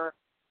paper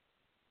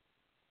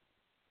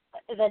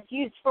that's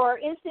used for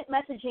instant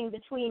messaging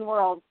between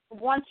worlds.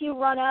 Once you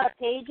run out of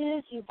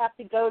pages, you have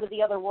to go to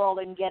the other world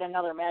and get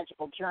another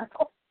magical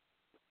journal.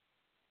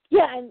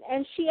 Yeah,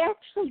 and she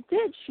actually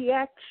did. She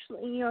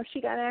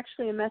got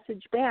a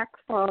message back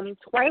from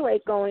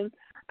Twilight going,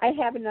 "I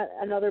have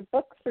another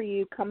book for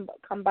you. Come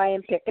by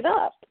and pick it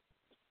up."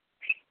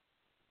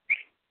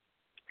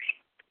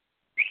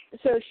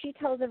 So she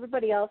tells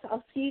everybody else,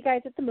 "I'll see you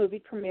guys at the movie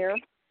premiere."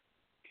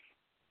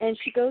 And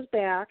she goes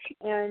back,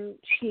 and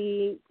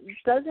she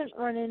doesn't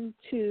run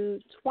into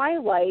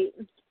Twilight,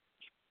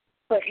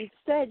 but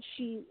instead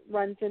she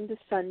runs into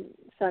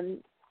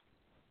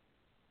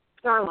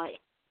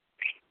Starlight.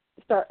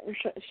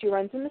 She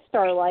runs into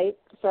Starlight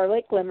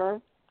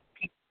Glimmer,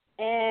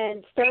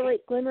 and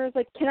Starlight Glimmer is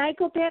like, "Can I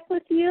go back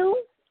with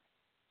you?"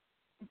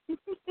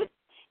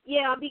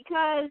 Yeah,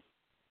 because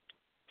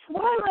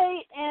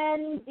Twilight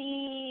and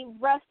the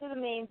rest of the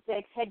main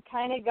 6 had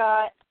kind of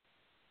got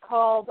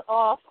called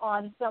off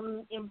on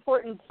some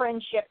important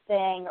friendship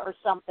thing or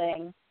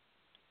something.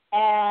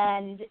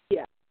 And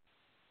yeah.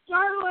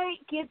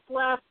 Starlight gets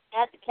left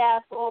at the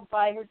castle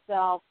by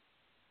herself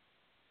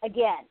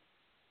again.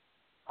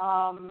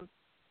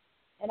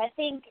 And I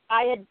think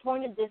I had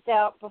pointed this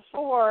out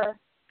before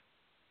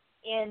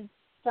in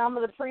some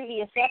of the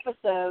previous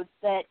episodes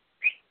that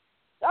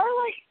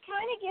Starlight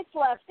kind of gets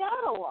left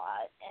out a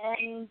lot,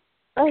 and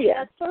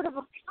that's sort of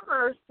a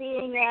bummer,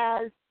 seeing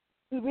as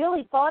we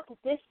really thought that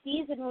this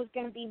season was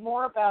going to be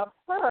more about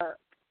her.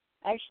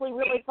 I actually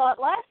really thought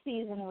last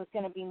season was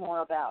going to be more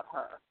about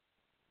her.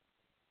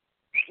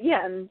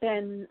 Yeah, and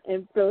then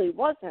it really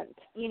wasn't.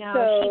 You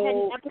know, she had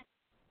an episode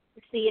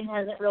to see and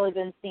hasn't really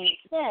been seen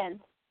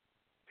since.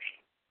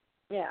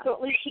 Yeah. So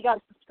at least she got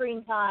some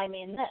screen time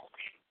in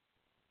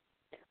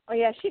this. Oh,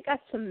 yeah, she got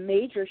some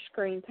major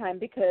screen time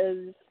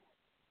because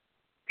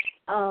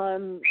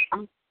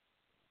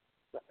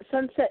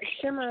Sunset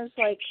Shimmer's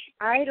like,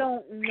 I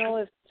don't know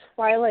if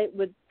Twilight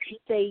would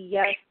say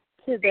yes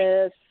to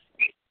this.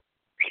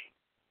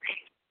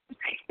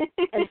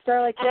 And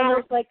Starlight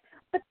Glimmer's like,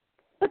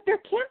 but there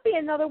can't be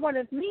another one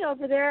of me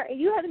over there.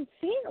 You haven't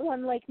seen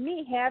one like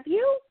me, have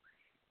you?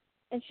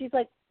 And she's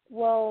like,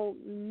 well,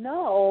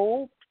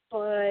 no,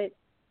 but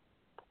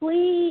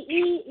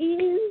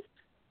please.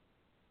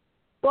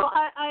 Well,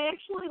 I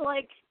actually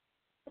like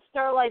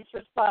Starlight's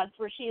response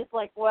where she's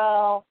like,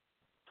 well,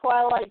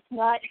 Twilight's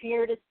not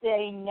here to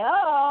say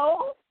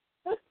no.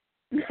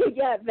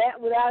 Yeah,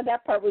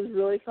 that part was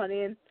really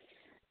funny. And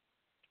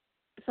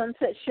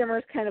Sunset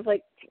Shimmer's kind of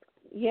like,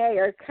 yeah,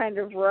 you're kind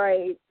of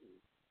right.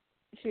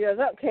 She goes,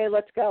 okay,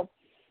 let's go.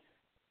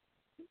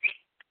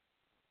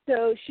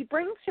 So she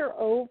brings her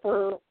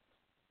over,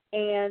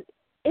 and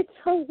it's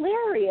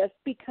hilarious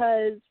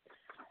because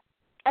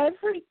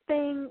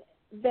everything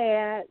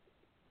that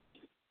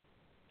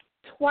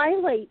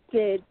Twilight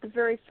did the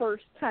very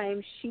first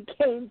time she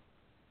came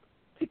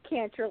to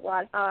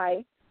Canterlot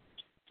High,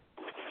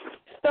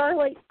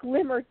 Starlight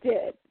Glimmer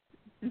did.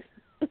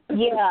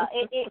 Yeah,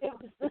 it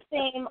was the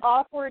same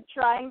awkward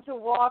trying to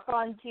walk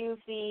on 2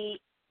 feet.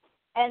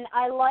 And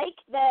I like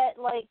that,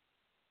 like,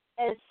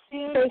 as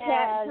soon they as...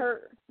 had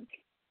her...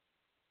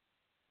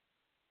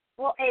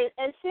 Well,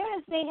 as soon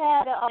as they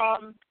had,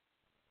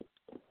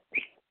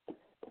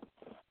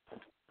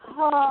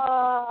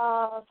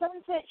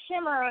 Sunset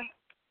Shimmer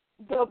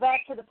go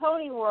back to the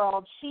pony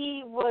world,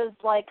 she was,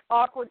 like,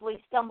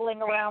 awkwardly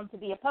stumbling around to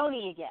be a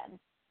pony again.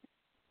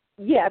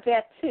 Yeah,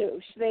 that too.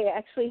 They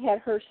actually had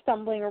her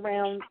stumbling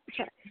around.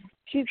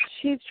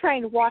 She's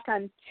trying to walk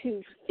on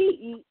 2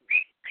 feet,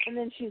 and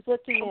then she's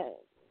looking at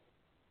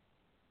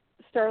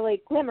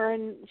Starlight Glimmer,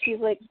 and she's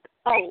like,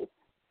 oh,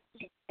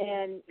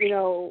 and, you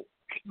know,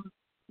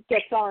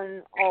 gets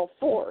on all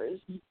fours.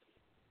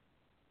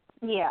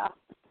 Yeah.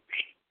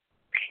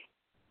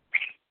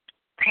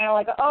 Kind of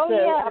like, oh, so,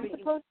 yeah, I'm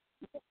supposed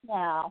to do this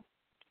now.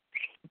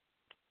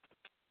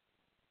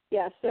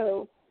 Yeah,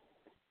 so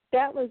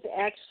that was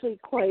actually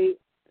quite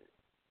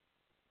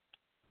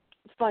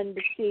fun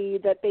to see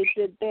that they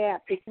did that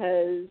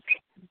because,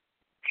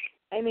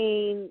 I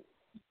mean,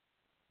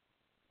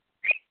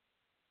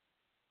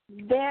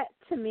 that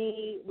to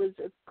me was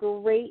a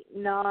great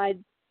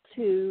nod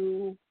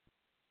to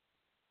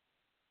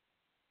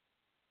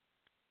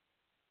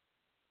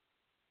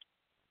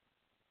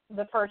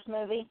the first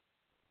movie.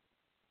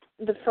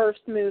 The first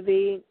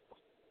movie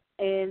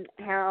and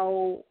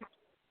how,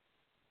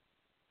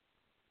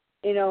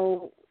 you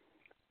know,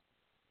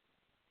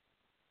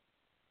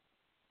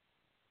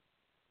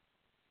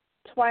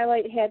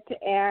 Twilight had to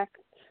act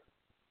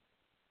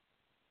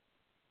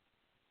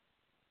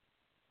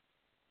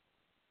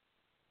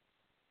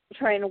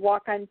trying to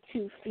walk on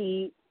 2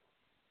 feet,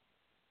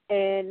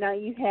 and now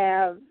you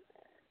have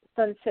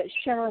Sunset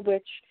Shimmer,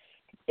 which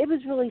it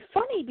was really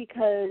funny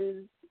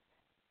because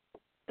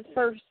the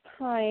first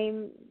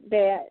time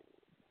that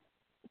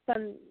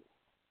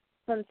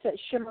Sunset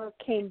Shimmer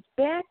came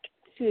back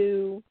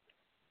to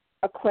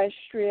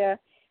Equestria,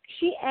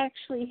 she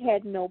actually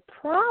had no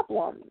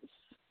problems.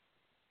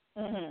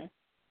 Mhm.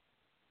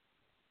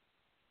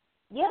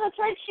 Yeah, that's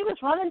right. She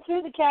was running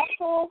through the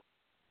castle.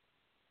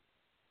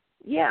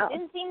 Yeah.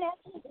 Didn't seem to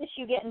have an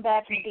issue getting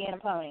back from being a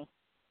pony.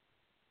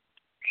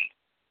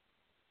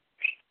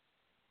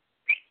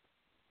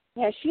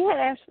 Yeah, she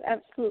had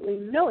absolutely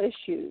no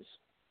issues.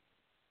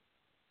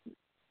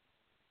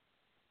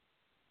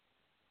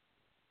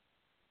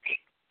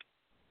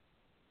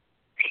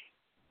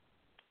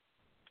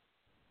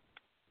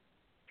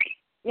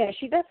 Yeah,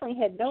 she definitely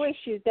had no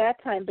issues that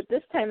time, but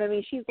this time, I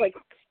mean, she's like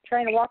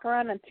trying to walk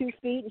around on 2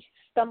 feet, and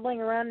she's stumbling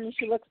around, and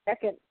she looks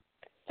back at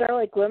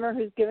Starlight Glimmer,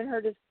 who's giving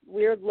her this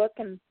weird look,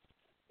 and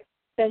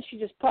then she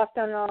just popped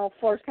down on all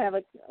fours, kind of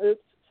like,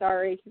 oops,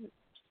 sorry.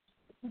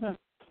 Mm-hmm.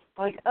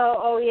 Like,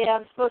 oh, yeah,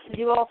 I'm supposed to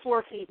do all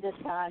 4 feet this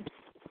time.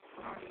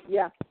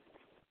 Yeah.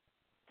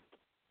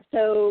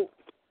 So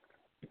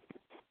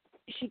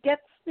she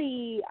gets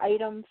the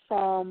item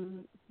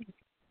from...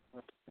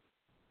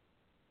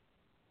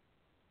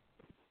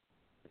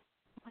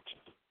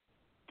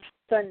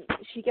 Then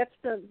she gets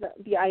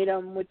the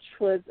item, which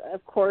was,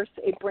 of course,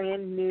 a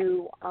brand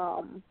new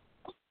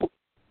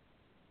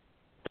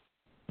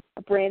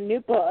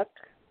book.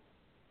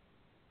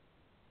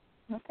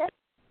 Okay.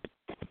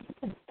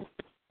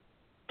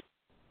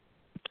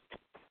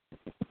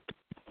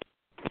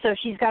 So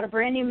she's got a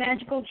brand new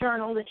magical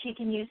journal that she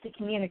can use to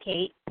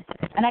communicate.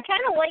 And I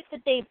kind of like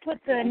that they put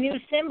the new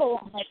symbol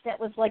on it that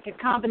was like a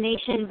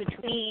combination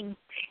between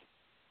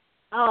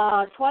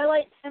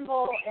Twilight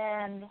symbol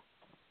and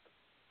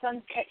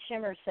Sunset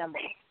Shimmer symbol.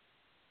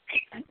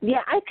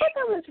 Yeah, I thought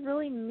that was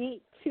really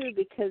neat, too,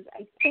 because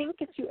I think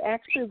if you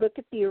actually look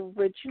at the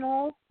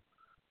original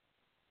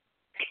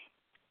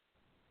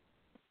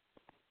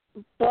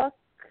book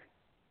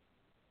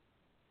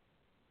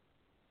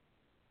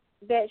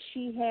that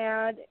she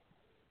had,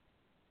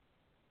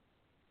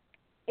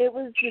 it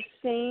was the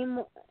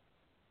same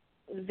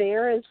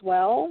there as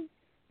well.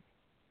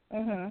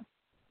 Mhm.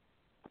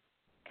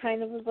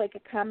 Kind of was like a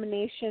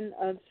combination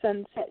of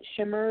Sunset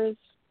Shimmer's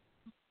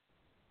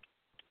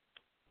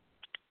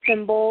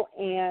symbol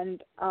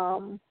and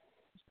I'm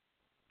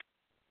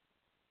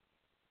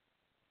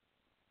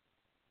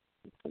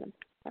going to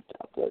have to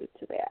upload it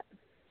to that.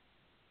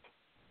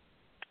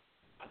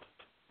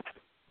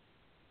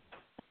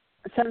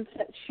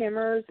 Sunset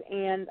Shimmers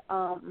and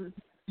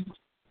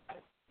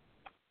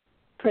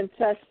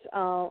Princess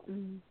oh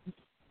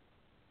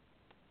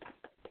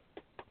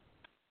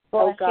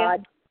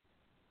God.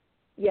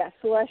 Yeah,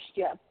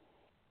 Celestia.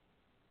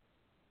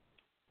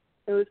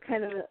 It was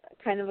kind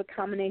of a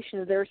combination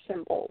of their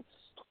symbols.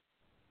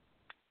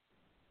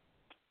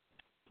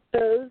 So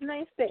it was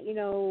nice that, you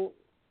know,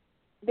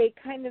 they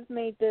kind of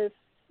made this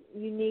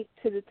unique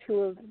to the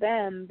two of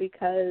them,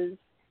 because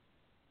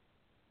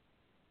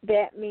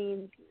that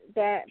means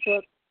that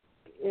book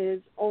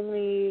is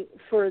only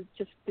for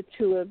just the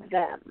two of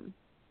them.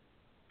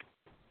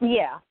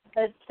 Yeah,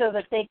 so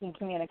that they can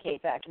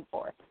communicate back and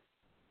forth.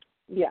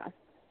 Yeah.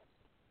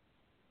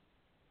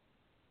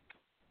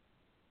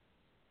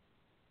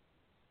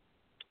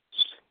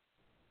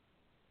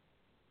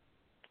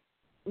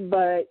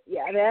 But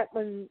yeah, that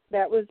was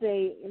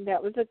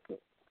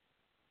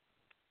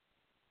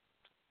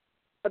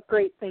a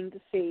great thing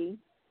to see.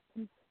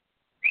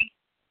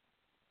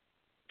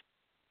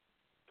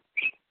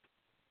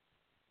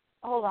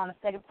 Hold on a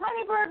second.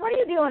 Tiny Bird, what are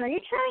you doing? Are you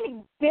trying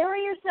to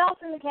bury yourself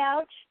in the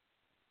couch?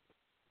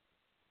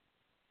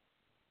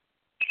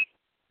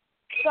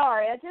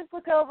 Sorry, I just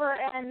look over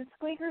and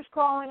Squeaker's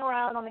crawling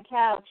around on the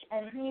couch,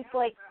 and he's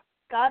like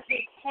got his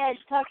head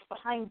tucked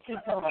behind two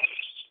pillows.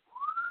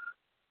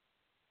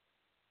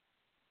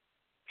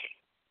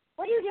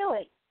 What are you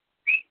doing?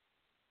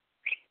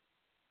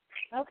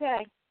 Okay,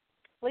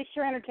 at least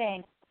you're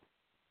entertained.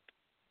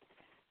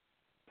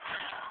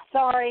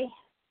 Sorry.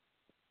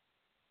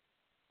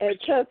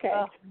 It's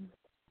okay.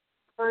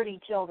 Birdie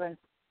children.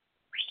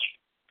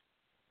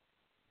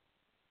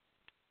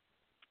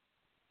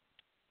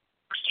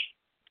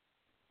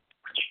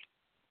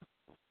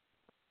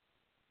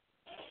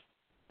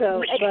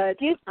 So,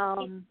 but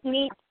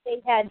neat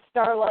they had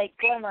Starlight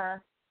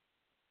Glimmer.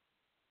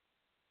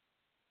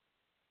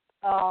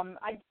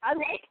 I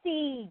like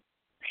the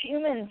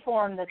human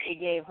form that they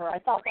gave her. I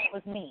thought that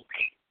was neat.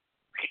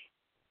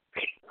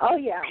 Oh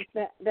yeah,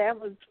 that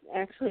was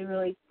actually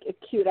really a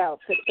cute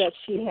outfit that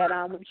she had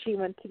on when she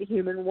went to the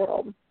human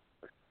world.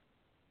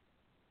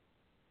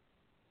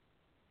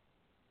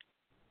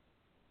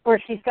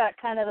 Where she's got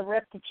kind of the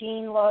ripped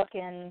jean look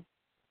and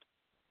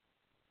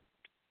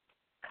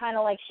kind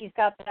of like she's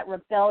got that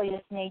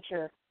rebellious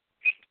nature,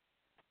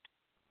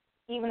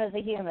 even as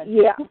a human.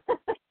 Yeah.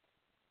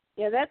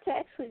 Yeah, that's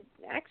actually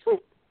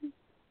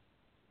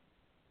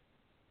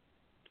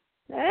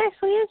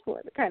is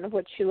kind of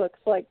what she looks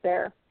like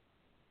there.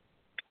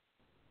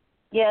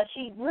 Yeah,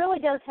 she really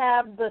does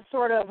have the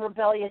sort of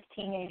rebellious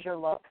teenager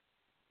look.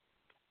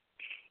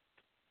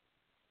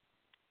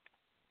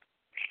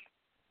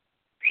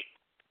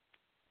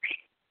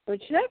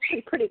 Which is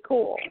actually pretty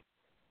cool.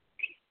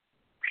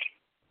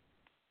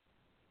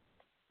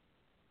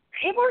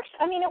 It works.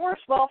 I mean, it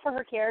works well for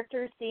her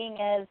character, seeing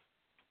as,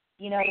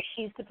 you know,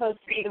 she's supposed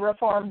to be the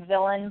reformed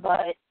villain,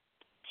 but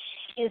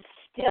is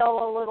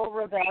still a little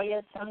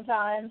rebellious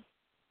sometimes.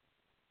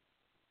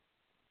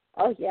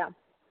 Oh, yeah.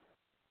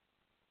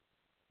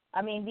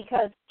 I mean,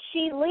 because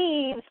she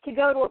leaves to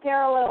go to a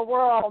parallel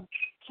world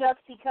just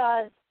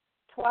because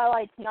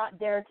Twilight's not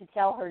there to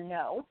tell her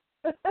no.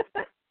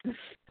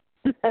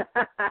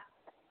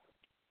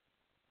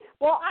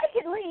 Well, I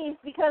could leave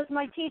because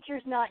my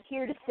teacher's not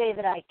here to say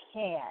that I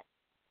can't.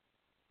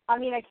 I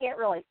mean, I can't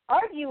really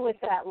argue with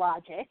that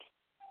logic.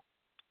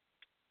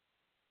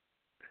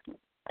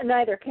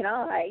 Neither can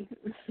I.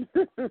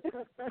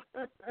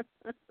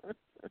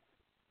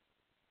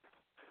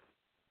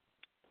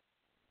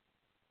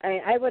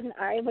 I would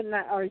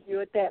not argue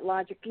with that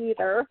logic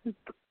either.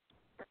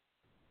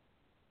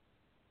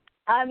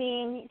 I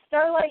mean,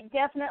 Starlight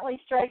definitely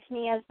strikes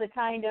me as the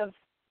kind of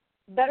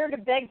better to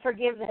beg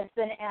forgiveness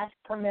than ask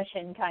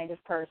permission kind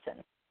of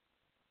person.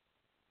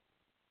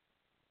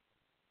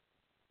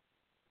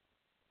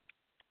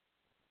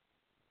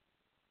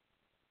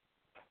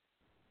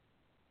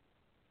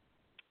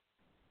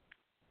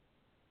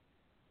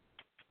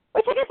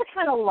 Which I guess I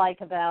kind of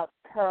like about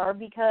her,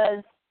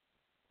 because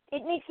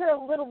it makes her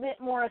a little bit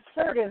more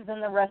assertive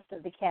than the rest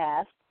of the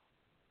cast.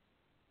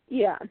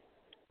 Yeah.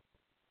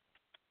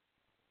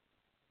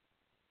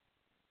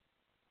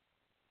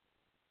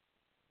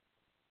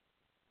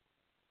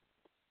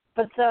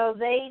 But so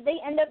they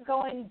end up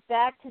going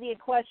back to the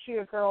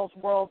Equestria girls'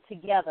 world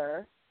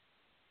together.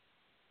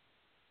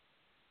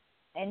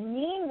 And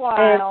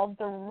meanwhile,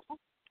 the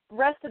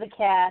rest of the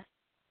cast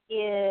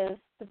is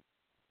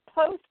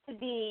supposed to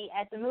be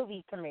at the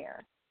movie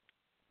premiere.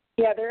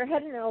 Yeah, they're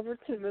heading over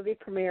to the movie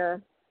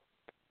premiere.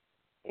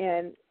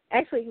 And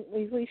actually,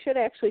 we should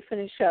actually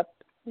finish up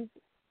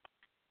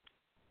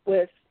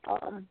with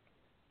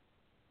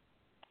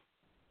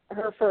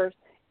her first.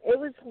 It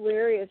was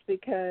hilarious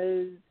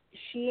because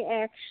she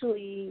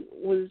actually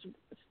was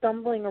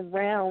stumbling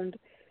around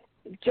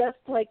just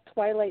like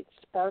Twilight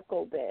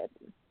Sparkle did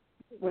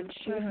when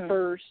she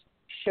first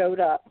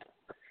showed up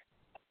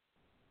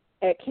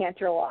at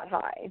Canterlot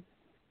High.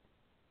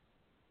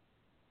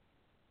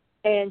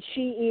 And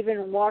she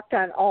even walked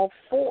on all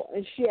four,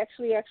 and she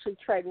actually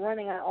tried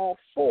running on all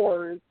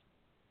fours.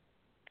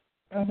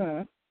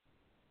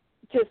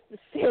 Just the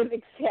same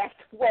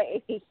exact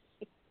way.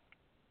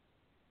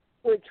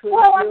 Which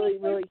was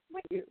really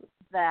cute.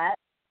 That.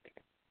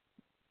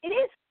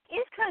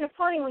 It's kind of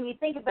funny when you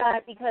think about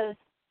it because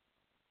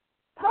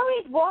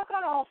ponies walk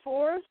on all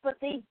fours, but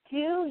they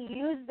do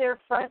use their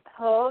front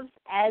hooves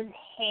as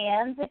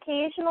hands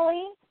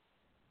occasionally,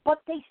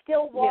 but they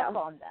still walk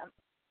on them.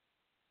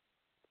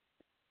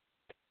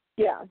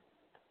 Yeah.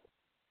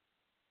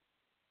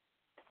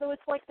 So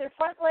it's like their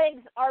front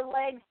legs are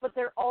legs, but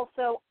they're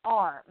also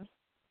arms,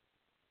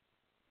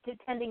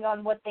 depending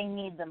on what they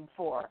need them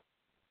for.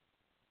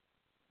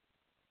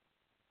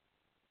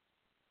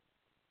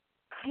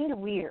 Kind of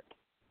weird.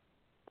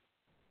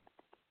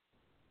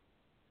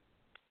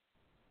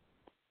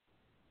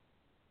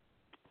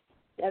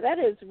 Yeah, that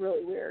is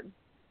really weird.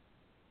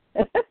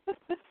 And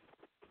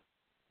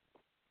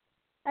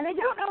I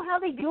don't know how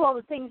they do all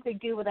the things they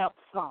do without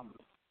thumbs.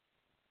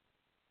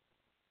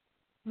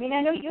 I mean,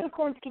 I know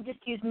unicorns can just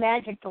use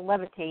magic to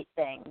levitate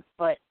things,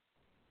 but,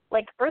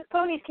 like, earth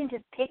ponies can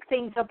just pick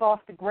things up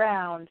off the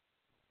ground,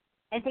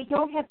 and they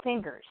don't have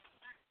fingers.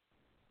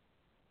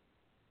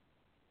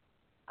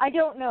 I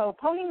don't know.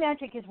 Pony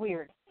magic is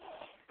weird.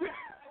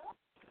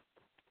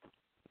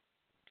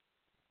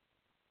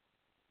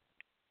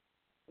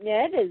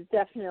 Yeah, it is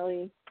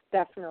definitely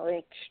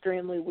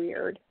extremely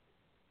weird.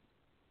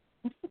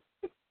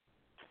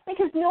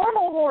 Because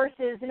normal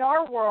horses in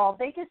our world,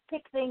 they just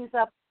pick things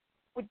up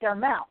with their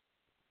mouth.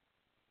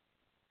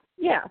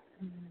 Yeah.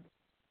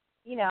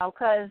 You know,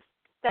 because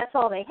that's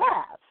all they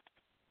have.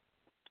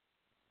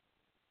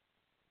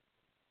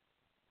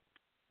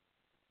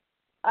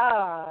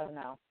 I don't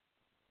know.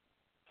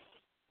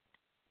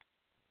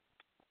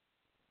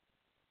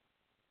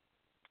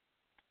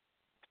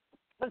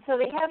 But so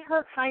they had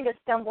her kind of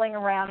stumbling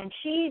around, and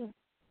she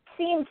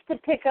seems to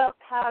pick up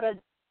how to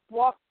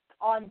walk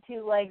on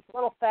two legs a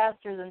little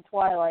faster than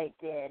Twilight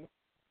did.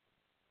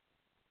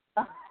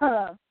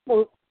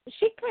 Well,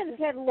 she kind of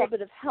had a little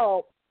bit of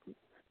help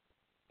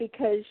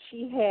because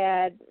she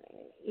had,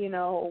 you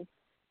know,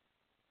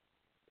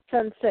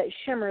 Sunset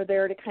Shimmer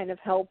there to kind of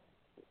help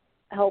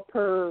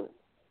her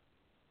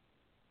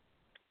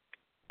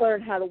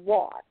learn how to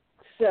walk.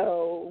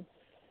 So,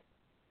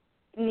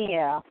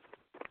 yeah.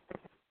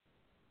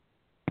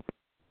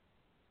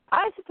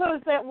 I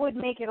suppose that would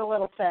make it a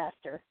little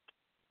faster.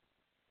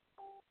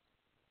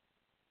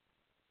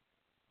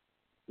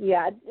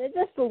 Yeah,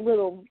 just a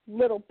little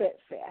bit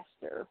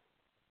faster.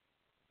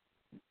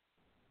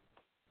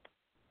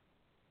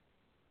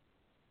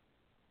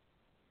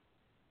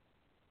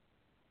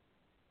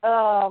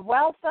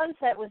 While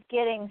Sunset was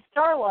getting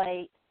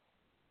Starlight,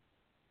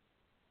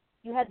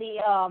 you had the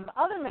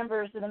other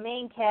members of the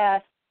main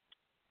cast.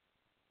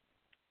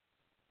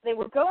 They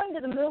were going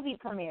to the movie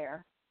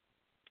premiere,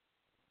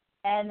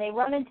 and they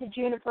run into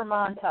Juniper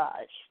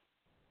Montage.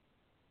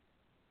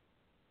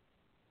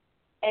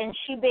 And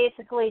she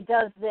basically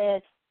does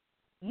this,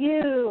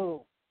 you're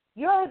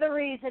the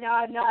reason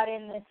I'm not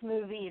in this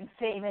movie and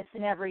famous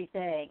and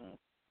everything.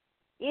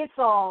 It's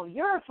all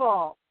your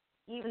fault,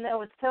 even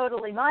though it's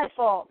totally my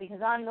fault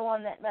because I'm the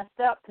one that messed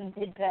up and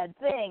did bad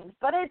things.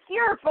 But it's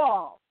your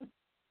fault.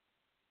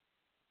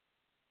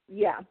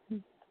 Yeah.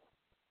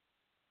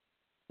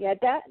 Yeah,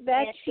 that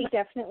she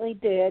definitely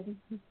did.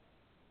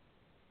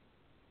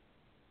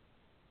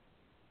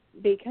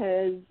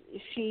 Because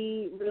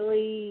she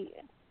really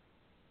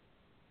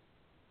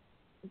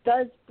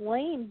does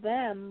blame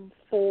them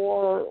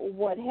for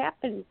what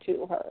happened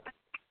to her.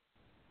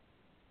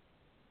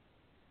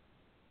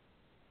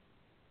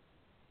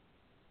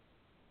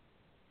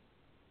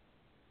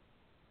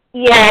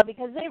 Yeah,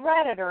 because they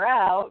ratted her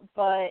out,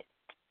 but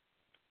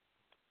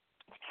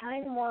it's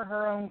kind of more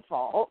her own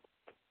fault.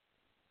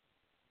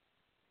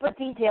 But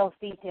details,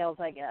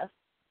 I guess.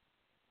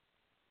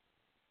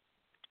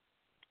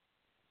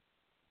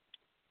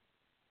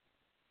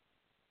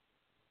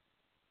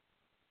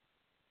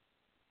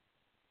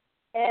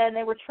 And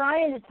they were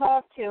trying to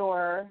talk to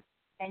her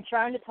and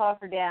trying to talk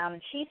her down,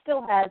 and she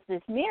still has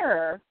this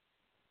mirror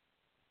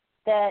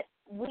that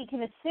we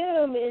can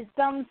assume is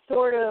some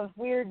sort of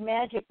weird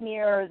magic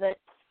mirror that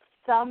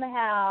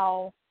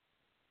somehow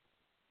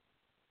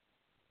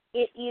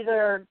it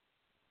either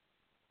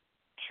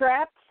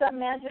trapped some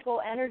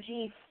magical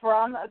energy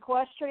from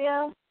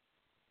Equestria,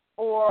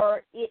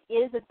 or it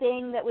is a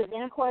thing that was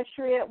in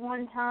Equestria at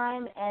one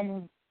time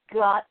and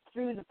got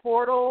through the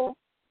portal.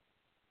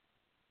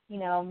 You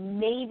know,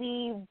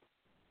 maybe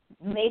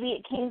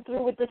it came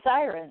through with the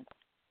sirens.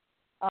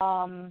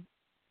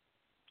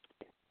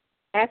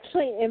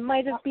 Actually, it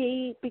might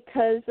be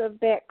because of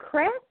that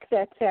crack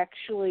that's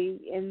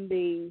actually in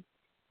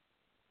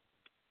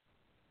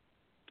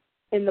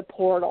the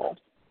portal.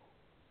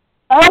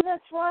 Oh,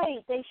 that's right.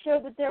 They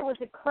showed that there was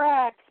a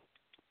crack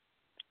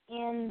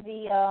in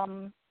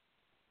the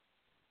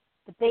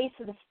base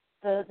of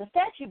the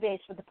statue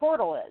base where the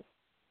portal is.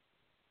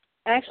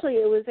 Actually,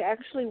 it was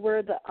actually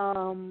where the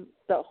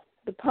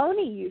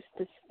pony used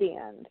to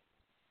stand.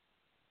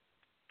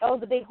 Oh,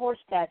 the big horse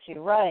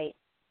statue, right.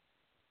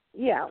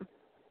 Yeah.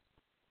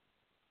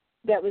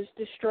 That was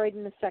destroyed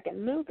in the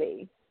second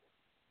movie.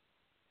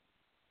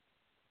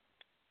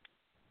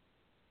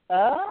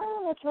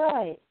 Oh, that's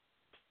right.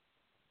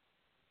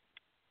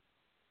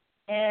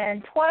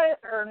 And oh,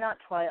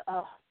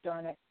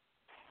 darn it.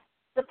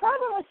 The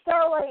problem with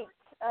Starlight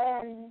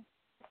and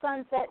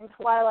Sunset and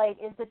Twilight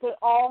is that they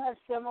all have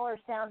similar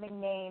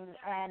sounding names,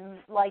 and,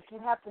 like, you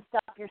have to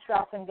stop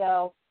yourself and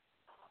go,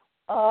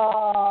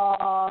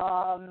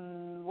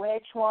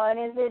 which one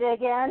is it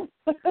again?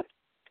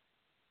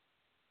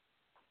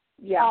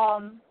 Yeah.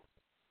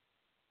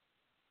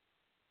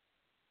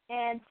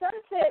 And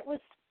Sunset was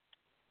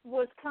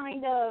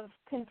kind of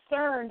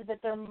concerned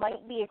that there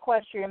might be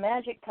Equestria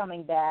magic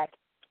coming back,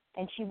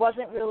 and she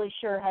wasn't really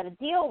sure how to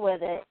deal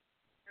with it,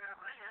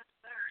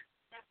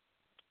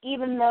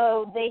 even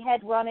though they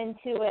had run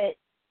into it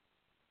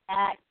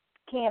at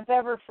Camp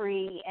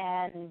Everfree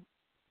and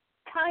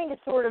kind of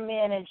sort of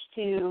managed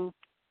to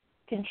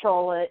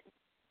control it.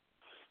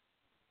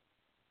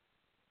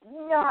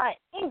 Not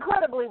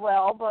incredibly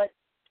well, but,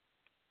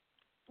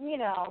 you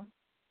know,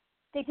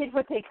 they did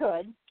what they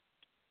could.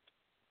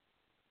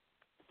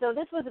 So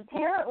this was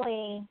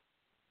apparently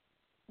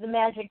the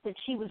magic that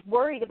she was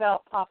worried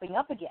about popping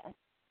up again.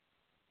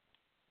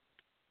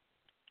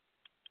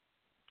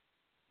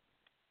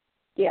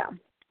 Yeah.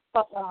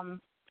 But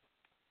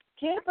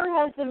Juniper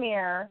has the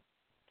mirror,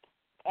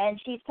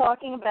 and she's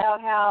talking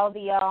about how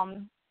the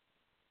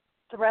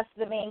rest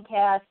of the main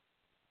cast,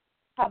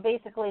 how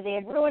basically they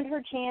had ruined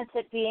her chance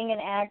at being an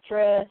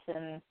actress,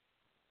 and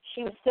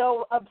she was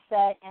so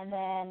upset, and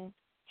then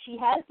she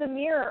has the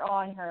mirror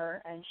on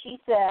her, and she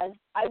says,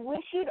 I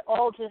wish you'd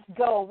all just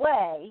go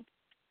away,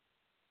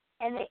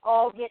 and they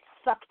all get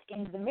sucked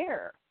into the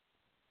mirror.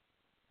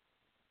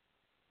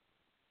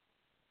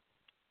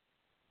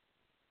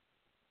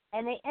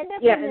 And they end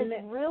up in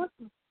this really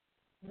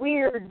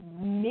weird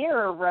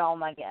mirror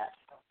realm, I guess.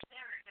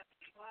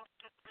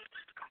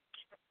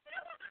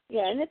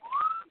 Yeah, and it's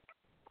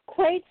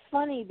quite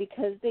funny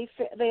because they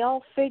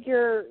all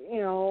figure,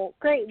 you know,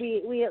 great,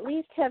 we at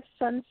least have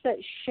Sunset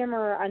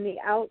Shimmer on the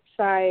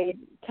outside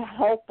to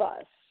help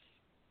us.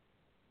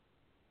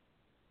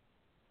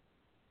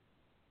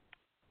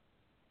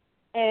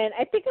 And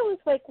I think it was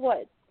like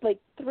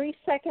 3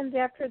 seconds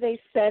after they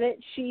said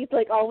it, she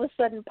all of a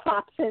sudden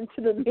pops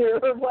into the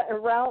mirror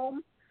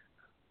realm.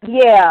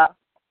 Yeah.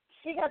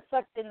 She got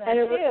sucked in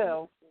there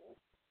too.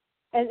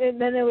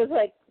 And then it was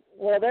like,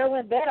 well, there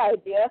went that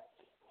idea.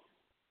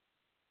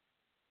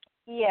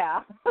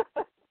 Yeah.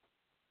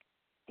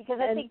 Because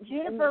I think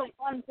Juniper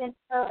runs into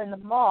her in the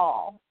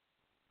mall.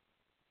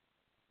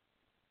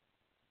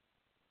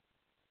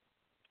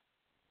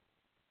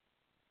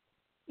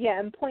 Yeah,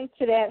 and points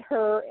it at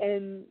her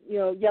and, you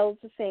know, yells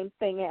the same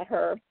thing at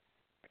her.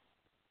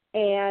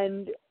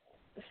 And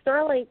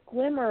Starlight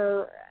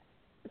Glimmer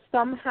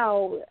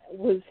somehow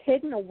was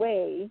hidden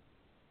away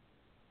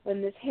when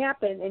this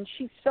happened, and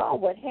she saw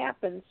what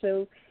happened,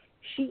 so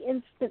she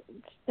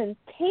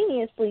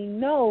instantaneously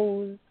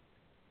knows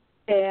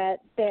that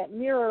that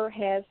mirror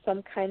has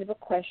some kind of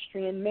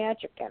equestrian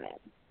magic in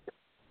it.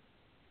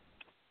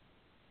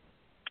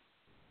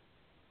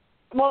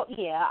 Well,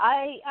 yeah,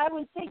 I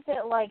would think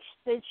that,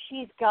 that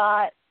she's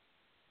got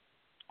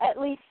at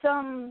least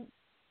some,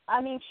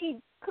 I mean, she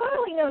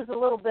clearly knows a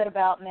little bit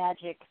about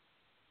magic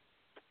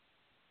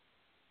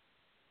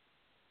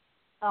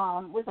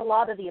with a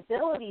lot of the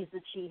abilities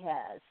that she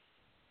has.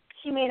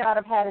 She may not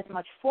have had as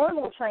much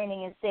formal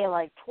training as, say,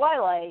 like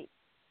Twilight,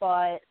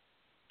 but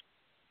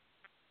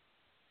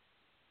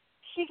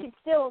she could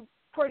still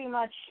pretty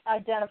much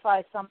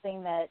identify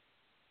something that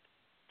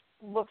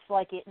looks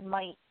like it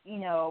might, you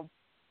know,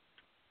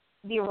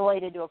 be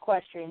related to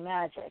equestrian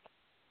magic.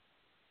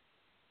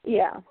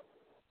 Yeah.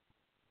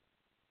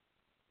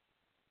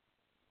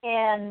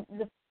 And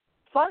the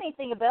funny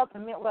thing about the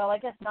mirror, well, I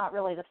guess not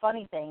really the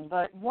funny thing,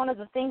 but one of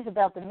the things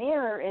about the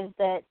mirror is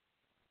that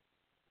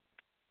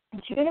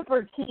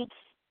Juniper keeps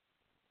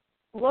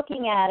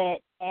looking at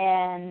it,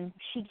 and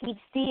she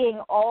keeps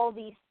seeing all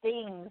these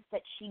things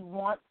that she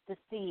wants to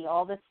see,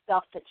 all this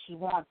stuff that she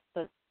wants,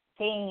 the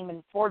fame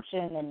and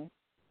fortune and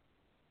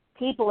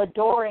people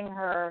adoring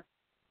her,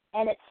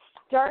 and it's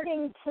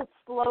starting to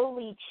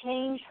slowly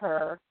change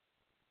her,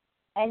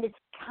 and it's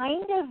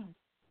kind of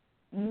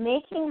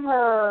making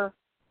her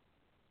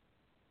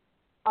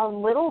a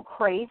little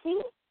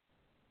crazy.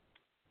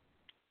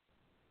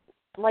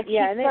 Like,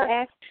 yeah, and it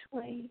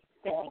actually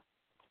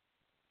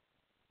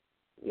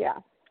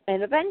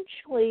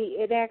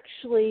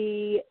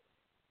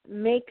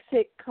makes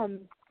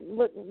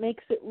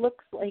it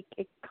looks like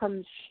it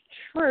comes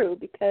true,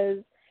 because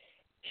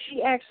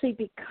she actually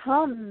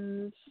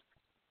becomes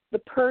the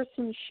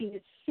person she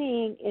is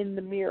seeing in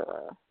the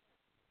mirror.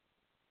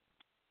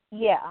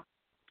 Yeah.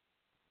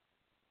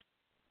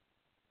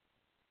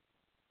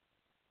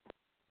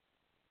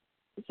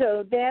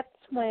 So that's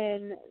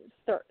when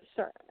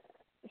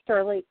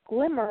Starlight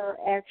Glimmer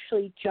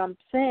actually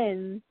jumps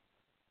in.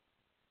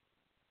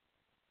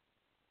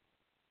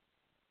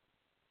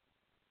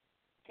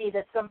 See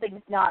that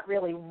something's not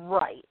really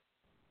right.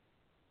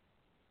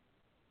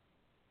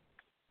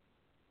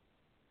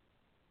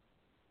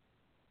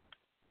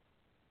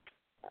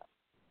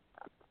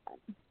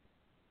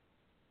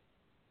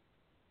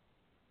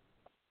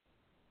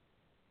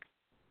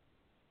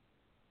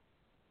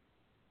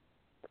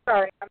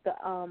 Sorry,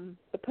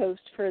 the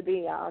post for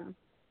the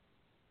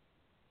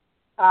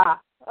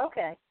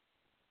Okay.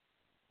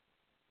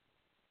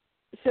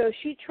 So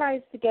she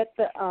tries to get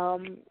the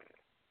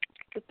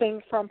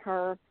thing from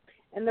her,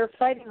 and they're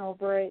fighting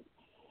over it,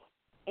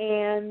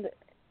 and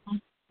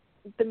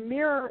the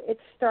mirror,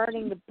 it's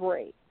starting to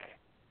break.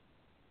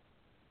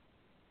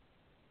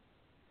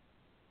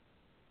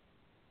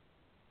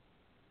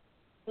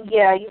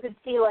 Yeah, you could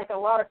see like a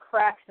lot of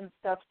cracks and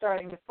stuff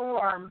starting to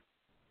form,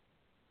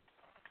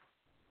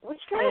 which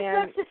kind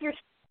of sucks if you're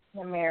in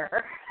the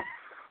mirror.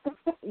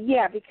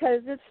 Yeah,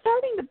 because it's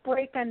starting to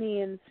break on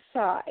the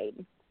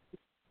inside.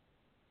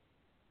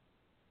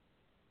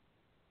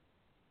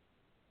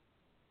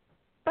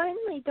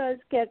 Finally does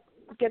get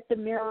the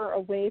mirror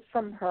away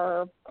from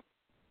her,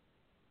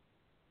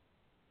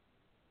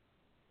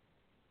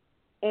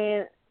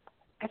 and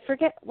I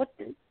forget what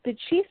did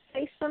she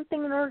say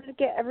something in order to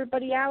get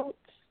everybody out?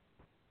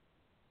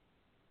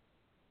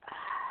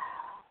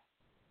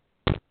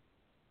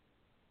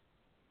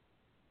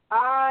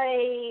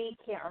 I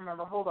can't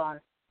remember. Hold on.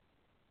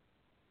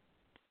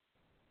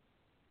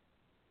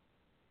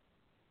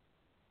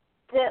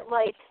 That,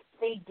 like,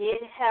 they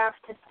did have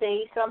to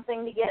say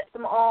something to get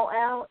them all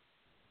out.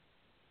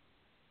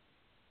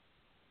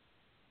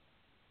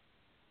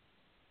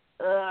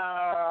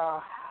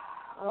 I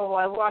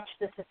watched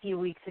this a few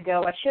weeks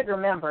ago. I should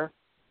remember.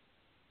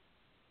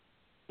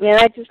 Yeah,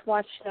 I just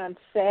watched it on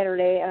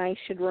Saturday, and I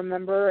should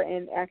remember.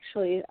 And I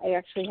actually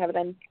have it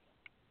on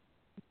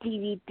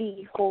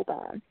DVD. Hold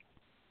on.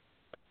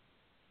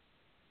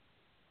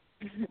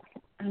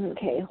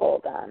 Okay,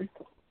 hold on.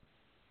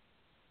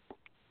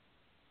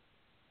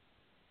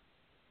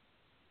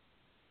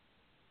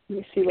 Let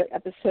me see what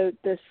episode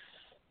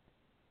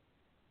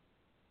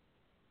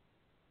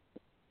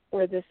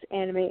where this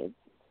anime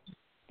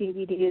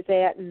DVD is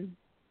at, and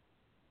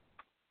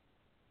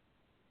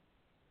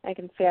I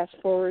can fast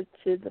forward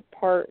to the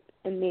part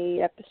in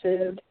the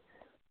episode.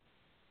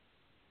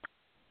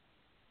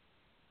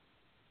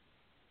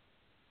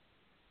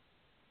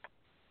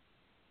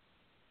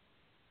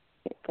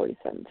 Okay,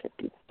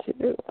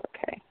 47:52.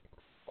 Okay.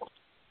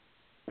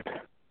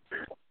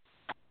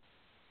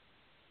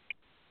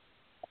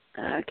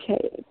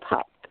 Okay,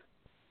 pop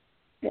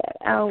that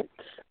out.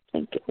 I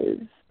think it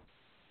is.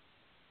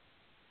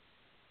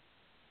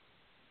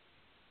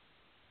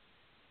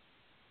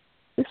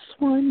 This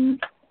one.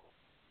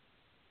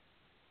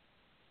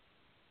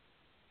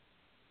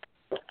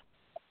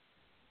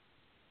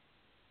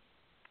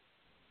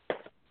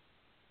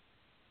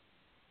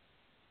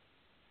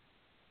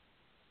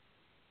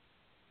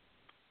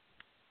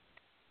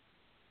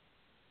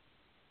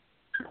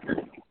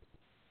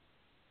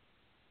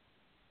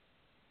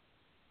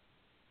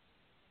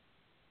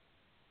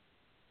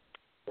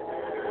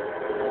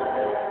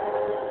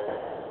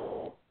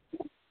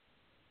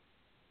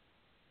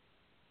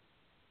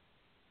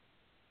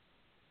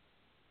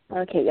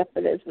 Okay, yep,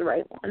 it is the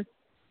right one.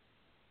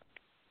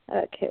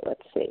 Okay,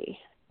 let's see.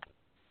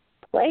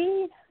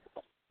 Play.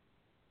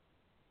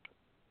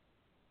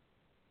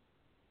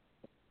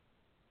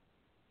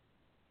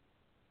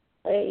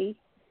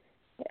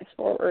 Fast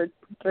forward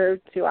through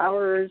 2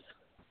 hours.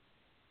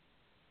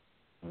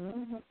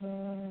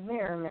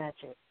 Mirror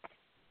magic.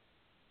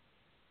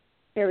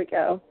 Here we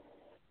go.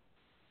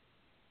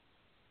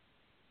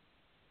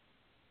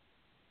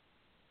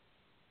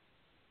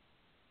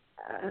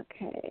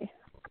 Okay.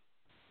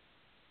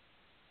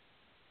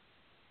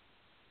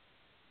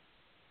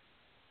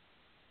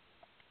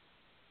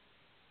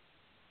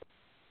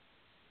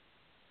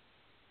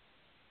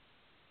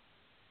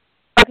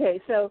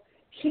 Okay, so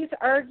she's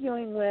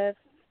arguing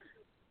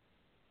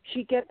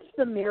she gets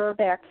the mirror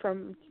back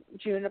from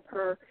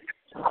Juniper,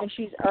 and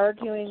she's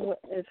arguing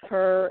with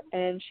her,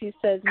 and she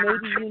says,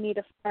 maybe you need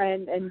a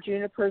friend, and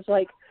Juniper's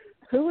like,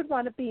 who would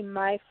want to be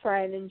my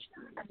friend? And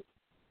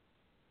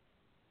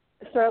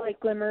Starlight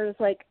Glimmer is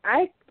like,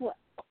 I'd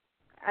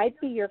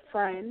be your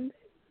friend.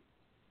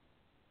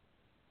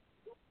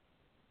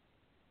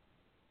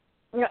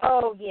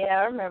 Oh, yeah,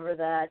 I remember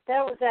that.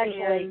 That was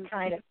actually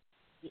kind of...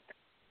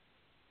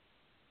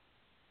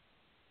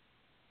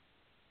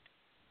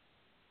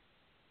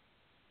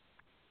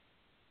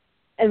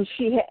 And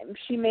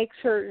she makes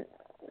her...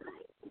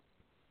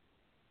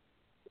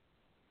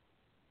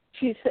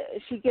 She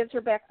gives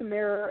her back the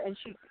mirror, and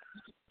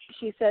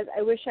she says,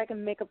 "I wish I could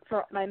make up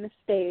for my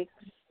mistakes."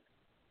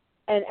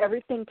 And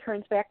everything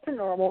turns back to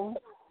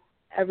normal.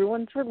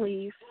 Everyone's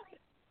relieved.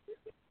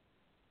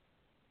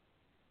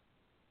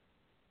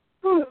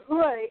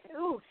 Right.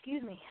 Oh,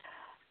 excuse me.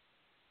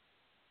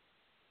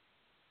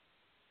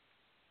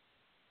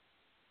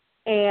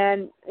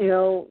 And,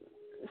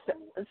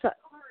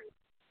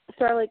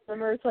 Starlight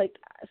Glimmer's like,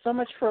 "So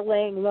much for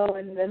laying low."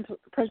 And then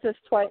Princess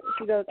Twilight,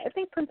 she goes, "I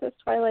think Princess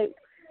Twilight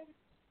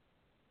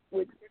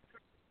would..."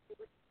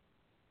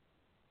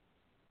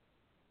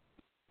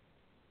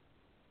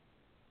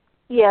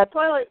 Yeah,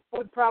 Twilight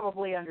would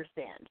probably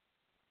understand.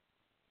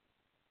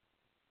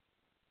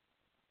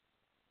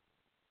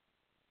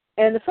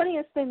 And the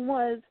funniest thing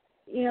was,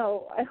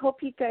 I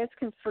hope you guys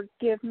can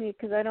forgive me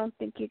because I don't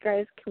think you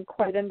guys can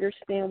quite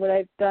understand what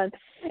I've done.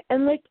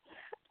 And, like,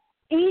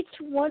 each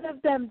one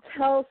of them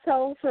tells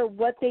her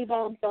what they've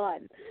all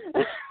done.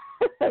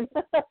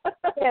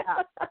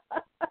 Yeah.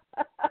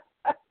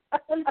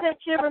 And then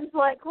Shiver's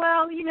like,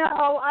 "Well,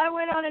 I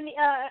went on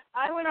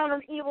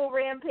an evil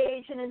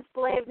rampage and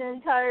enslaved an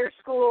entire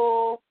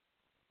school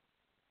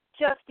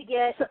just to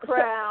get the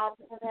crown."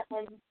 And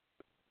then,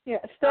 yeah,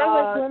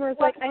 Starlight Glimmer's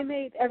like, "I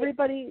made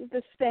everybody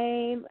the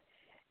same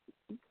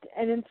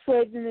and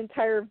enslaved an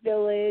entire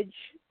village."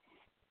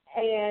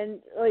 And,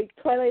 like,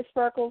 Twilight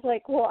Sparkle's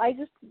like, "Well, I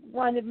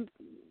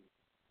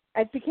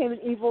became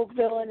an evil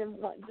villain and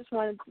just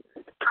wanted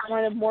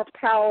more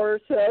power."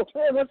 So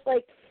it was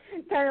like,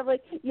 kind of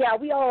like, yeah,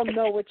 we all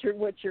know what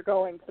you're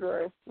going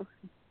through.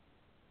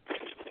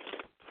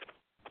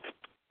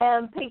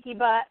 And Pinkie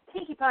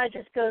Pie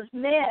just goes,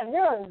 "Man,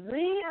 we're a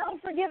real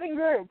forgiving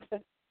group."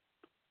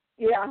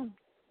 Yeah.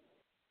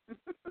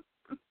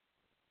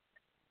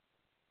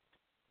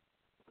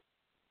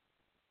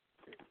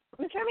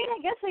 Which, I mean, I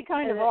guess they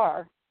kind of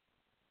are.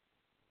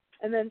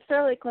 And then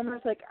Starlight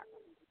Glimmer's like,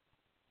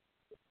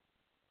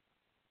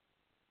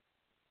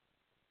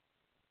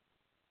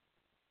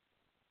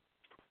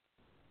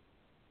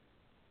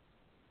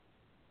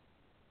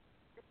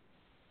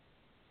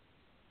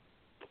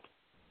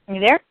 "You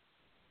there?"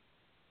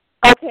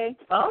 "Okay."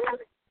 Oh.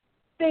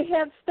 They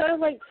have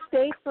Starlight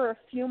stay for a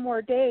few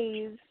more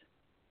days.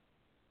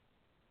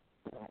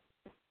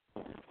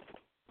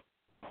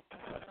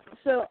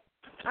 So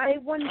I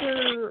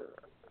wonder...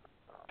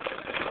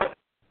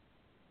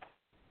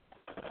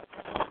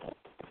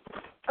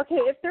 Okay,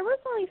 if there was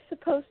only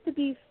supposed to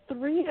be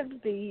 3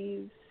 of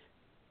these,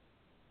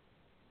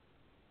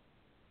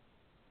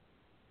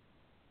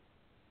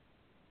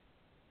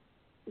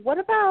 what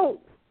about...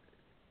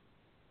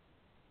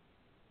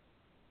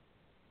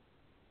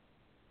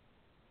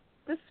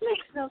 This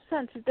makes no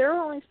sense. If they're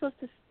only supposed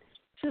to...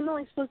 She's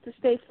only supposed to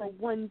stay for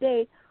 1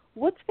 day.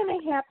 What's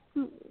going to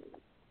happen?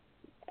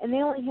 And they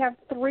only have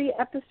 3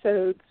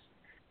 episodes.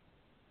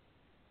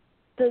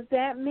 Does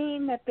that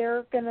mean that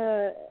they're going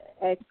to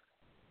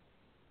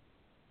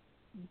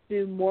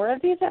do more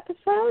of these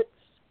episodes?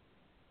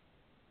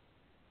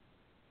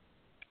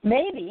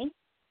 Maybe.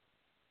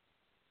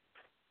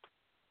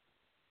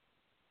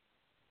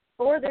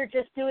 Or they're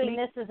just doing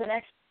this as an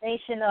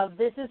explanation of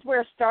this is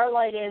where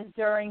Starlight is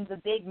during the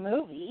big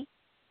movie.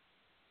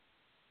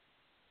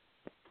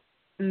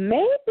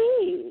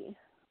 Maybe.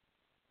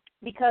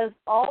 Because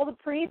all the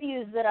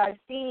previews that I've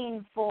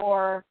seen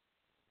for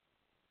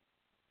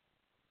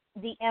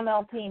the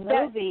MLP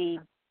movie,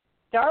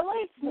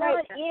 Starlight's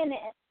not in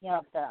any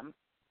of them.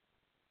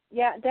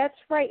 Yeah, that's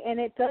right. And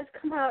it does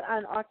come out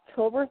on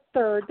October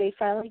 3rd. They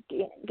finally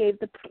gave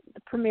the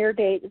premiere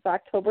date is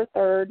October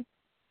 3rd.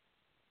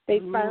 They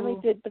finally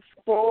did the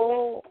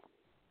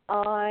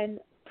full-on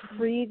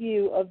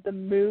preview of the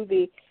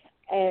movie.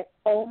 And,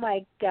 oh,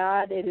 my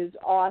God, it is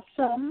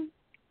awesome.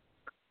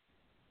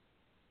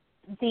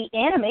 The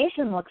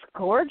animation looks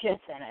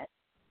gorgeous in it.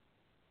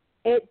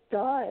 It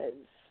does.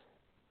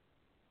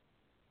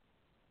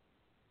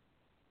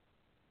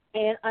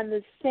 And on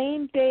the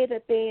same day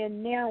that they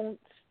announced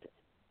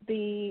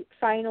the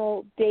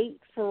final date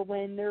for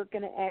when they're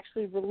going to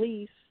actually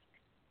release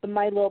the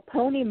My Little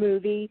Pony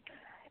movie,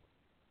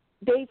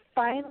 they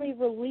finally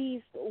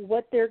released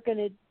what they're going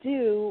to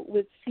do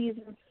with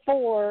season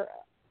 4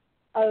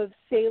 of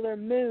Sailor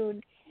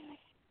Moon.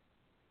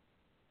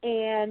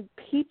 And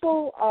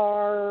people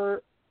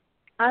are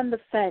on the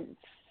fence.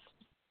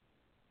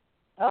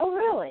 Oh,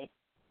 really?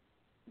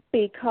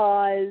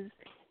 Because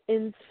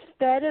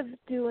instead of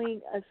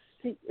doing a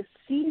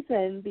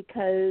season,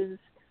 because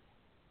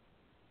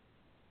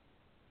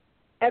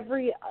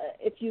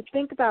if you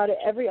think about it,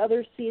 every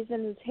other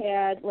season has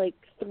had like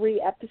 3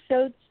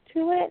 episodes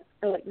to it,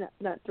 or like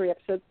not 3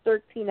 episodes,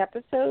 13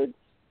 episodes,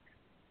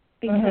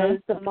 because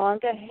the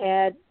manga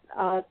had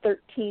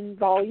 13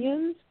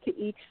 volumes to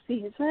each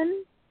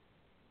season.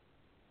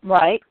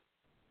 Right.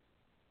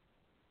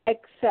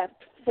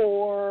 except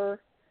for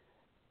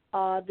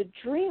the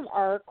Dream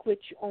arc,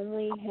 which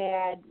only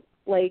had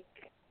like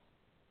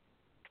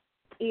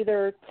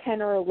either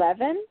 10 or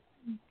 11.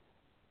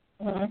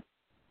 Mm-hmm.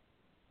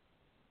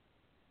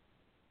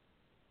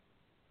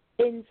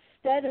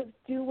 Instead of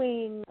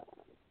doing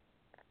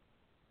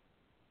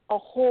a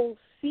whole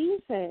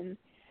season,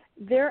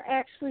 they're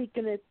actually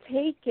going to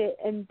take it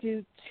and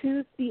do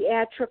 2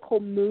 theatrical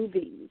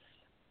movies.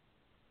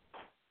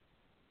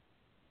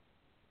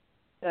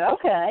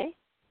 Okay.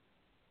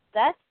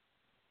 That's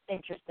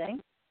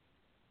interesting.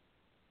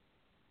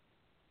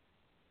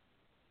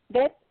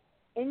 That's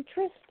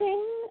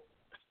interesting,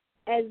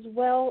 as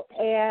well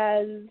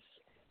as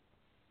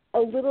a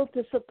little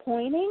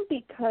disappointing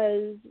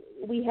because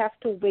we have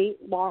to wait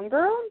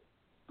longer.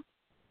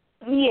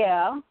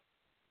 Yeah.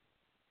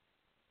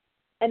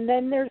 And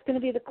then there's going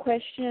to be the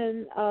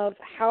question of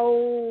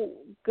how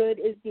good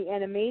is the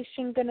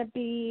animation going to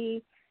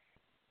be,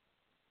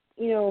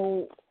 you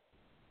know,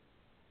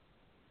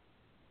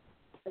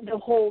 the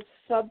whole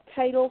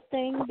subtitle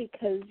thing,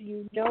 because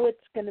you know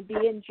it's going to be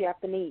in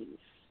Japanese.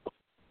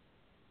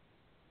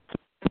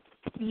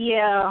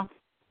 Yeah.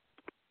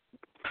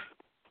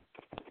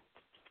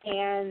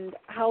 And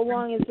how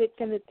long is it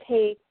going to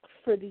take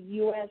for the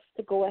U.S.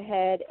 to go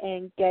ahead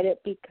and get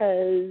it,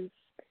 because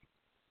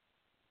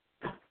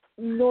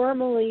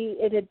normally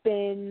it had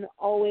been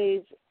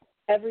always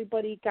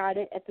everybody got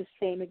it at the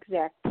same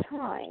exact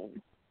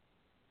time.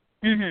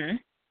 Mhm.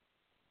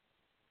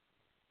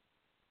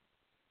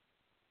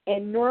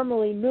 And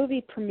normally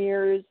movie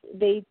premieres,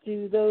 they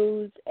do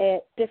those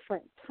at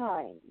different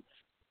times.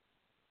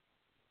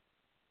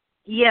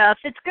 Yeah, if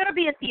it's going to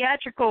be a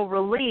theatrical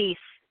release,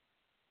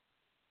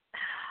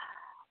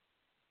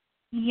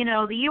 you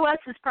know, the U.S.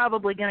 is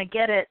probably going to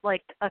get it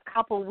like a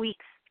couple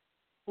weeks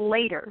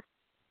later.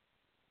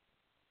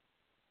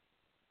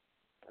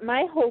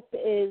 My hope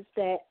is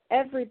that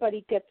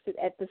everybody gets it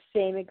at the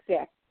same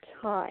exact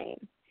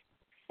time.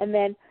 And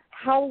then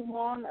how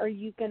long are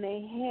you going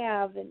to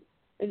have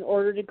in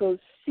order to go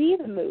see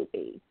the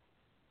movie?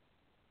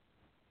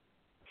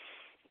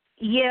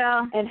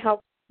 Yeah. And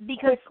how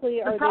because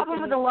quickly the are problem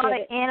they with going a to lot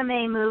get of it?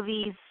 anime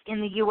movies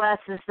in the U.S.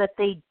 is that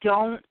they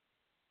don't.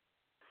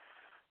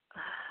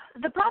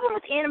 The problem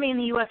with anime in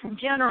the U.S. in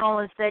general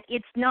is that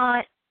it's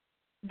not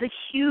the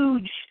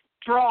huge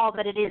draw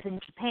that it is in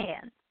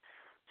Japan.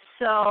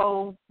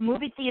 So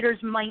movie theaters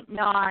might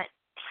not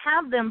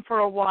have them for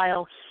a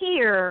while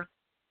here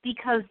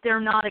because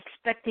they're not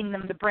expecting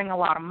them to bring a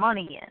lot of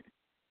money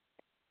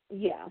in.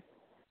 Yeah.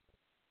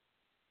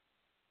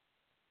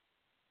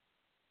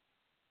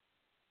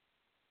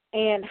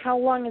 And how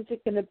long is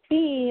it going to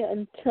be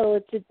until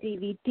it's a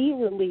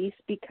DVD release?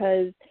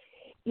 Because,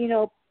 you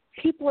know,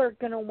 people are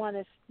going to want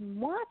to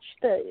watch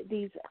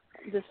these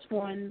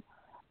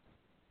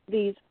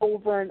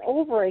over and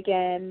over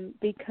again,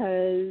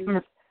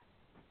 because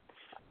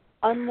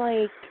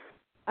unlike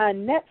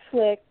on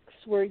Netflix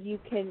where you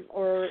can,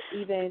 or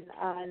even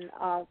on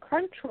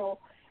Crunchyroll,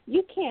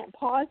 you can't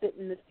pause it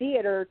in the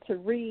theater to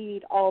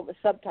read all the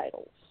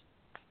subtitles.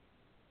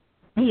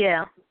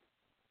 Yeah.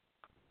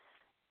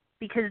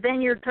 Because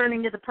then you're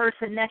turning to the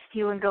person next to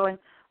you and going,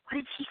 what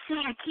did she say?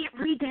 I can't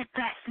read that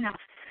fast enough.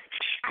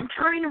 Shh, I'm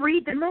trying to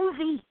read the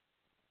movie.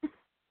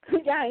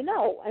 Yeah, I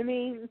know. I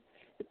mean,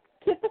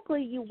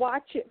 typically you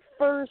watch it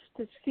first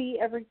to see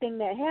everything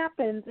that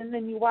happens, and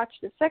then you watch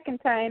the second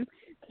time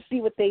to see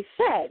what they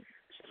said.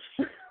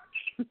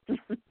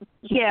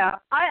 Yeah.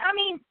 I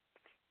mean,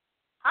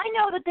 I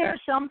know that there are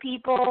some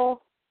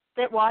people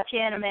that watch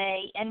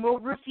anime and will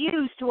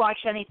refuse to watch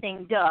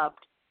anything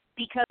dubbed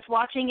because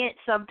watching it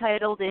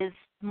subtitled is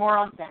more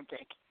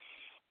authentic.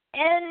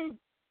 And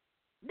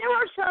there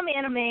are some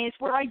animes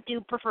where I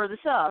do prefer the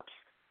subs.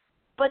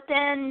 But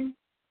then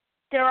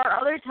there are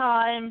other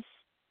times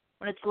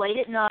when it's late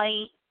at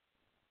night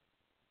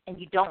and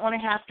you don't want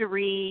to have to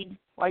read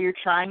while you're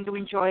trying to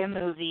enjoy a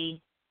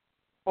movie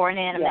or an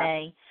anime.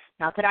 Yeah.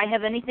 Not that I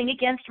have anything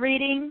against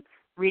reading.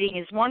 Reading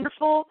is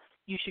wonderful.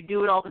 You should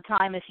do it all the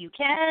time if you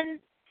can.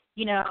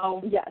 You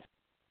know, Yes.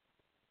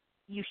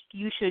 you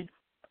should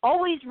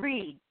always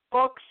read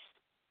books,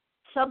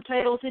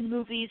 subtitles in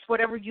movies,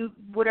 whatever you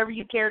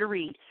care to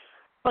read.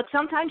 But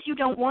sometimes you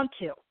don't want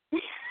to.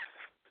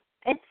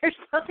 And there's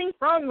nothing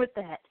wrong with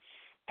that.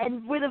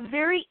 And with a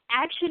very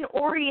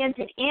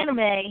action-oriented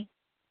anime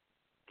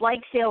like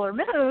Sailor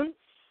Moon,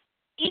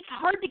 it's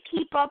hard to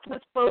keep up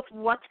with both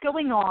what's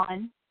going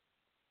on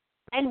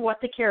and what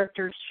the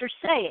characters are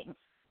saying.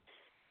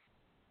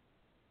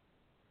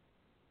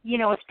 You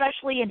know,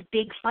 especially in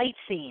big fight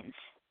scenes.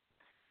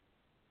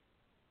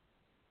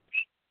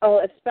 Oh,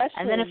 especially.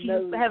 And then if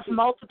you have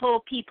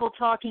multiple people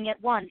talking at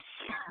once.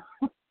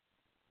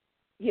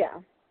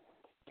 Yeah.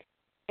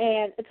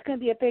 And it's going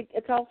to be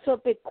it's also a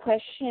big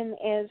question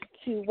as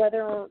to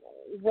where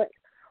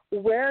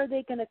are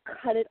they going to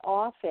cut it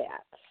off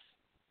at?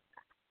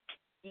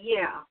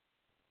 Yeah.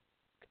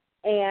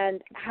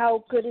 And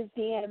how good is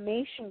the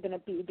animation going to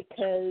be?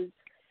 Because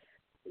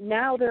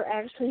now they're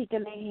actually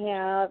going to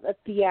have a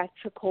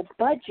theatrical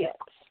budget.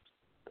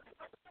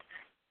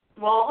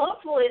 Well,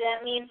 hopefully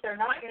that means they're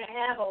not going to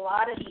have a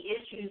lot of the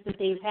issues that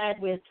they've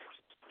had with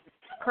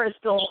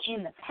Crystal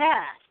in the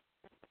past.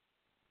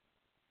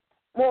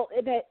 Well,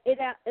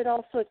 it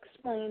also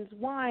explains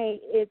why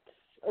it's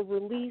a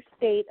release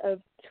date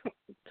of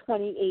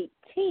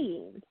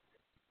 2018.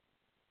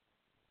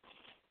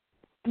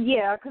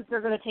 Yeah, because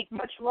they're going to take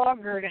much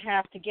longer to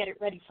have to get it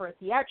ready for a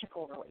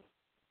theatrical release.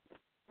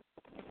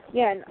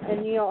 Yeah,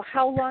 and you know,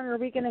 how long are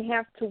we going to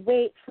have to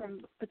wait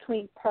from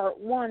between part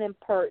 1 and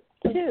part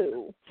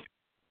 2?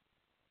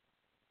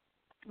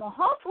 Well,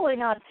 hopefully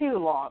not too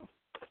long.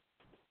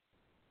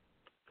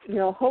 You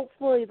know,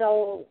 hopefully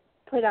they'll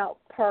put out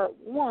part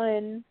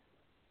 1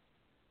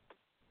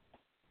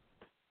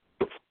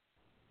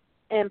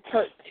 and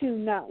part 2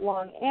 not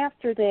long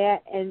after that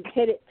and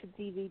hit it to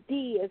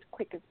DVD as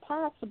quick as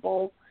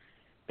possible,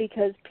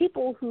 because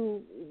people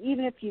who,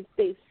 even if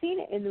they've seen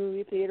it in the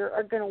movie theater,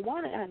 are going to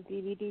want it on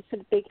DVD so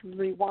that they can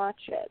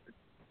rewatch it.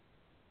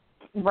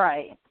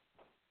 Right.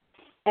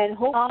 And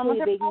hopefully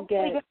they can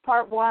get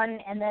part 1,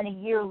 and then a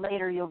year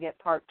later you'll get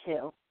part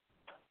 2.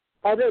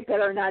 Oh, they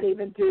better not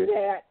even do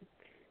that.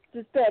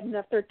 It's bad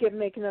enough they're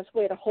making us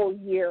wait a whole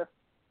year.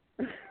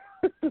 But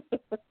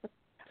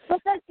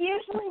that's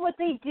usually what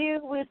they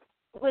do with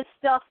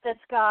stuff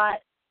that's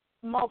got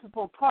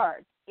multiple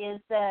parts,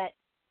 is that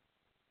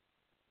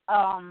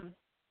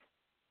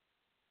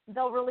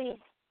they'll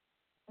release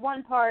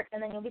one part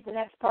and then you'll get the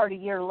next part a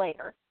year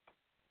later.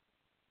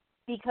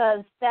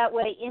 Because that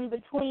way, in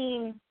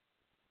between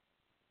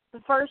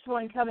the first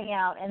one coming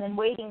out and then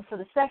waiting for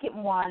the second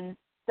one,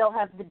 they'll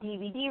have the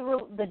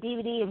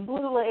DVD and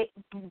Blu-ray.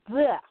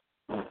 Bleh.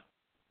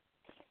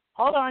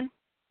 Hold on.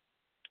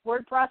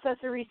 Word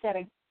processor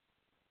resetting.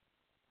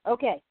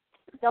 Okay.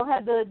 They'll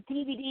have the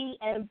DVD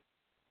and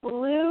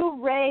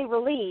Blu-ray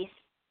release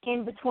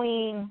in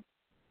between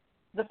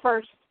the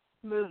first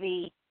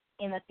movie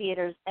in the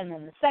theaters and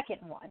then the second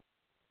one.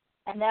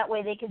 And that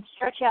way they can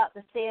stretch out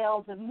the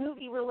sales of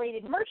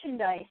movie-related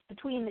merchandise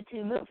between the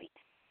two movies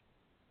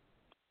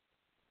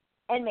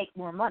and make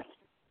more money.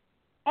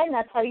 And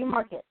that's how you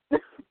market.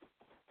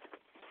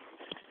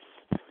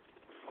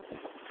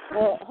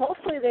 Well,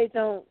 hopefully they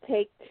don't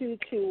take too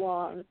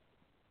long.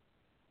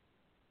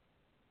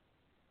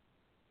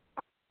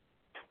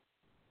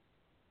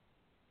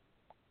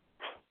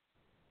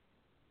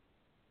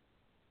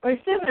 I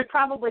assume they're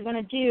probably going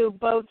to do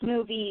both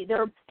movies.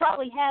 They'll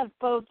probably have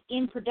both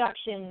in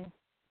production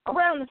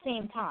around the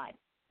same time.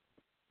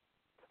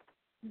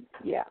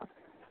 Yeah.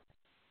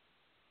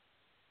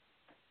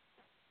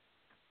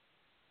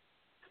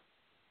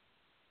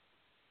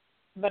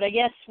 But I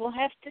guess we'll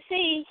have to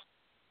see.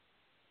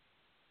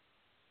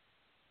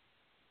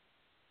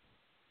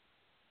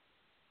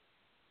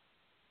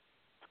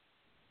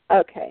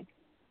 Okay.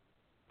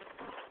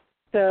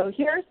 So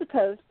here's the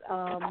post.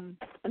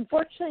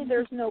 Unfortunately,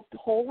 there's no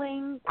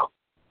polling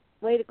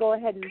way to go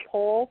ahead and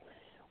poll.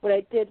 What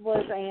I did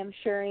was I am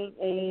sharing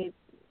a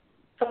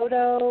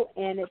photo,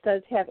 and it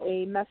does have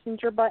a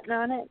messenger button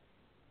on it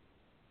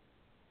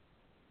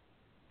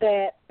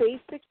that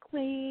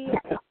basically,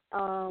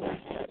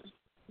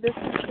 this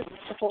is just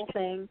the whole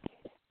thing.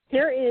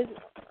 Here is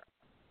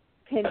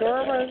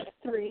Pandora Rose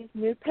 3's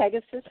new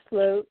Pegasus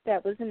float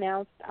that was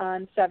announced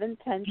on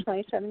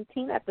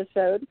 7/10/2017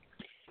 episode.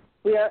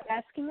 We are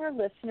asking our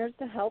listeners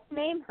to help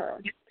name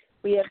her.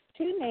 We have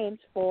 2 names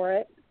for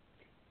it.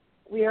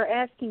 We are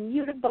asking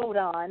you to vote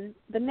on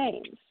the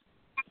names.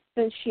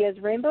 Since she has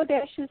Rainbow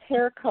Dash's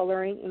hair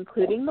coloring,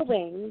 including the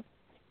wings,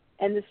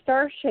 and the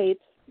star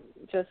shapes,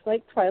 just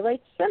like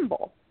Twilight's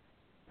symbol.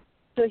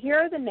 So here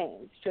are the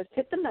names. Just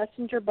hit the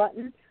messenger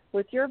button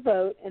with your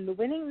vote, and the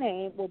winning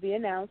name will be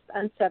announced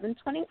on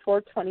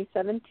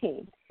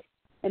 7/24/2017.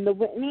 And the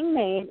winning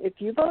name, if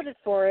you voted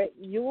for it,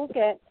 you will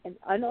get an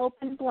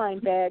unopened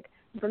blind bag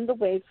from the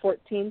Wave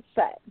 14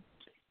 set.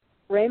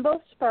 Rainbow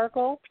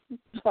Sparkle,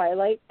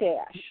 Twilight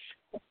Dash.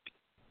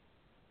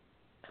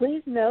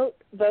 Please note,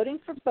 voting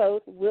for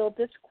both will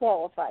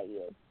disqualify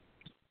you.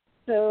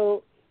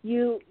 So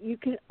you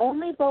can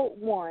only vote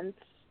once,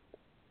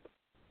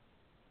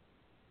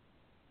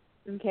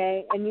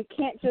 okay? And you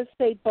can't just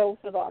say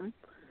both of them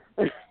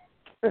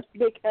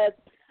because,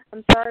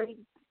 I'm sorry,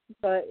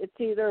 but it's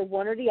either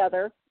one or the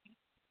other.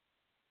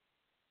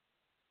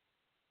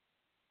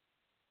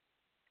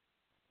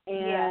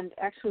 And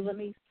actually, let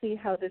me see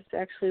how this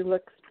actually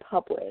looks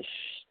published.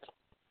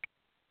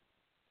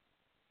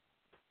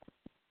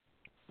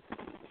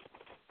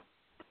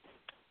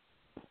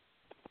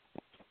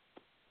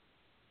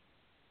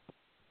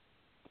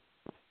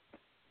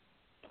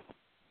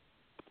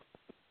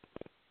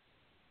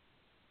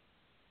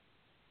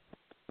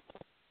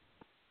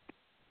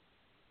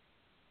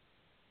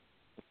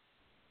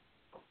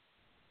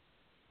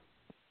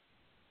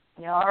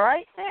 You all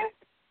right there?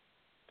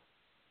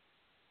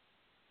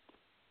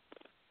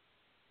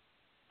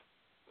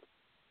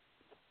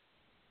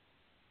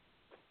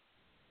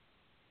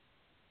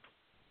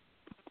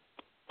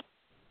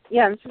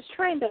 Yeah, I'm just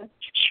trying to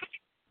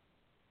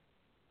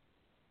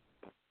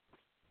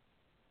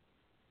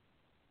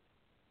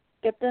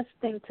get this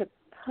thing to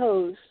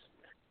post.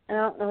 I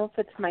don't know if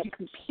it's my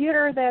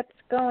computer that's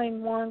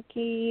going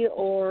wonky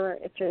or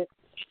if it's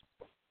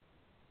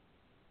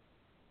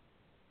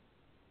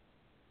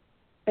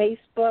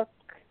Facebook.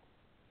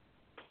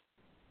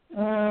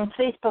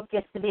 Facebook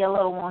gets to be a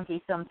little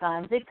wonky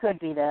sometimes. It could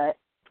be that.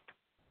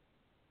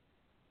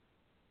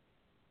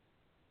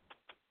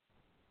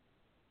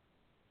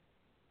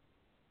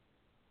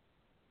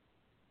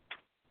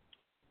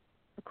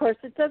 Of course,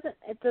 it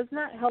does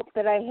not help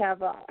that I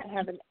have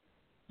an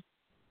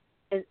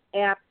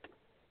app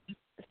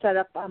set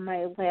up on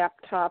my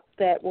laptop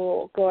that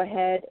will go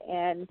ahead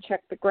and check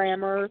the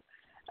grammar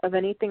of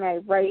anything I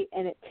write,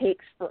 and it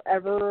takes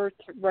forever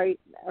to write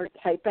or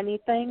type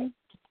anything.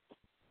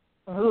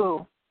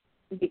 Ooh.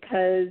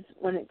 Because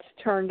when it's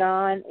turned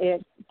on,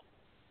 it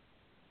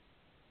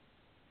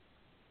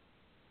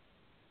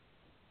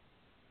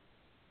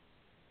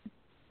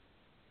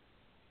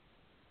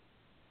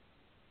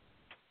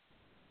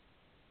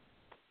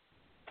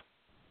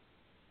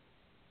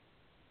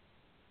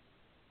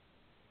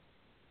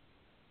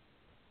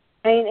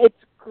I mean, it's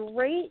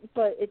great,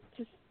 but it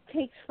just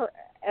takes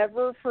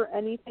forever for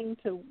anything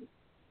to,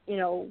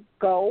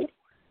 go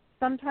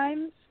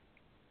sometimes.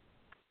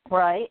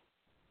 Right.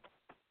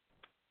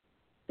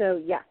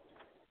 So, yeah.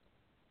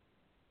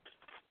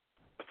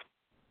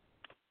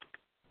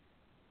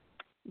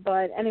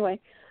 But anyway,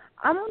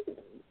 I'm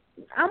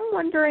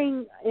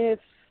wondering if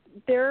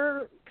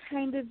they're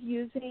kind of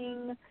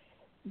using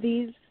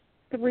these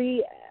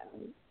three.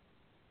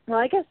 Well,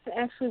 I guess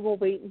actually we'll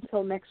wait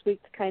until next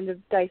week to kind of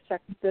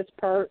dissect this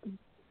part.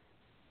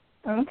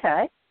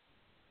 Okay.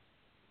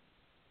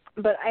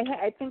 But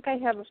I think I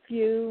have a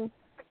few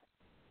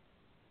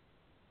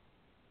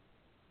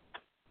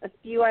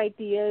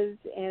ideas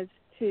as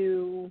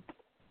to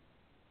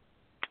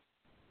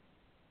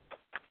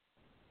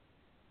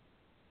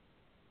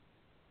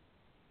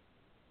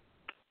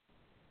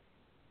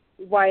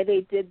why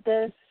they did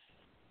this.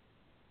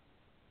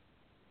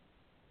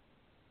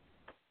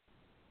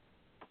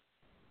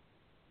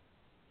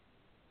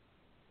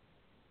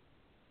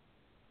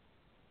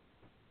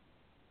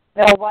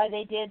 Why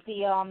they did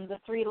the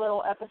 3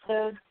 little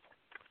episodes?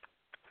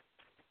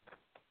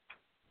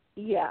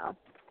 Yeah.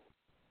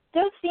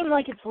 Does seem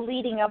like it's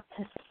leading up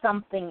to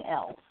something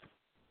else.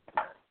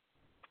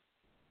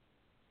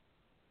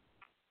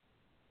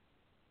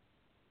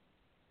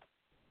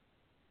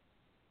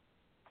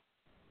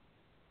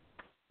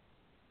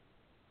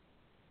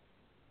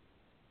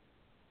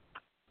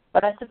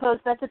 But I suppose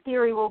that's a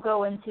theory we'll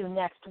go into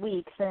next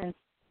week, since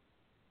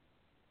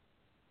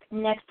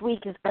next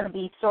week is going to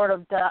be sort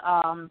of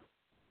the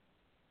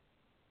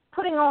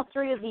putting all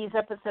 3 of these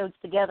episodes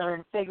together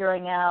and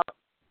figuring out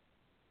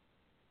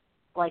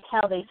like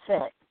how they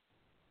fit.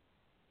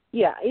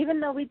 Yeah, even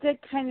though we did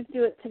kind of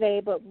do it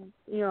today, but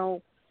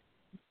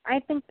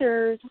I think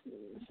there's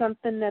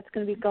something that's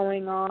going to be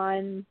going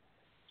on.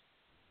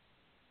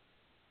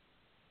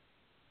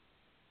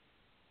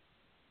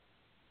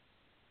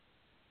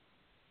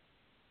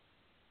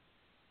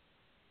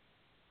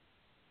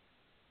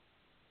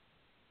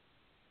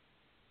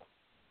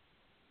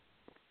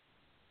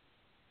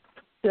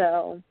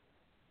 So,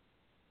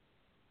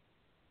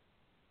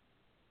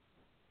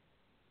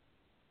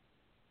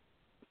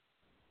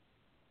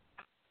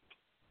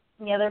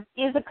 Yeah, there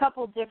is a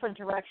couple different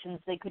directions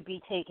they could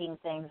be taking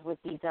things with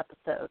these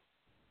episodes.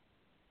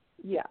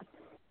 yeah.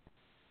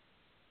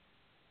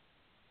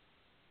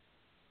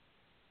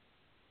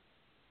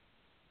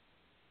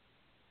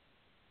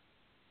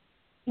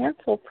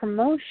 Cancel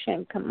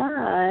promotion, come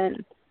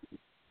on.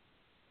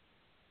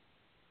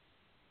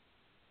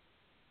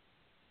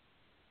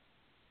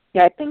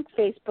 Yeah, I think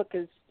Facebook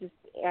is just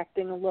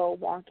acting a little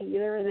wonky.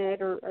 Either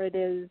that or it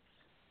is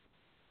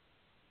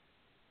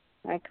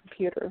my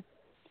computer.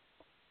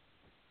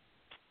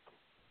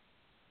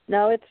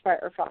 No, it's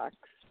Firefox.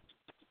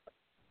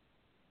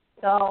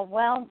 So,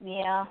 well,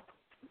 yeah.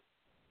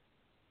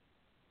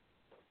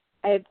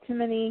 I have too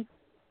many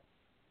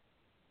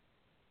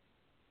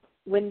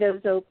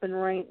windows open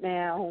right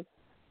now.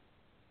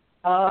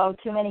 Oh,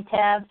 too many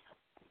tabs.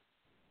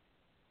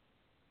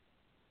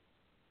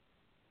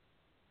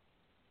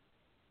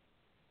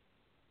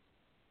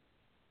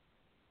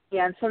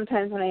 Yeah, and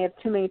sometimes when I have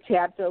too many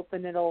tabs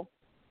open, they'll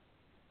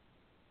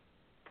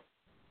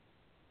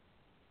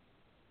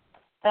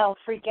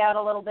freak out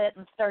a little bit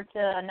and start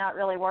to not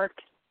really work.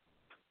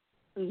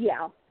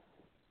 Yeah.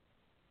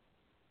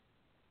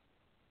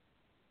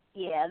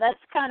 Yeah, that's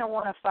kind of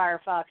one of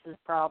Firefox's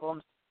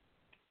problems.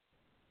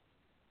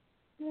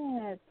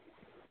 Yes.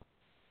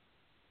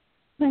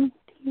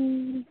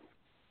 20.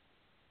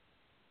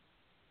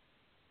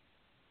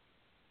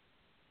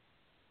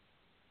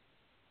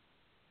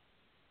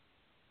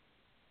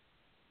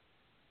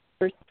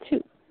 There's 2.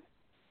 What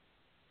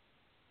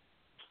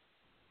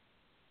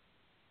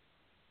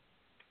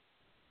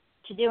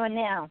you doing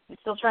now? You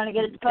still trying to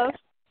get it to post?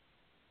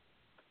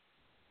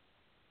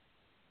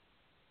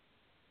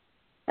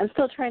 I'm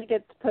still trying to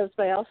get to post,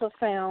 but I also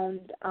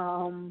found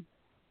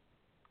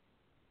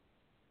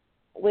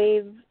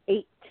Wave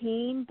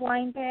 18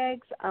 blind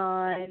bags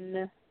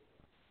on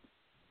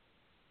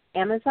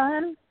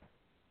Amazon.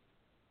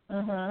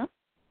 Mhm.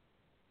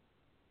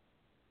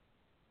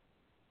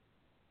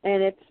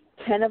 And it's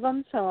 10 of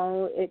them,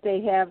 so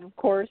they have, of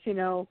course,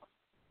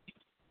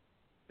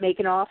 make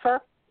an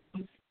offer.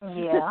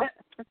 Yeah.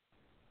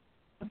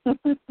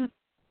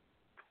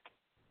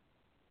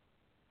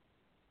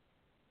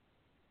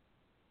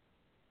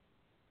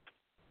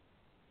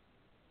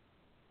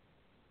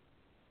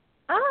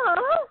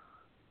 Oh.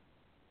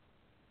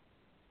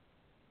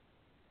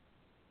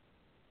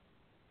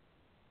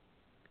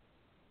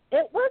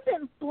 It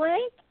wasn't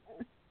blank.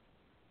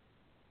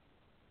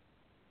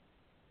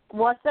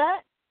 What's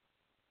that?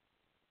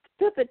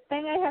 Stupid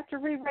thing. I have to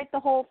rewrite the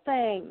whole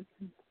thing.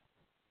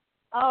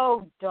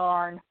 Oh,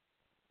 darn.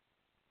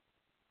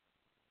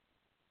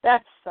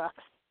 That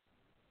sucks.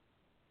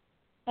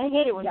 I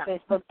hate it when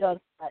Facebook does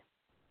that.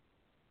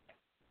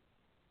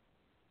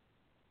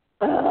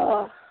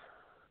 Ugh.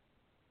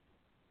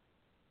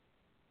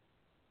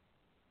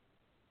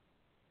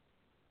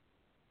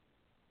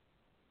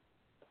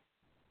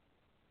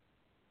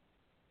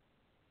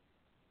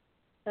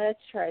 Let's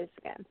try this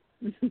again.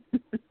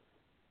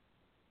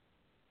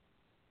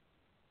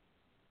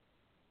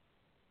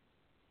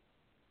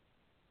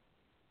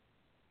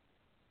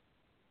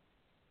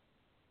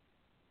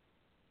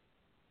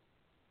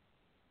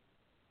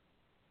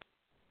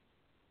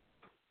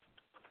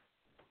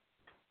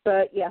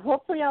 But yeah,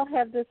 hopefully I'll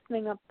have this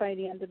thing up by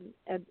the end of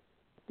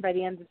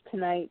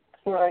tonight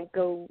before I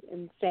go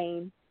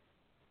insane.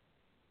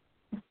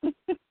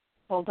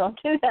 Well, don't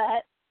do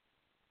that.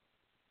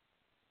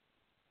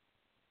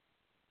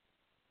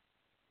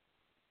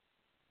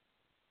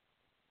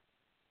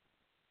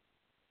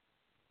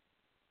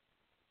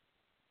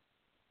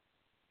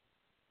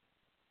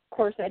 Of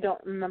course, I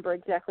don't remember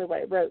exactly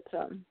what I wrote,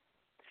 so.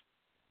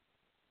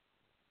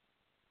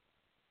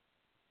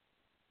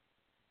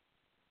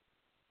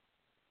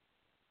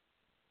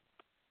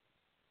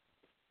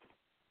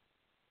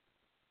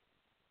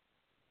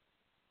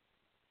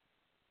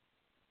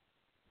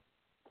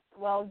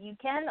 Well, you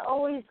can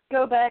always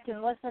go back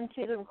and listen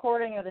to the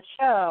recording of the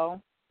show,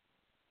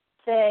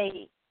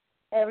 say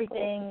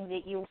everything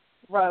that you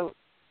wrote.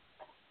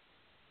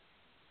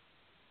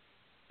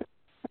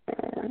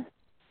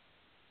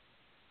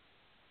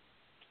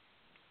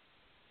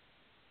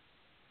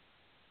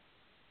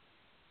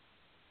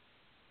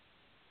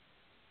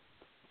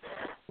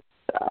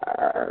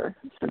 Star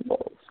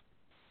symbols.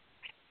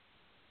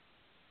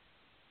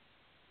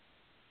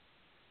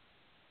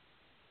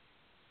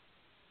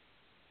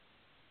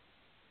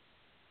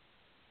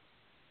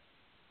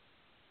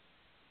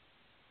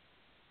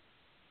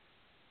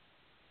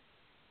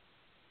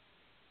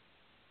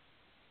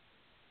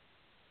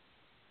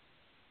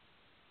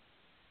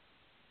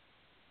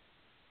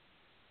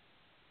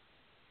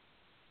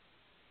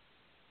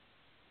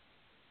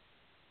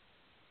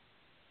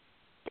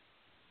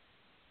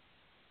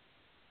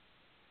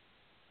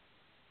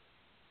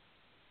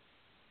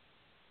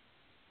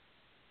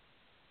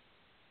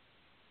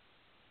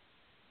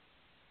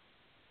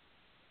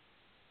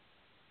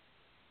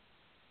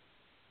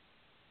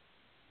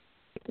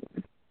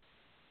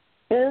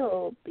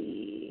 It'll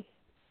be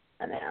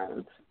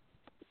announced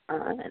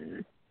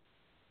on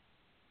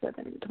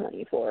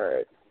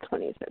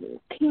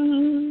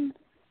 7/24/2017.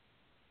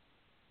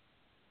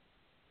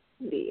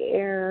 The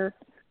air.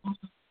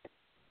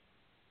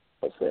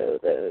 Also,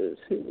 those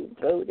who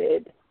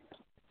voted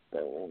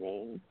the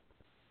winning.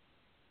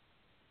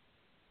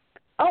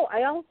 Oh,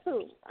 I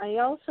also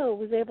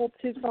was able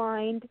to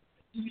find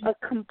a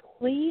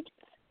complete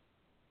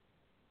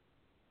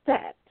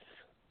set,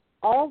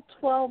 all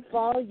 12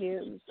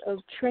 volumes of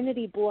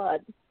Trinity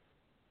Blood.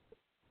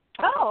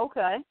 Oh,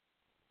 okay.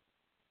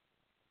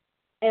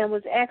 And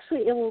was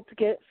actually able to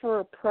get it for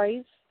a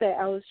price that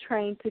I was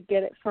trying to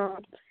get it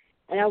from.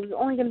 And I was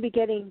only going to be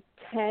getting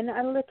 10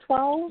 out of the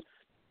 12.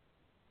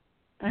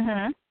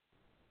 Mhm.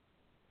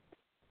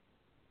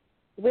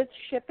 With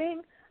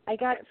shipping, I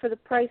got it for the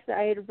price that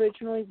I had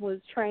originally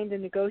was trying to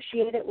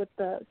negotiate it with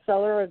the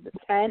seller of the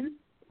 10.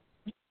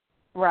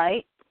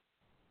 Right.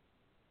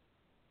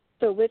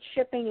 So with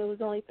shipping, it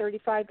was only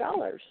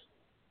 $35.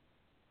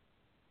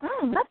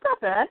 That's not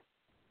bad.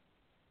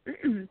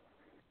 And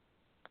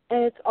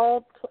it's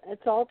all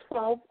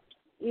 12,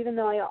 even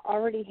though I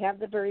already have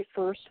the very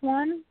first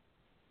one.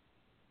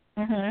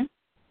 Mhm.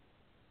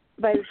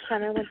 By the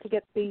time I went to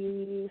get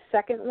the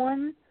second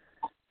one,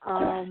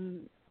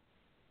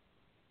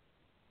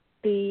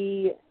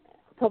 the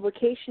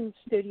publication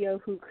studio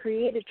who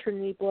created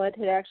Trinity Blood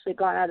had actually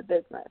gone out of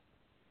business.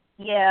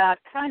 Yeah,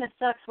 kind of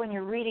sucks when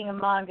you're reading a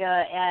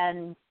manga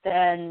and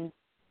then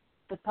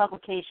the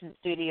publication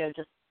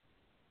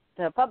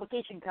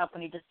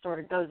company just sort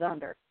of goes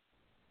under.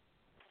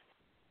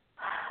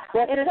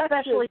 It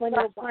especially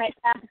sucks when it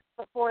happens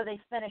before they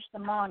finish the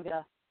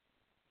manga.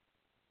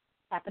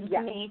 Happened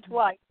to me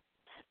twice.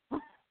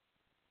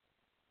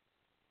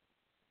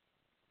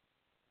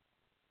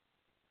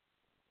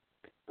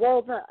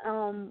 Well,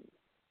 the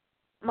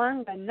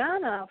manga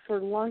Nana, for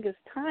the longest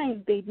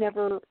time, they'd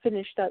never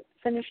finished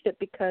it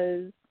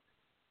because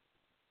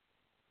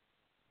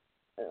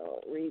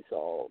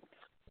results.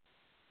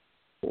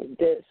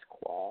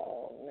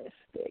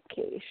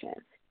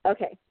 Disqualification.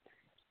 Okay,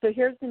 so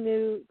here's the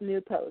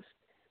new post.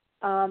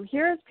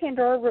 Here is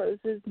Pandora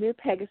Rose's new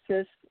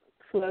Pegasus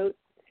float,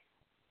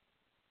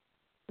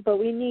 but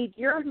we need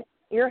your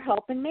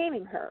help in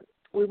naming her.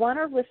 We want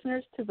our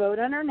listeners to vote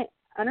on her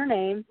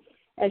name,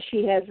 as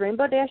she has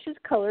Rainbow Dash's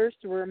colors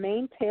through her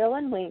mane, tail,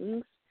 and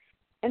wings,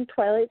 and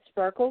Twilight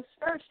Sparkle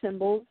star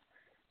symbols.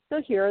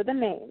 So here are the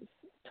names: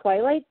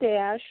 Twilight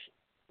Dash,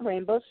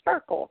 Rainbow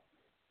Sparkle.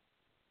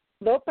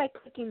 Vote by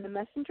clicking the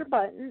messenger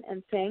button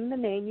and saying the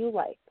name you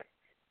like.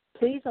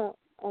 Please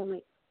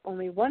only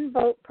one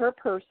vote per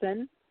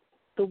person.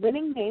 The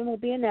winning name will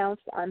be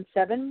announced on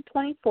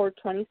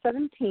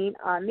 7/24/2017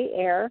 on the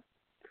air.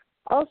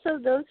 Also,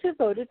 those who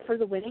voted for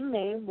the winning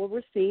name will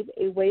receive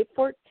a Wave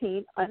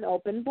 14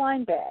 unopened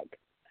blind bag.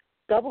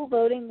 Double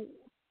voting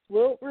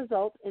will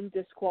result in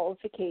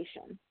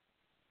disqualification.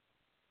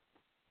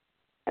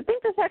 I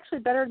think that's actually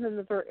better than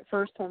the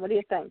first one. What do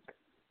you think?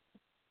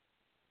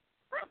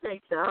 I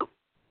think so.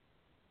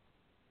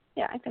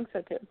 Yeah, I think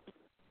so too.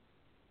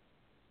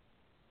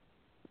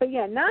 But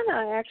yeah,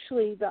 Nana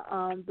actually,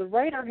 the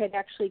writer had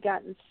actually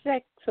gotten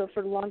sick, so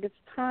for the longest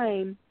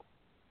time,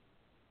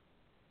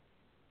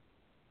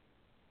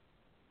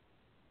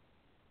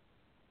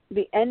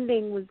 the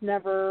ending was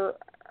never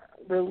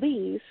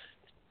released.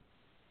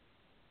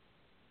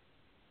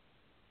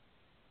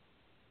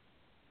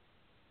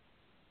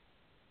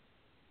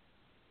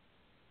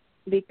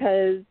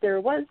 Because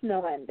there was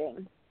no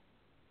ending.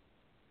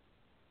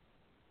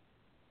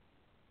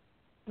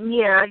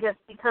 Yeah, I guess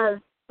because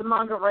the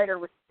manga writer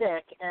was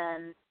sick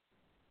and...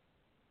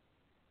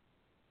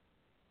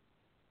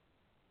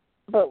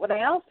 But what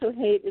I also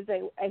hate is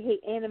I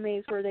hate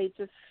animes where they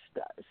just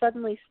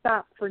suddenly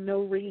stop for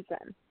no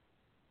reason.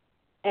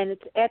 And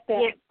it's at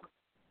that... Yeah.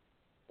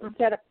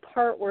 It's at a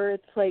part where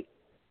it's like,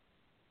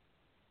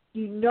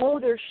 you know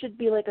there should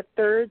be like a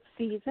third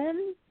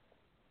season,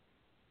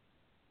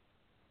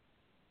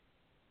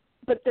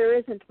 but there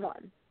isn't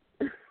one.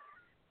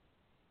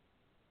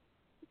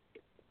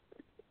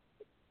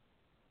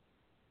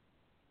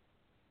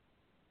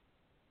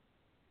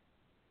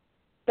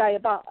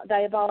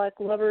 Diabolic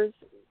Lovers.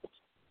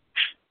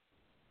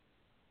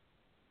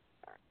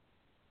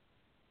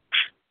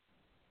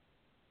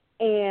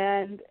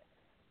 And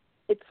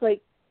it's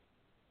like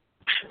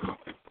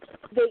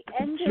they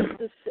ended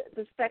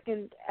the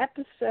second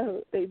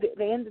episode. They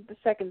ended the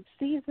second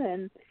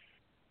season.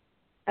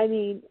 I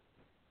mean,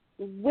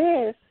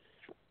 with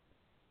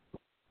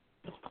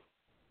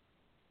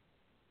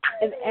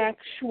an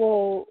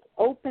actual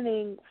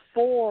opening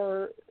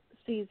for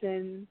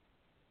season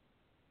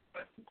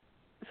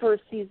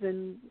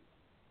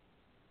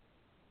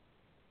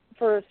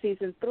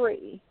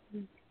 3.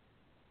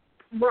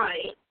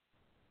 Right.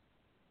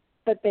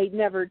 But they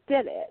never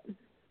did it.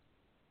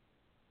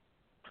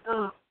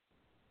 Oh.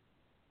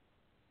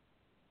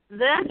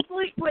 That's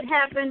like what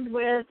happened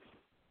with...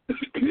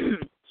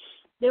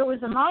 There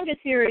was a manga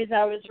series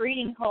I was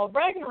reading called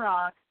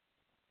Ragnarok,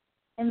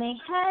 and they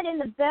had in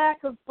the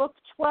back of book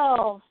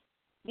 12,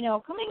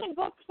 coming in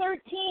book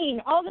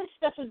 13, all this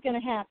stuff was going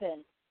to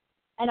happen.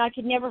 And I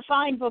could never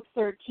find book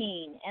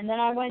 13. And then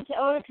I went to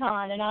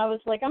Otakon, and I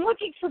was like, I'm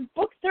looking for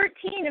book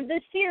 13 of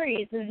this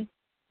series. And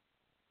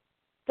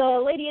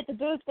the lady at the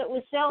booth that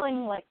was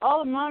selling,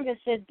 all the manga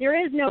said,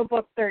 there is no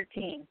book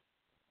 13.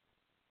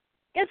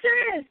 Yes,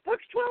 there is. Book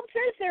 12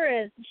 says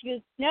there is. And she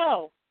goes,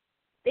 no.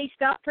 They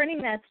stopped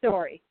printing that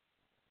story.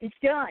 It's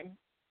done.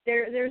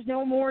 There's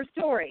no more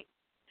story.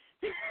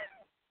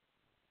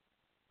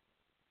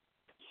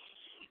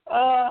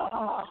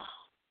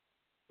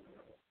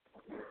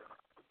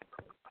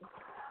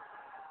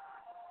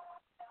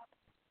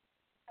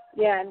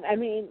 Yeah, and I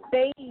mean,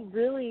 they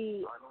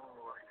really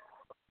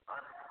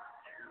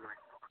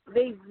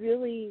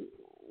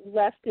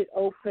left it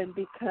open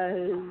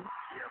because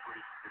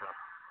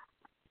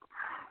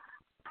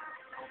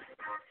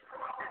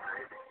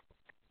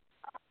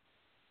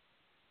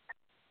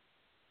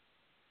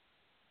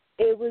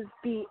it was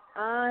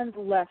beyond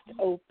left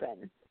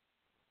open.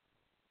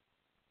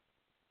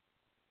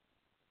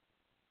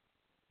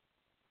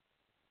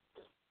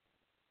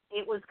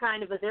 It was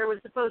kind of there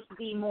was supposed to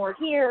be more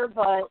here,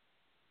 but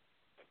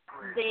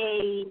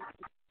they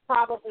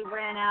probably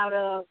ran out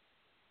of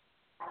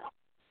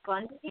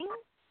funding.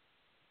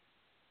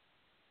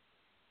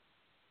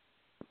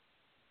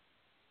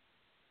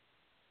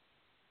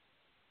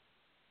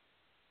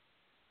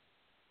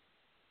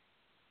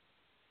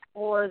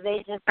 Or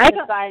they just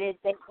decided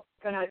they were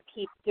going to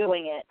keep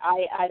doing it.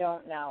 I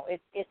don't know.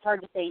 It's hard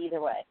to say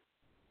either way.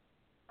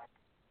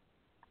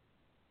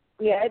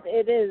 Yeah,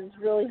 it is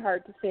really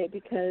hard to say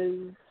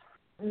because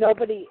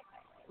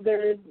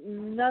there is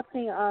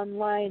nothing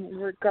online in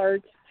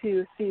regards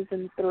to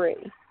season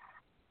 3.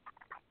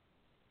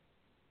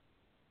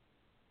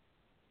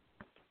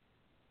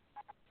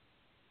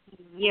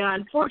 Yeah,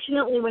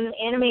 unfortunately, when an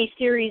anime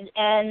series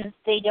ends,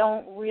 they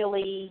don't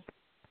really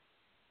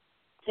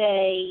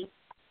say...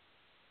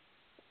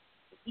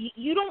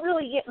 You don't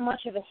really get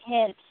much of a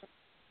hint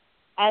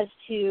as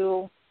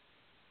to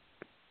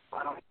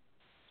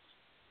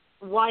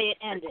why it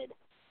ended.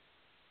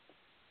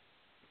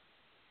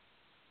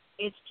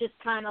 It's just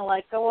kind of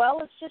like, oh, well,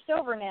 it's just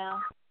over now.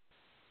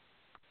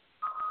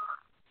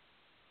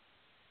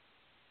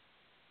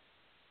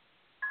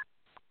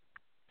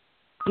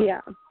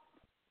 Yeah.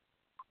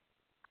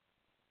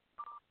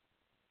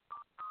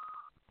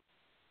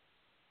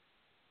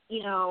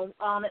 You know,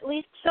 at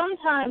least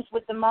sometimes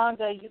with the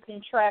manga you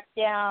can track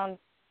down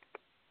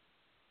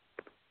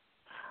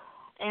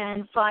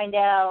and find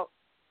out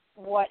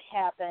what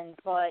happened,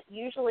 but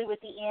usually with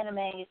the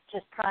animes,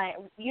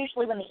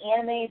 usually when the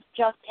animes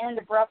just end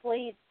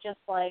abruptly, it's just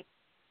like,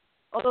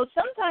 although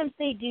sometimes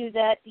they do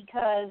that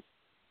because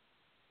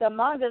the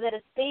manga that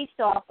it's based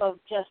off of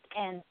just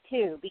ends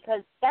too,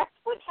 because that's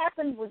what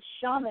happened with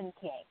Shaman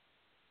King.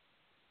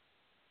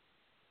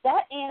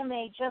 That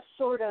anime just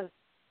sort of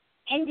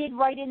ended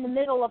right in the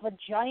middle of a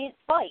giant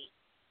fight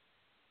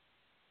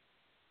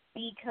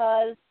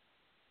because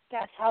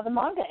that's how the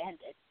manga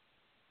ended,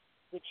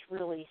 which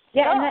really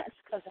sucks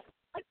because I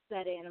like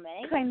that anime.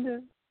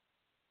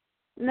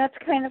 And that's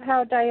kind of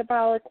how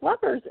Diabolic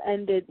Lovers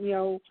ended. You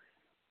know,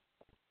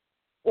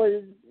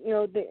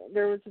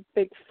 there was a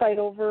big fight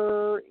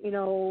over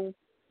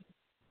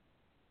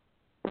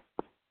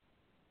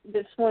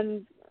this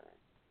one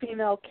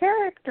female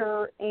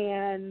character,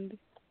 and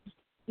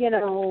it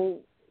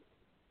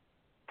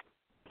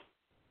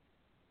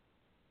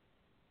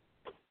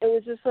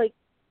was just like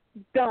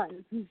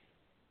done.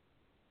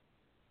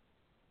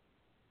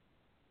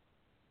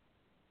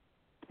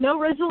 No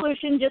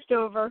resolution, just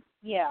over.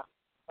 Yeah.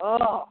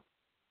 Oh,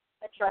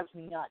 that drives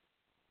me nuts.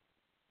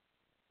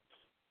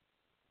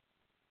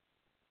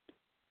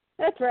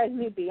 That drives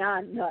me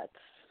beyond nuts.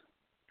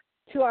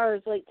 2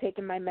 hours late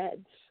taking my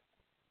meds.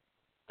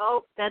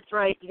 Oh, that's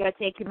right. You gotta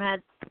take your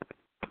meds.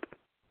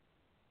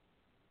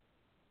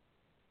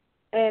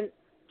 And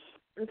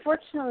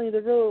unfortunately,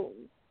 the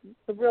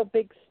real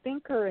big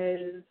stinker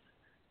is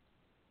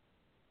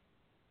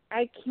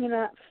I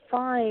cannot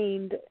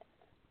find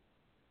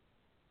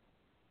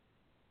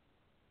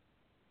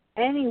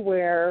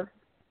anywhere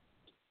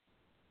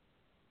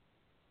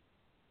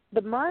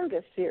the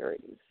manga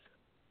series.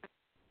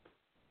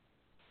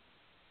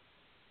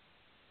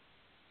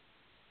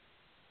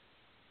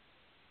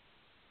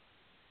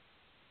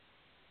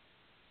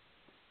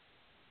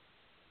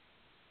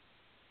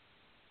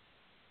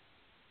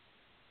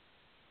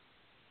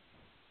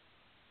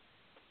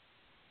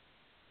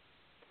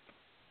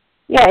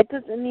 Yeah, it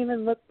doesn't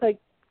even look like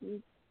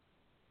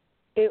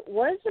it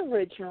was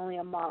originally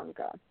a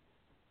manga.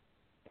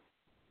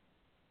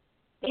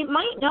 It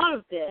might not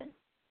have been.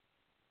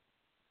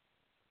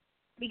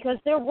 Because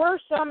there were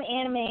some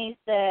animes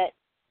that...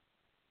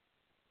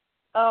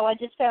 Oh, I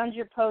just found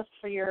your post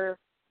for your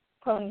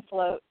pony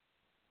float.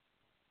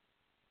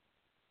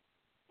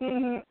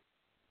 Mm-hmm.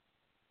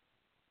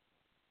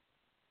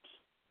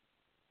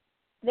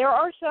 There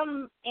are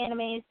some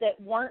animes that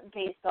weren't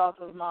based off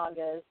of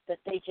mangas, that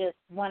they just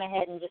went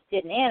ahead and just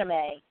did an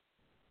anime.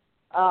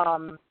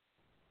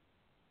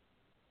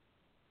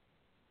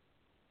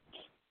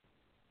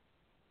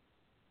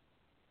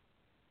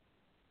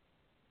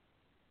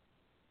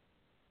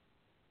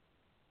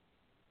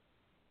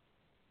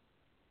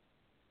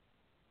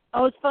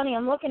 Oh, it's funny.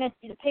 I'm looking at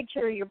the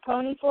picture of your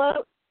pony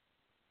float,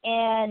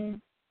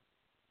 and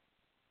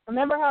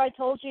remember how I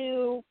told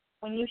you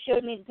when you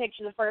showed me the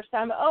picture the first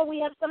time, oh, we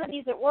have some of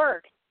these at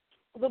work.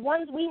 The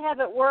ones we have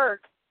at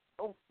work,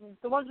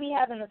 the ones we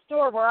have in the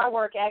store where I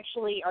work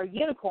actually are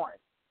unicorns.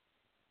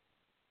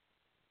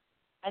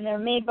 And they're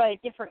made by a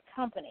different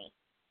company.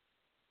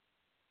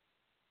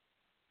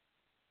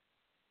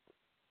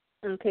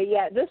 Okay,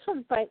 yeah, this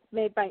one's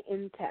made by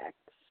Intex,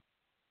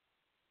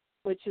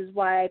 which is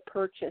why I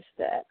purchased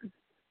it.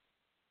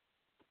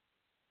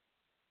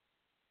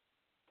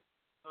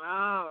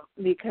 Wow.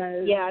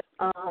 Because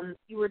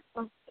you were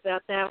talking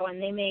about that one.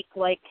 They make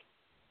like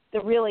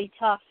the really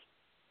tough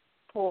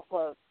pool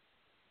floats.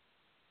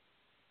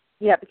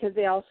 Yeah, because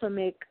they also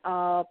make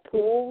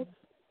pools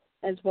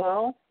as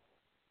well.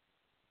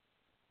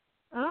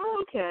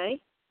 Oh, okay.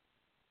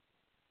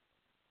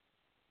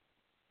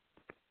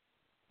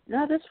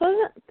 No, this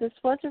wasn't. This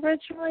was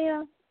originally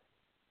a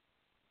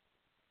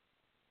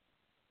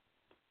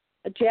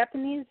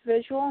Japanese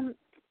visual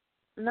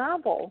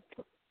novel.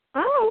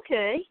 Oh,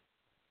 okay.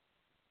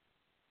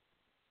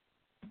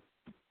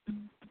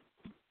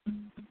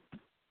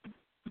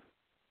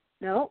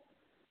 Nope.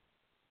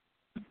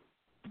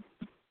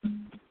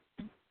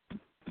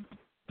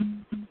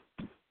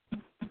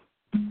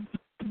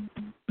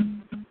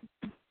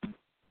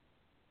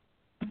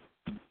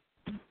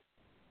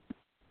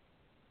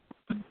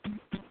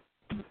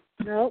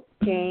 Nope.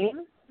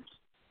 Game.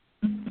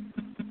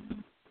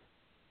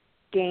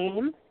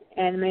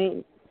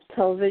 Anime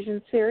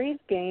television series.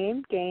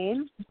 Game.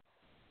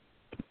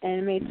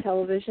 Anime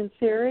television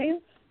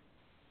series.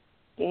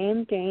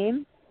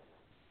 Game.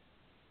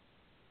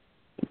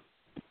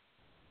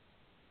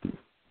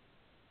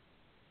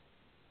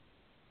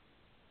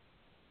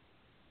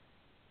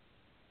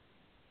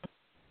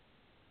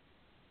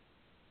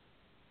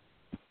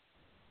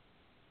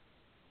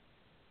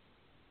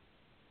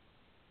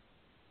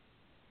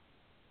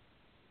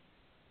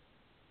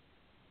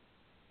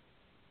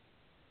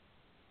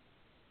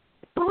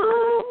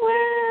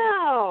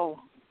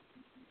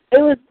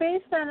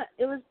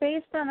 was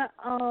based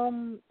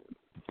on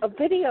a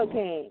video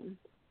game.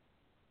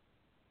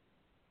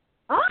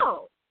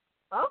 Oh,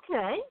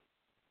 okay.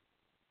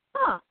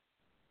 Huh.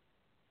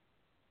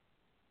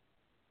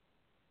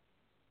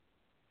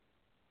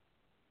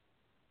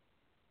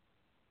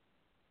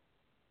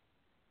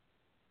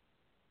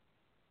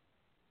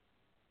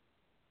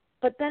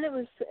 But then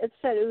it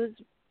said it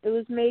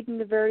was made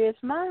into various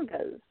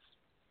mangas.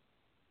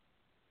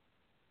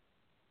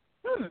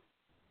 Hmm.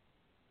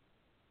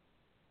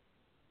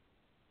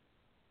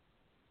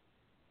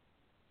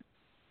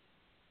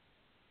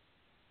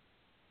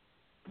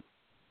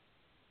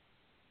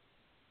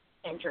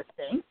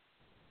 Interesting.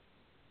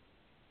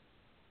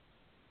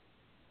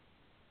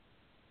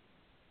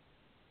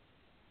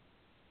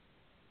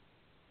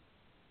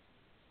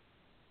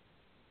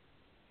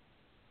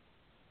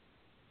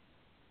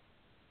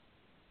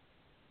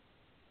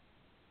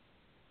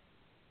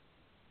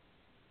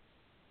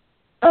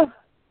 Oh,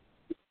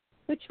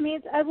 which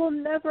means I will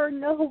never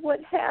know what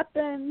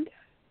happened.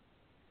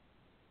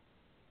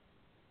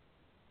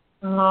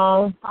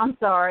 Oh, I'm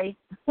sorry.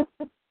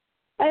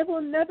 I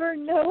will never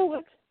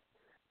know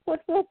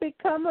what will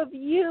become of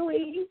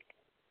Yui.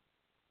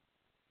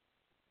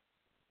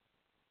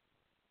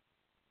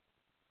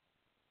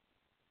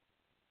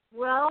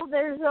 Well,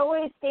 there's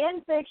always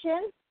fan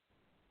fiction.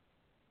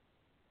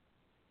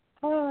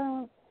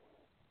 Oh.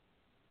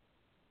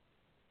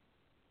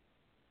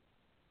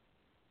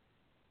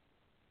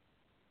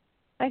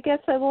 I guess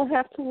I will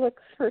have to look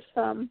for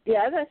some.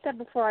 Yeah, as I said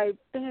before, I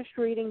finished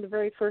reading the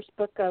very first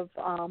book of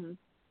On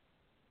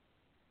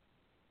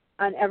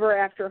Ever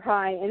After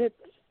High, and it's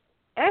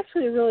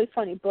actually a really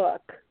funny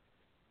book.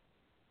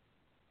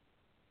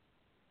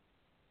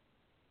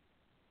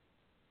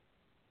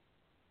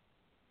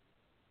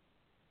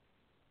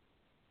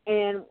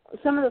 And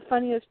some of the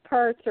funniest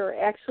parts are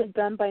actually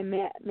done by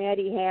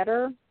Maddie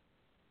Hatter.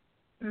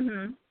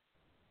 Mhm.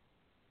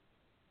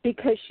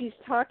 Because she's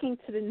talking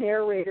to the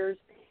narrators,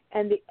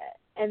 and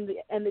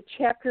the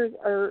chapters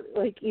are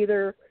like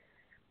either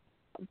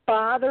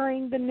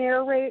bothering the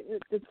narrator,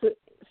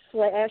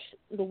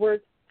 the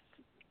word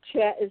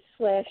chat is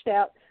slashed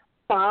out,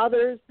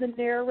 bothers the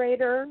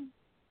narrator.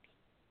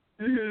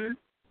 Mhm.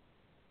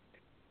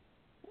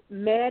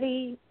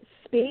 Maddie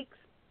speaks,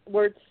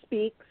 word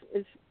speaks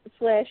is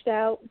slashed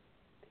out,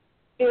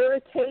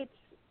 irritates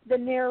the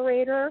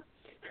narrator.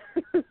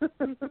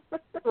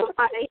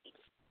 Right.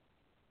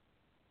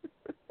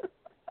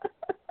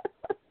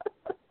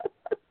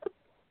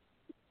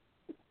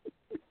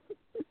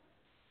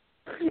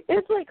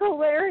 It's like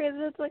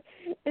hilarious.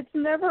 It's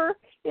never,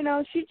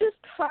 she just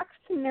talks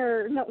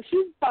to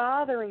she's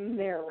bothering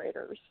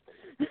narrators.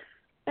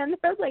 And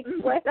they're like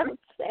flat out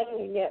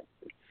saying it.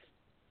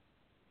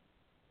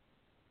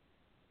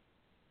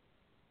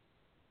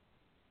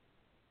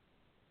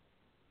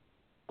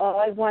 Oh,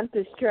 I want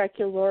this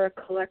Draculaura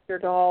collector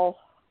doll.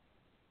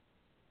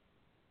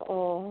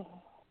 Oh.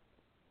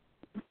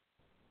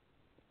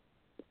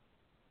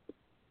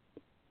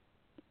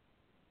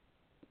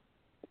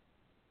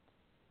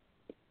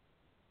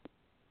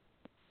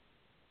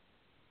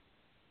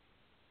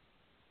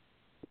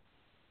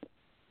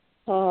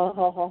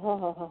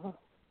 Oh.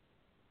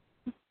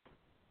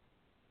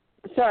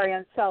 Sorry,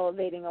 I'm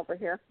salivating over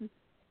here.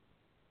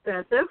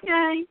 That's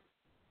okay.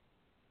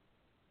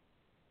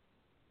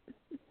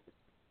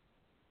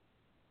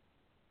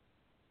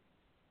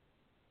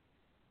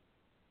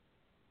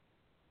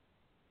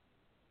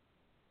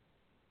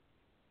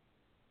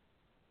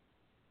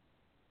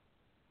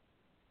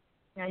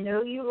 I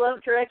know you love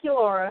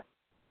Draculaura.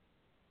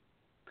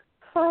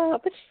 Oh,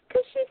 but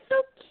because she's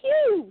so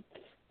cute.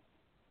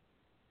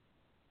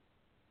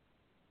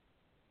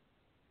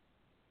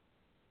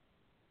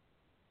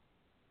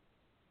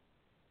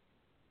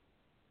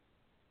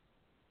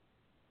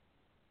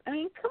 I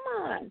mean, come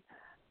on.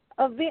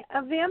 A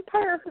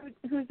vampire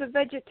who's a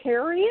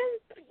vegetarian?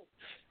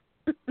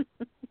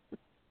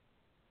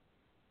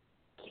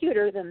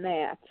 Cuter than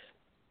that.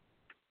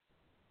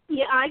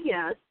 Yeah, I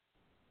guess.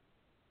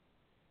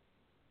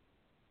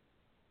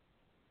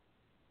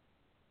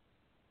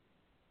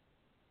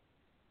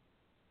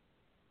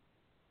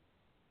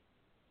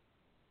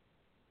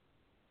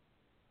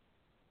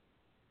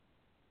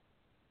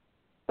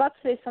 About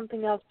to say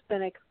something else, but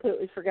then I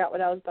completely forgot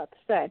what I was about to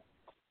say.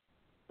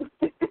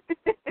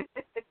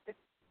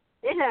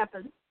 It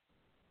happens.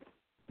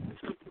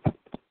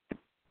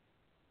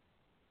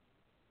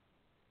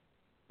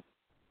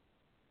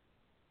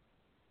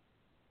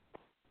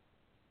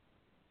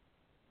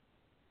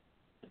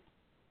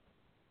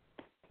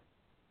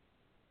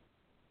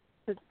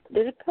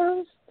 Did it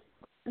post?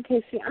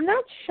 Okay, see, I'm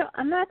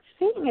not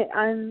seeing it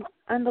on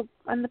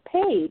the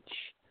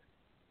page.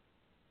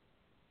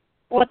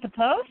 What, the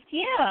post?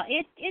 Yeah,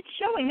 it's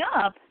showing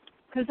up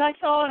because I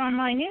saw it on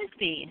my news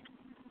feed.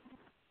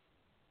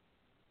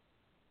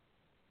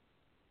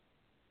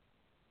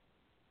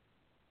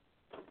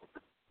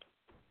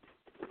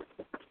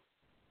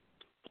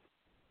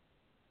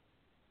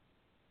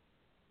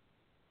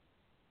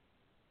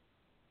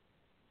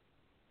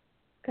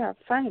 Gotta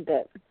find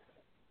it.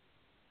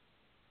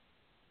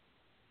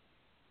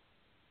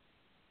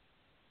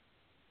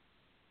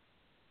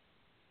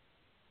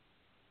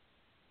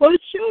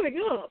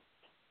 coming up.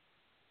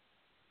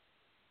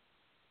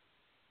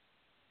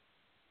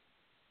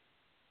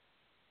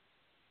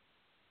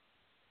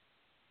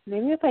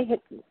 Maybe if I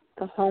hit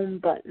the home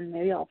button,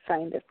 maybe I'll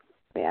find it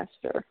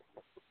faster.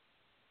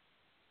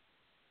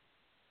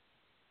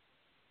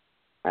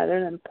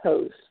 Rather than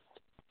post.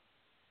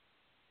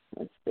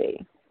 Let's see.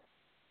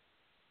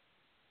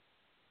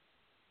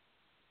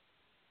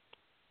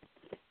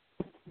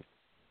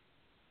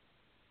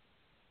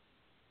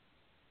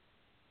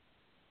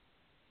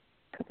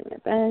 Clicking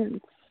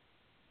events.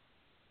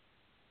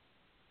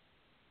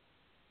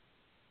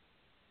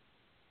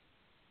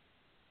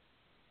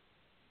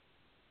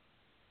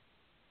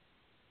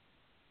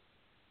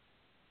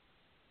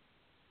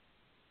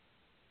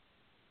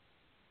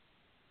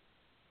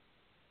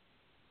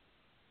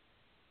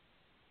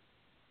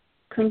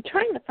 I'm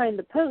trying to find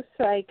the post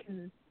so I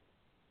can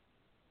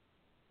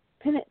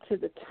pin it to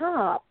the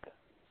top.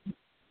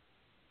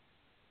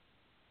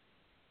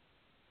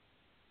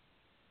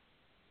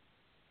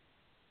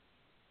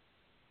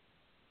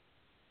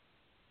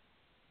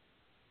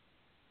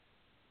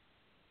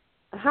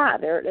 Aha,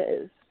 there it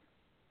is.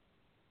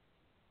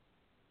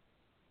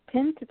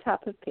 Pin to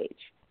top of page.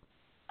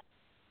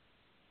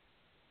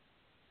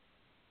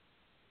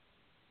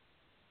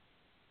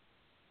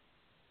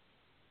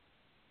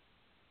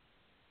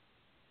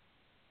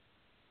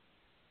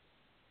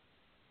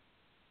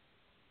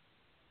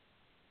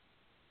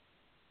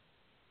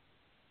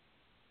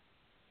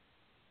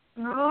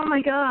 Oh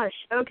my gosh.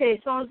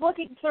 Okay, so I was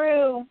looking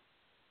through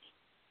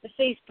the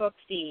Facebook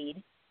feed,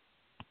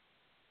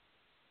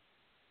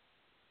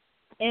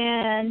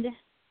 and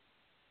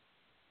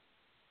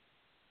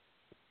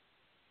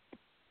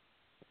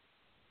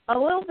a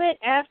little bit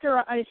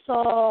after I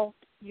saw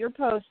your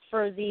post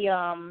for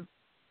the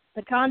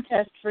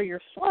contest for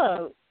your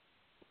float,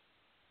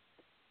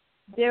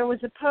 there was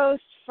a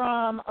post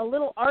from a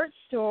little art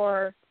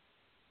store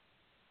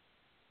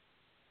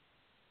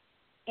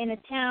in the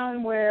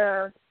town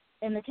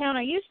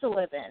I used to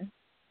live in.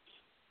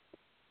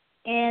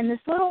 And this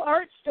little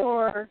art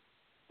store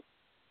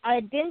I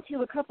had been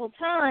to a couple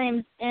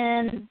times,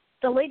 and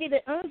the lady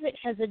that owns it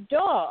has a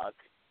dog.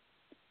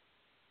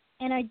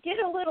 And I did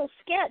a little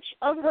sketch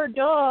of her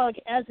dog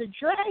as a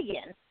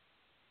dragon.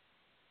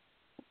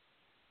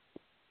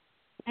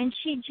 And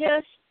she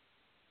just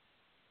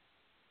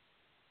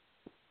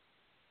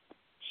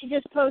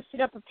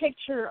posted up a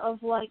picture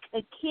of like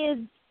a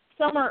kid's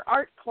summer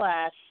art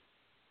class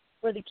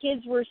where the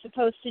kids were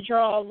supposed to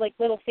draw like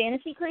little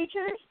fantasy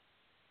creatures.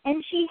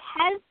 And she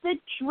has the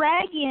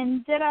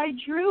dragon that I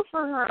drew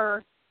for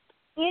her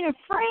in a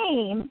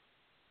frame,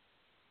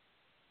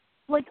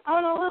 like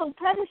on a little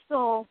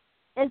pedestal,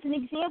 as an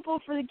example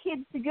for the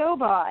kids to go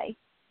by.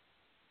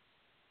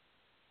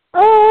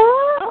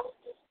 Oh,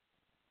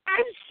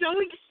 I'm so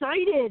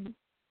excited.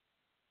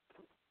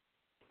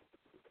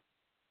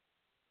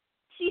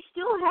 She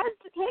still has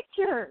the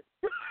picture.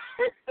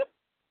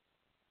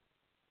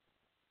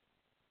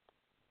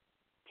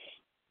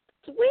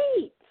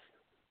 Sweet.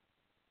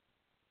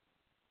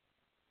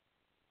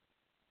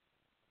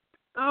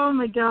 Oh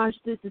my gosh,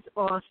 this is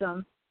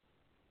awesome.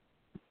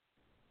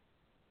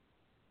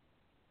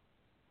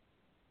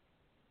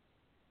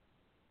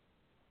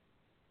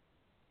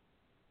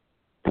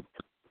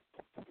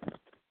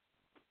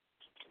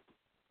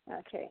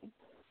 Okay.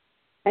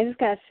 I just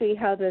got to see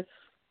how this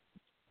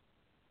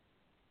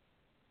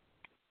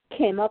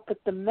came up with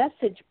the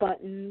message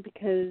button,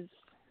 because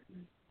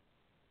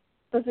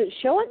does it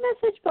show a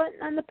message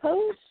button on the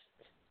post?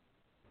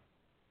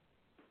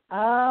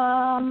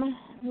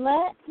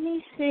 Let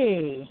me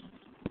see.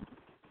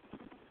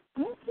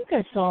 I don't think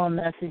I saw a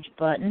message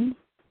button.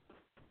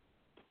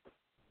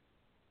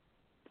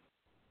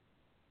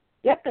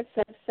 Yep, it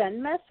says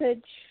send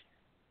message.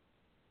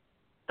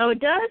 Oh, it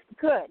does?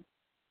 Good.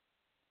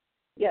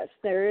 Yes,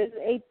 there is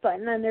a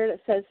button on there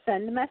that says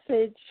send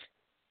message.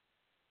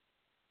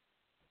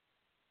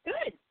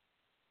 Good.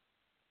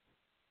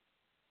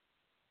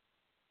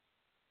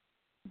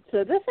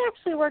 So this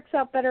actually works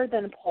out better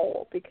than a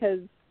poll, because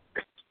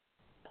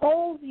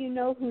polls, you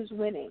know who's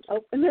winning. Oh,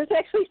 and there's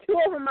actually two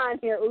of them on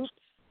here. Oops.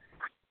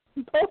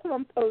 Both of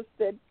them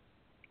posted.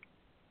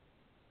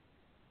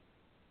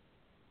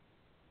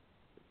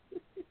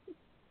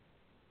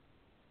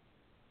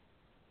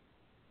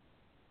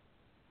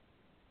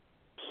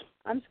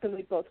 I'm just going to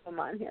leave both of them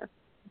on here.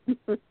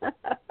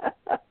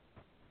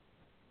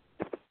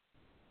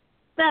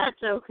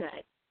 That's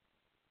okay.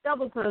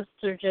 Double posts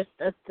are just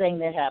a thing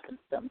that happens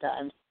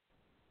sometimes.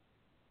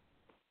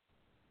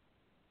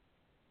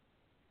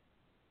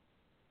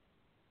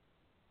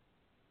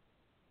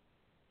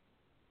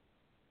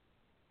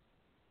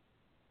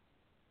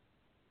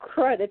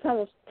 Crud, it's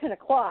almost 10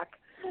 o'clock.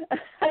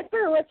 I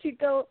better let you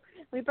go.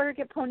 We better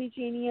get Pony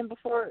Genie in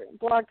before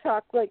Blog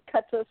Talk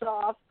cuts us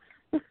off.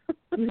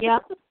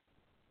 Yep.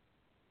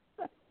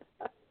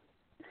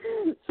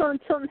 So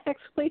until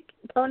next week,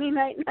 Pony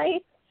Night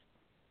Night.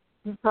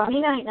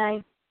 Pony Night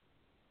Night.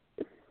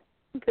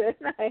 Good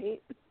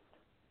night.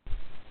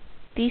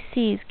 This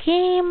is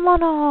Kim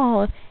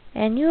Mono,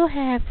 and you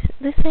have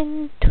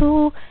listened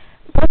to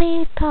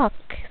Pony Talk.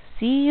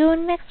 See you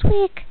next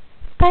week.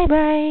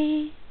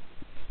 Bye-bye.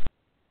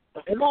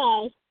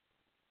 Bye-bye.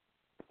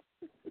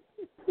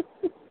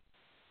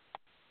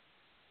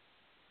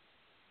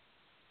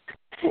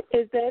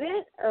 Is that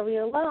it? Are we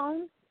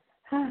alone?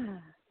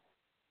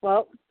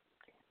 Well,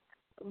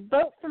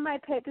 vote for my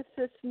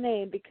Pegasus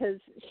name because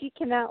she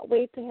cannot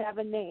wait to have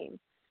a name.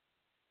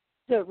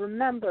 So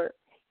remember,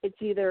 it's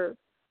either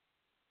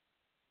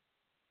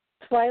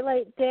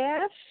Twilight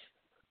Dash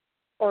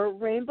or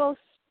Rainbow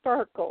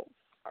Sparkle.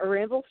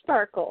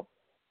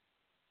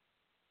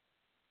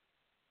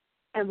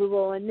 And we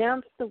will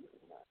announce the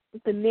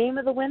name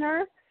of the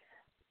winner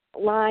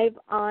live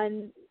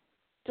on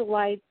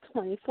July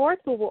 24th.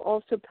 We will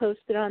also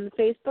post it on the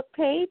Facebook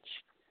page.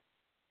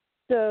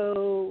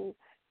 So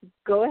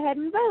go ahead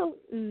and vote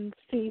and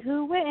see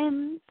who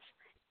wins.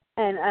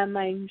 And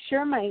I'm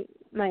sure my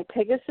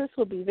Pegasus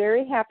will be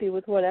very happy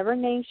with whatever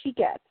name she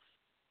gets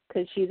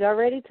because she's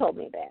already told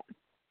me that.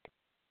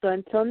 So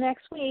until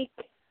next week,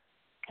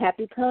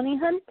 happy pony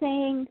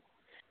hunting.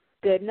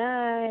 Good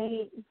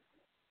night.